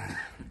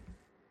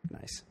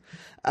 Nice.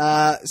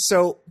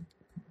 So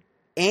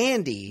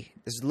Andy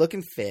is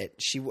looking fit.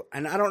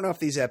 And I don't know if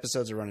these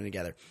episodes are running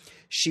together.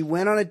 She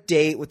went on a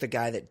date with the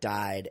guy that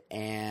died,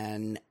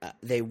 and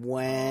they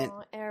went.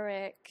 Oh,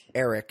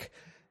 Eric.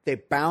 They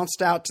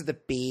bounced out to the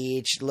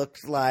beach.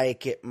 Looked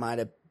like it might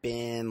have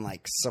been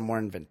like somewhere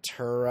in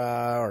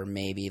Ventura or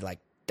maybe like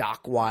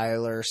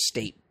Dockweiler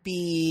State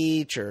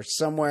Beach or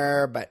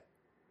somewhere. But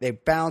they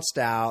bounced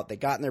out. They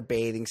got in their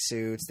bathing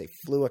suits. They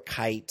flew a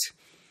kite.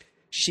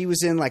 She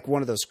was in like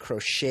one of those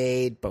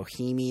crocheted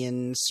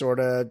bohemian sort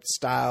of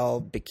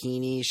style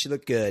bikinis. She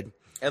looked good.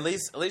 At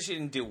least she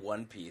didn't do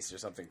One Piece or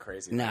something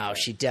crazy. No, like that.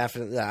 she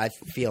definitely. I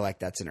feel like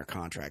that's in her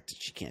contract.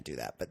 She can't do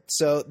that. But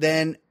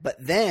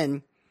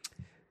then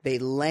they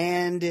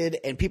landed,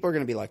 and people are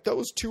going to be like, "That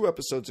was 2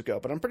 episodes ago,"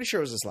 but I'm pretty sure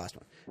it was this last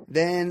one.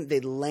 Then they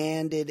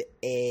landed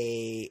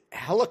a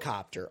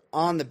helicopter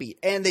on the beach,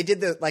 and they did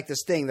this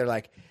thing. They're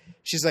like,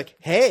 she's like,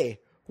 "Hey,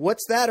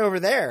 what's that over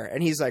there?"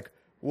 And he's like,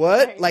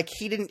 "What?" Right. Like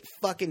he didn't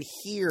fucking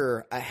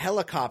hear a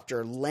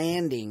helicopter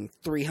landing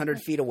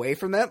 300 feet away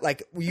from them.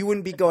 Like you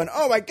wouldn't be going,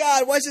 "Oh my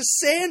god, why is this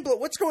sand blow?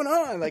 What's going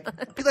on?" Like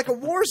it'd be like a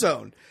war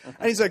zone.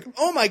 And he's like,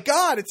 "Oh my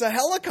god, it's a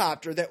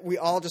helicopter that we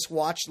all just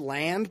watched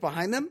land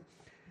behind them."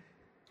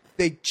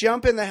 They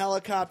jump in the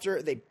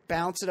helicopter, they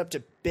bounce it up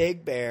to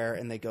Big Bear,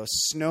 and they go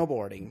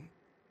snowboarding.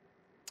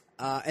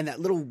 And that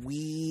little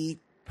wee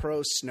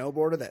pro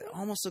snowboarder that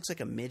almost looks like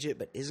a midget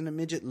but isn't a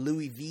midget,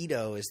 Louis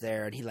Vito, is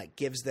there, and he like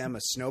gives them a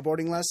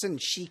snowboarding lesson.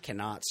 She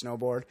cannot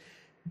snowboard.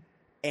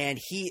 And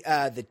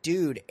the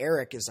dude,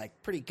 Eric, is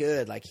like pretty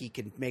good. Like he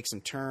can make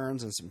some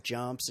turns and some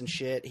jumps and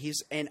shit.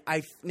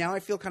 Now I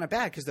feel kind of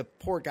bad because the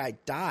poor guy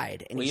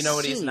died. And Well, he you know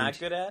what he's seemed not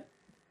good at?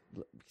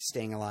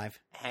 staying alive.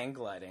 Hang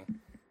gliding.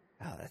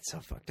 Oh, that's so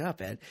fucked up,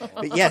 Ed.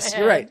 But yes,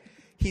 you're right.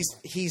 He's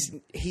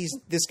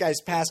this guy's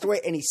passed away,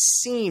 and he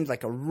seemed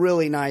like a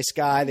really nice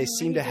guy. They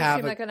seem to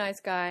have like a nice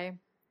guy.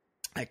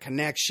 a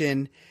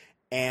connection,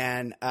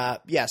 and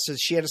so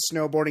she had a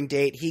snowboarding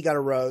date. He got a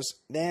rose.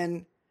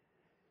 Then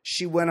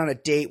She went on a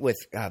date with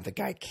the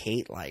guy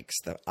Kate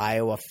likes, the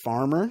Iowa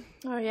farmer.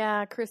 Oh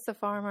yeah, Chris the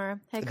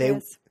farmer. Hey, They-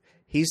 Chris.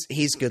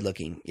 He's good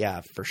looking,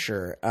 yeah, for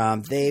sure.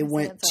 They He's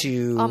went handsome.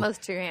 to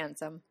Almost too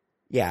handsome.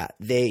 yeah.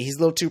 He's a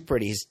little too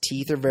pretty. His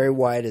teeth are very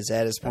white, as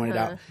Ed has pointed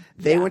out.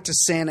 They went to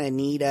Santa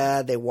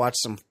Anita. They watched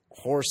some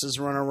horses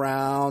run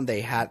around. They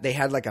had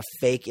like a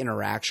fake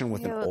interaction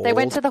with an old. They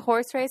went to the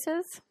horse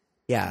races.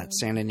 yeah,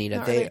 Santa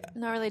Anita.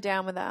 Not really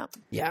down with that.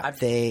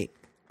 I've I've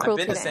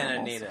Cruelty been to to Santa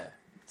animals. Anita.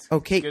 Oh,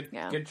 Kate,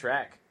 Good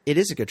track. it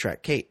is a good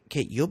track. Kate,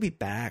 you'll be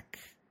back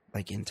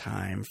like in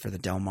time for the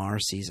Del Mar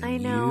season. I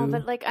know, You-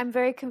 but like I'm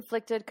very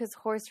conflicted because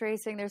horse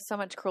racing, there's so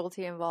much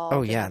cruelty involved.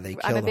 Oh, yeah, And they I'm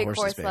kill a the big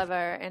horses, horse babe. lover,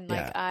 and like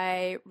Yeah.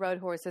 I rode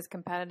horses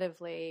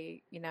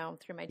competitively,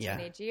 through my Yeah.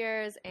 teenage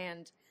years,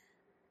 and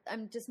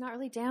I'm just not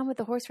really down with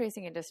the horse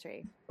racing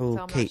industry. Oh,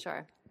 So I'm Kate. not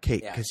sure.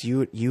 Kate, Yeah. because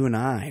you and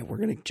I, we're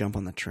gonna jump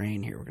on the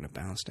train here. We're gonna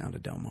bounce down to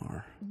Del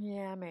Mar.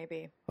 Yeah,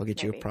 maybe. I'll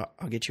get Maybe.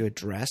 I'll get you a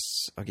dress.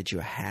 I'll get you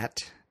a hat.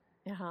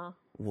 Uh huh.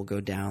 We'll go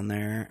down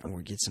there and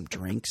we'll get some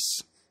drinks.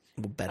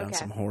 We'll bet on Okay.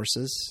 some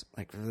horses.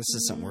 Like this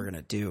is something we're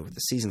gonna do. The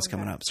season's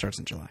coming up. Starts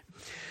in July.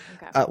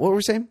 Okay. What were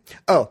we saying?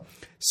 Oh,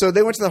 so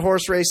they went to the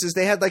horse races.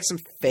 They had like some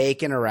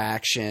fake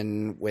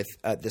interaction with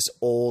this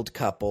old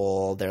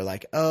couple. They're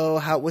like, "Oh,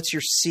 what's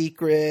your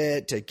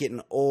secret to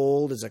getting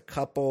old as a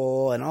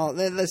couple?" And all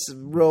this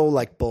real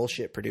like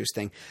bullshit produced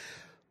thing.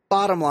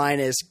 Bottom line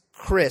is,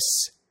 Chris,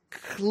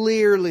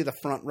 clearly the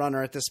front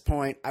runner at this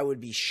point. I would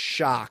be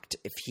shocked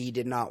if he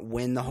did not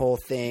win the whole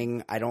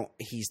thing.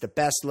 He's the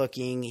best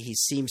looking. He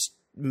seems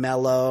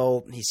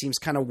mellow. He seems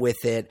kind of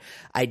with it.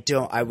 I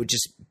would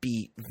just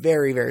be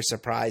very, very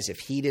surprised if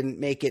he didn't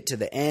make it to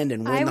the end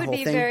and win I the would whole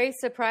be thing. very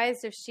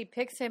surprised if she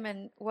picks him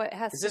and what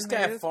has Is to this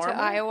guy a move farmer? to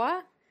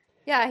Iowa.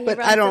 Yeah, he But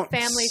I runs a don't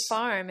family s-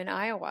 farm in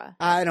Iowa.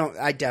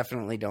 I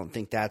definitely don't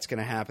think that's going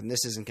to happen.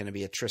 This isn't going to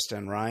be a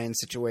Tristan Ryan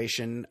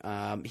situation.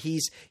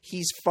 He's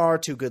far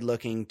too good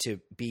looking to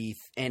be,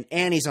 and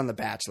he's on The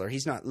Bachelor.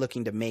 He's not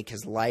looking to make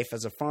his life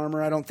as a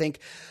farmer, I don't think.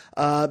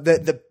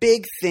 The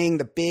big thing,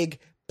 the big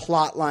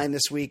plot line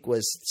this week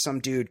was some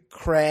dude,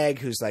 Craig,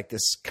 who's like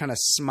this kind of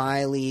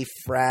smiley,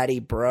 fratty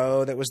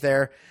bro that was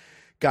there.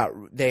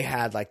 They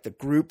had like the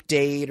group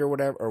date or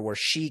whatever, or where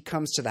she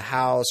comes to the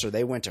house or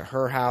they went to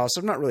her house.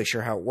 I'm not really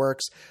sure how it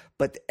works,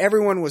 but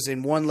everyone was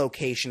in one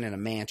location in a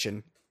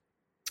mansion,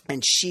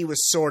 and she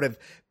was sort of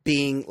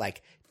being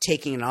like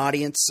taking an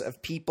audience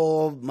of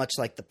people, much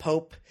like the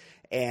Pope.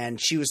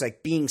 And she was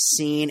like being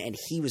seen, and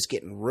he was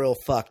getting real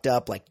fucked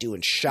up, like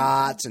doing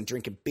shots and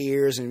drinking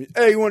beers and,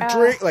 hey, you want to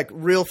drink? Like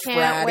real Can't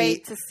fratty.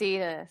 wait to see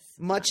this.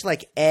 Much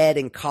like Ed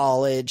in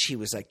college, he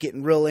was like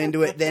getting real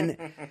into it.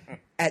 Then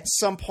at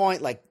some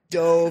point, like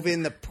dove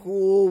in the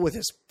pool with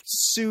his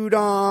suit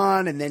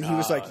on, and then he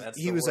was like that's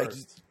he the was like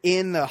worst.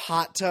 in the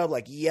hot tub,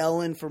 like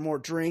yelling for more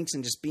drinks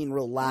and just being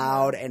real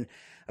loud. And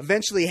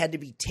eventually had to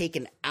be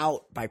taken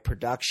out by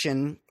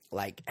production.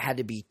 Like had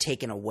to be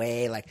taken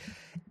away. Like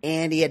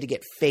Andy had to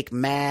get fake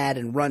mad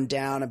and run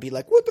down and be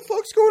like, "What the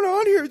fuck's going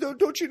on here?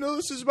 Don't you know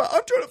this is about?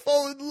 I'm trying to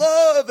fall in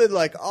love," and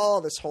like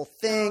all this whole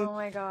thing. Oh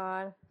my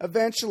god.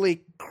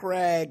 Eventually,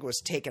 Craig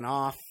was taken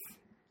off,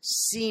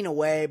 seen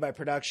away by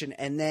production,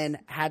 and then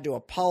had to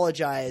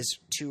apologize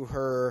to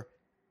her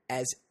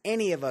as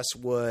any of us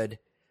would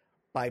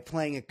by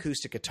playing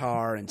acoustic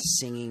guitar and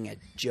singing a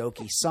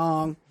jokey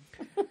song.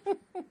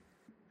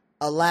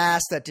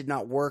 Alas, that did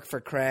not work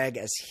for Craig,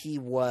 as he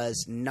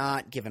was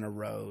not given a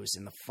rose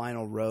in the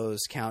final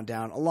rose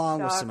countdown,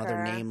 along with some other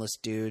Shocker. nameless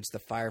dudes. The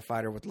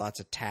firefighter with lots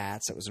of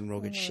tats that was in real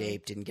good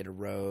shape didn't get a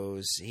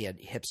rose. He had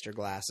hipster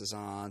glasses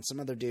on.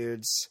 Some other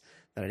dudes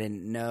that I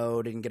didn't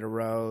know didn't get a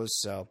rose.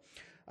 So,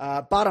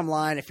 bottom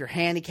line, if you're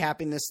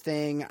handicapping this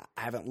thing,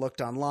 I haven't looked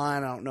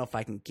online. I don't know if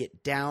I can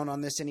get down on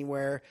this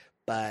anywhere,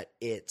 but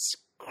it's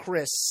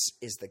Chris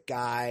is the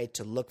guy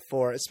to look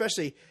for,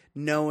 especially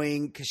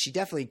knowing, because she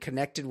definitely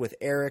connected with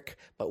Eric,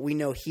 but we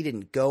know he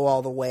didn't go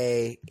all the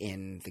way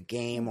in the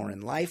game or in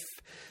life.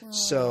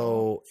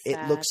 So it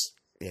sad. looks,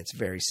 it's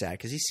very sad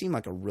because he seemed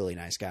like a really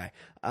nice guy.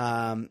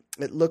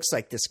 It looks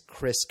like this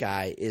Chris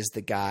guy is the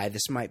guy.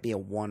 This might be a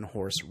one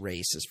horse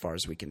race as far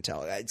as we can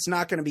tell. It's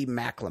not going to be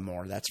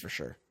Macklemore, that's for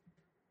sure.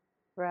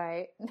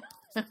 Right.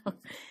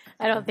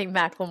 I don't think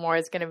Macklemore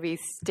is going to be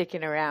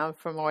sticking around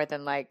for more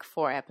than like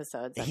 4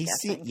 episodes. I'm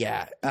guessing.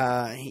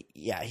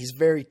 He's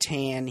very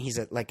tan. He's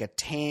like a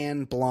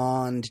tan,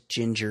 blonde,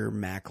 ginger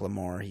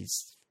Macklemore.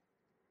 He's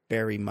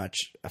very much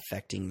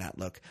affecting that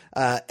look.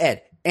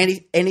 Ed,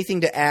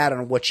 anything to add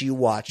on what you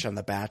watched on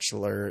The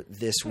Bachelor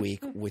this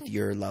week with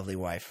your lovely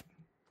wife?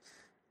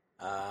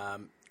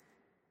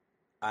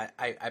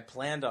 I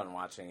planned on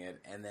watching it,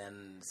 and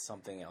then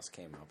something else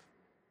came up.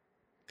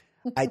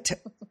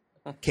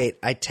 Kate,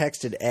 I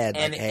texted Ed.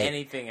 Like, hey,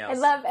 Anything I else?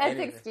 love Ed's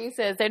Anything.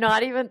 excuses. They're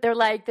not even, they're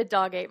like, the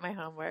dog ate my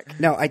homework.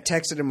 no, I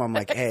texted him. I'm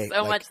like, hey,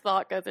 So like, much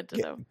thought goes into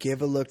them.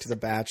 give a look to The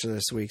Bachelor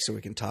this week so we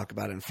can talk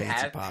about it in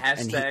Fancy Pop. And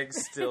Hashtag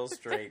still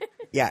straight.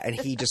 and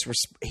he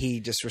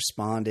just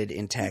responded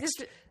in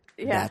text.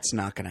 Yeah. That's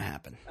not going to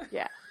happen.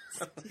 Yeah.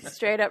 He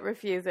straight up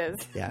refuses.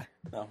 Yeah.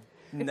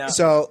 No.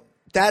 So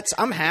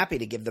I'm happy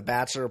to give the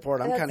Bachelor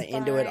report. I'm That's kind of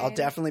into it. I'll fine.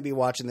 definitely be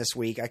watching this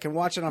week. I can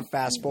watch it on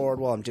fast forward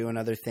while I'm doing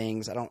other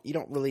things. You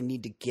don't really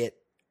need to get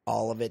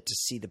all of it to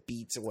see the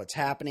beats of what's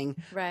happening.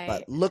 Right.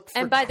 But look for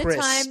And by the Chris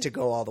time- to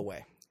go all the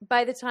way.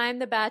 By the time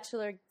The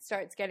Bachelor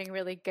starts getting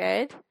really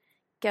good,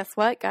 guess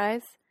what,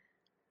 guys?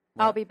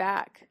 I'll be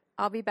back.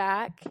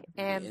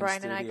 And in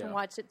Brian and I studio. can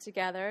watch it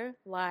together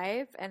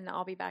live, and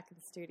I'll be back in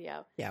the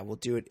studio. Yeah, we'll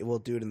do it. We'll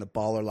do it in the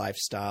Baller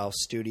Lifestyle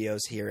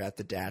studios here at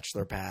the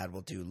Bachelor Pad.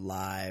 We'll do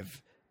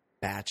live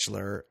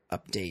Bachelor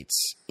updates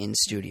in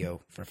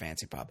studio for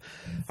Fancy Pop.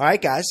 All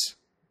right, guys.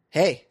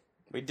 Hey,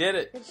 We did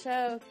it. Good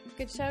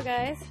show,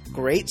 guys.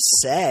 great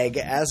seg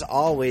as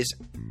always.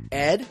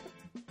 Ed,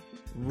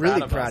 really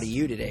Proud of proud us. of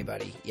you today,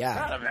 buddy. Yeah.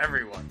 Proud of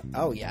everyone.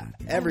 Oh yeah,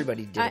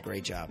 everybody did a I-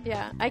 great job.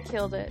 Yeah, I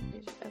killed it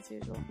as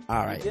usual.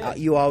 All right, did.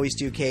 you always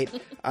do, Kate.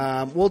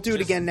 We'll do it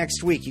Just- again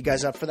next week. You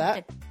guys up for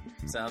that?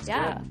 Sounds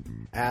Yeah,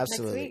 good.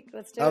 Absolutely. next week.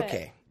 Let's do it.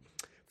 Okay.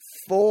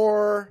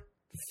 For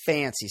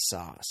Fancy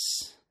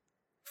Sauce,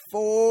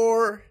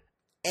 for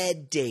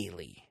Ed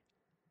Daly,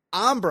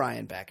 I'm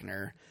Brian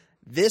Beckner.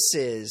 This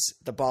is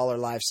the Baller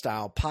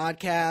Lifestyle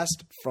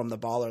Podcast from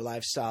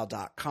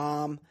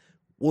theballerlifestyle.com.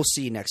 We'll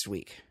see you next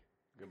week.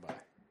 Goodbye.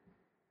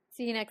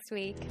 See you next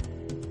week.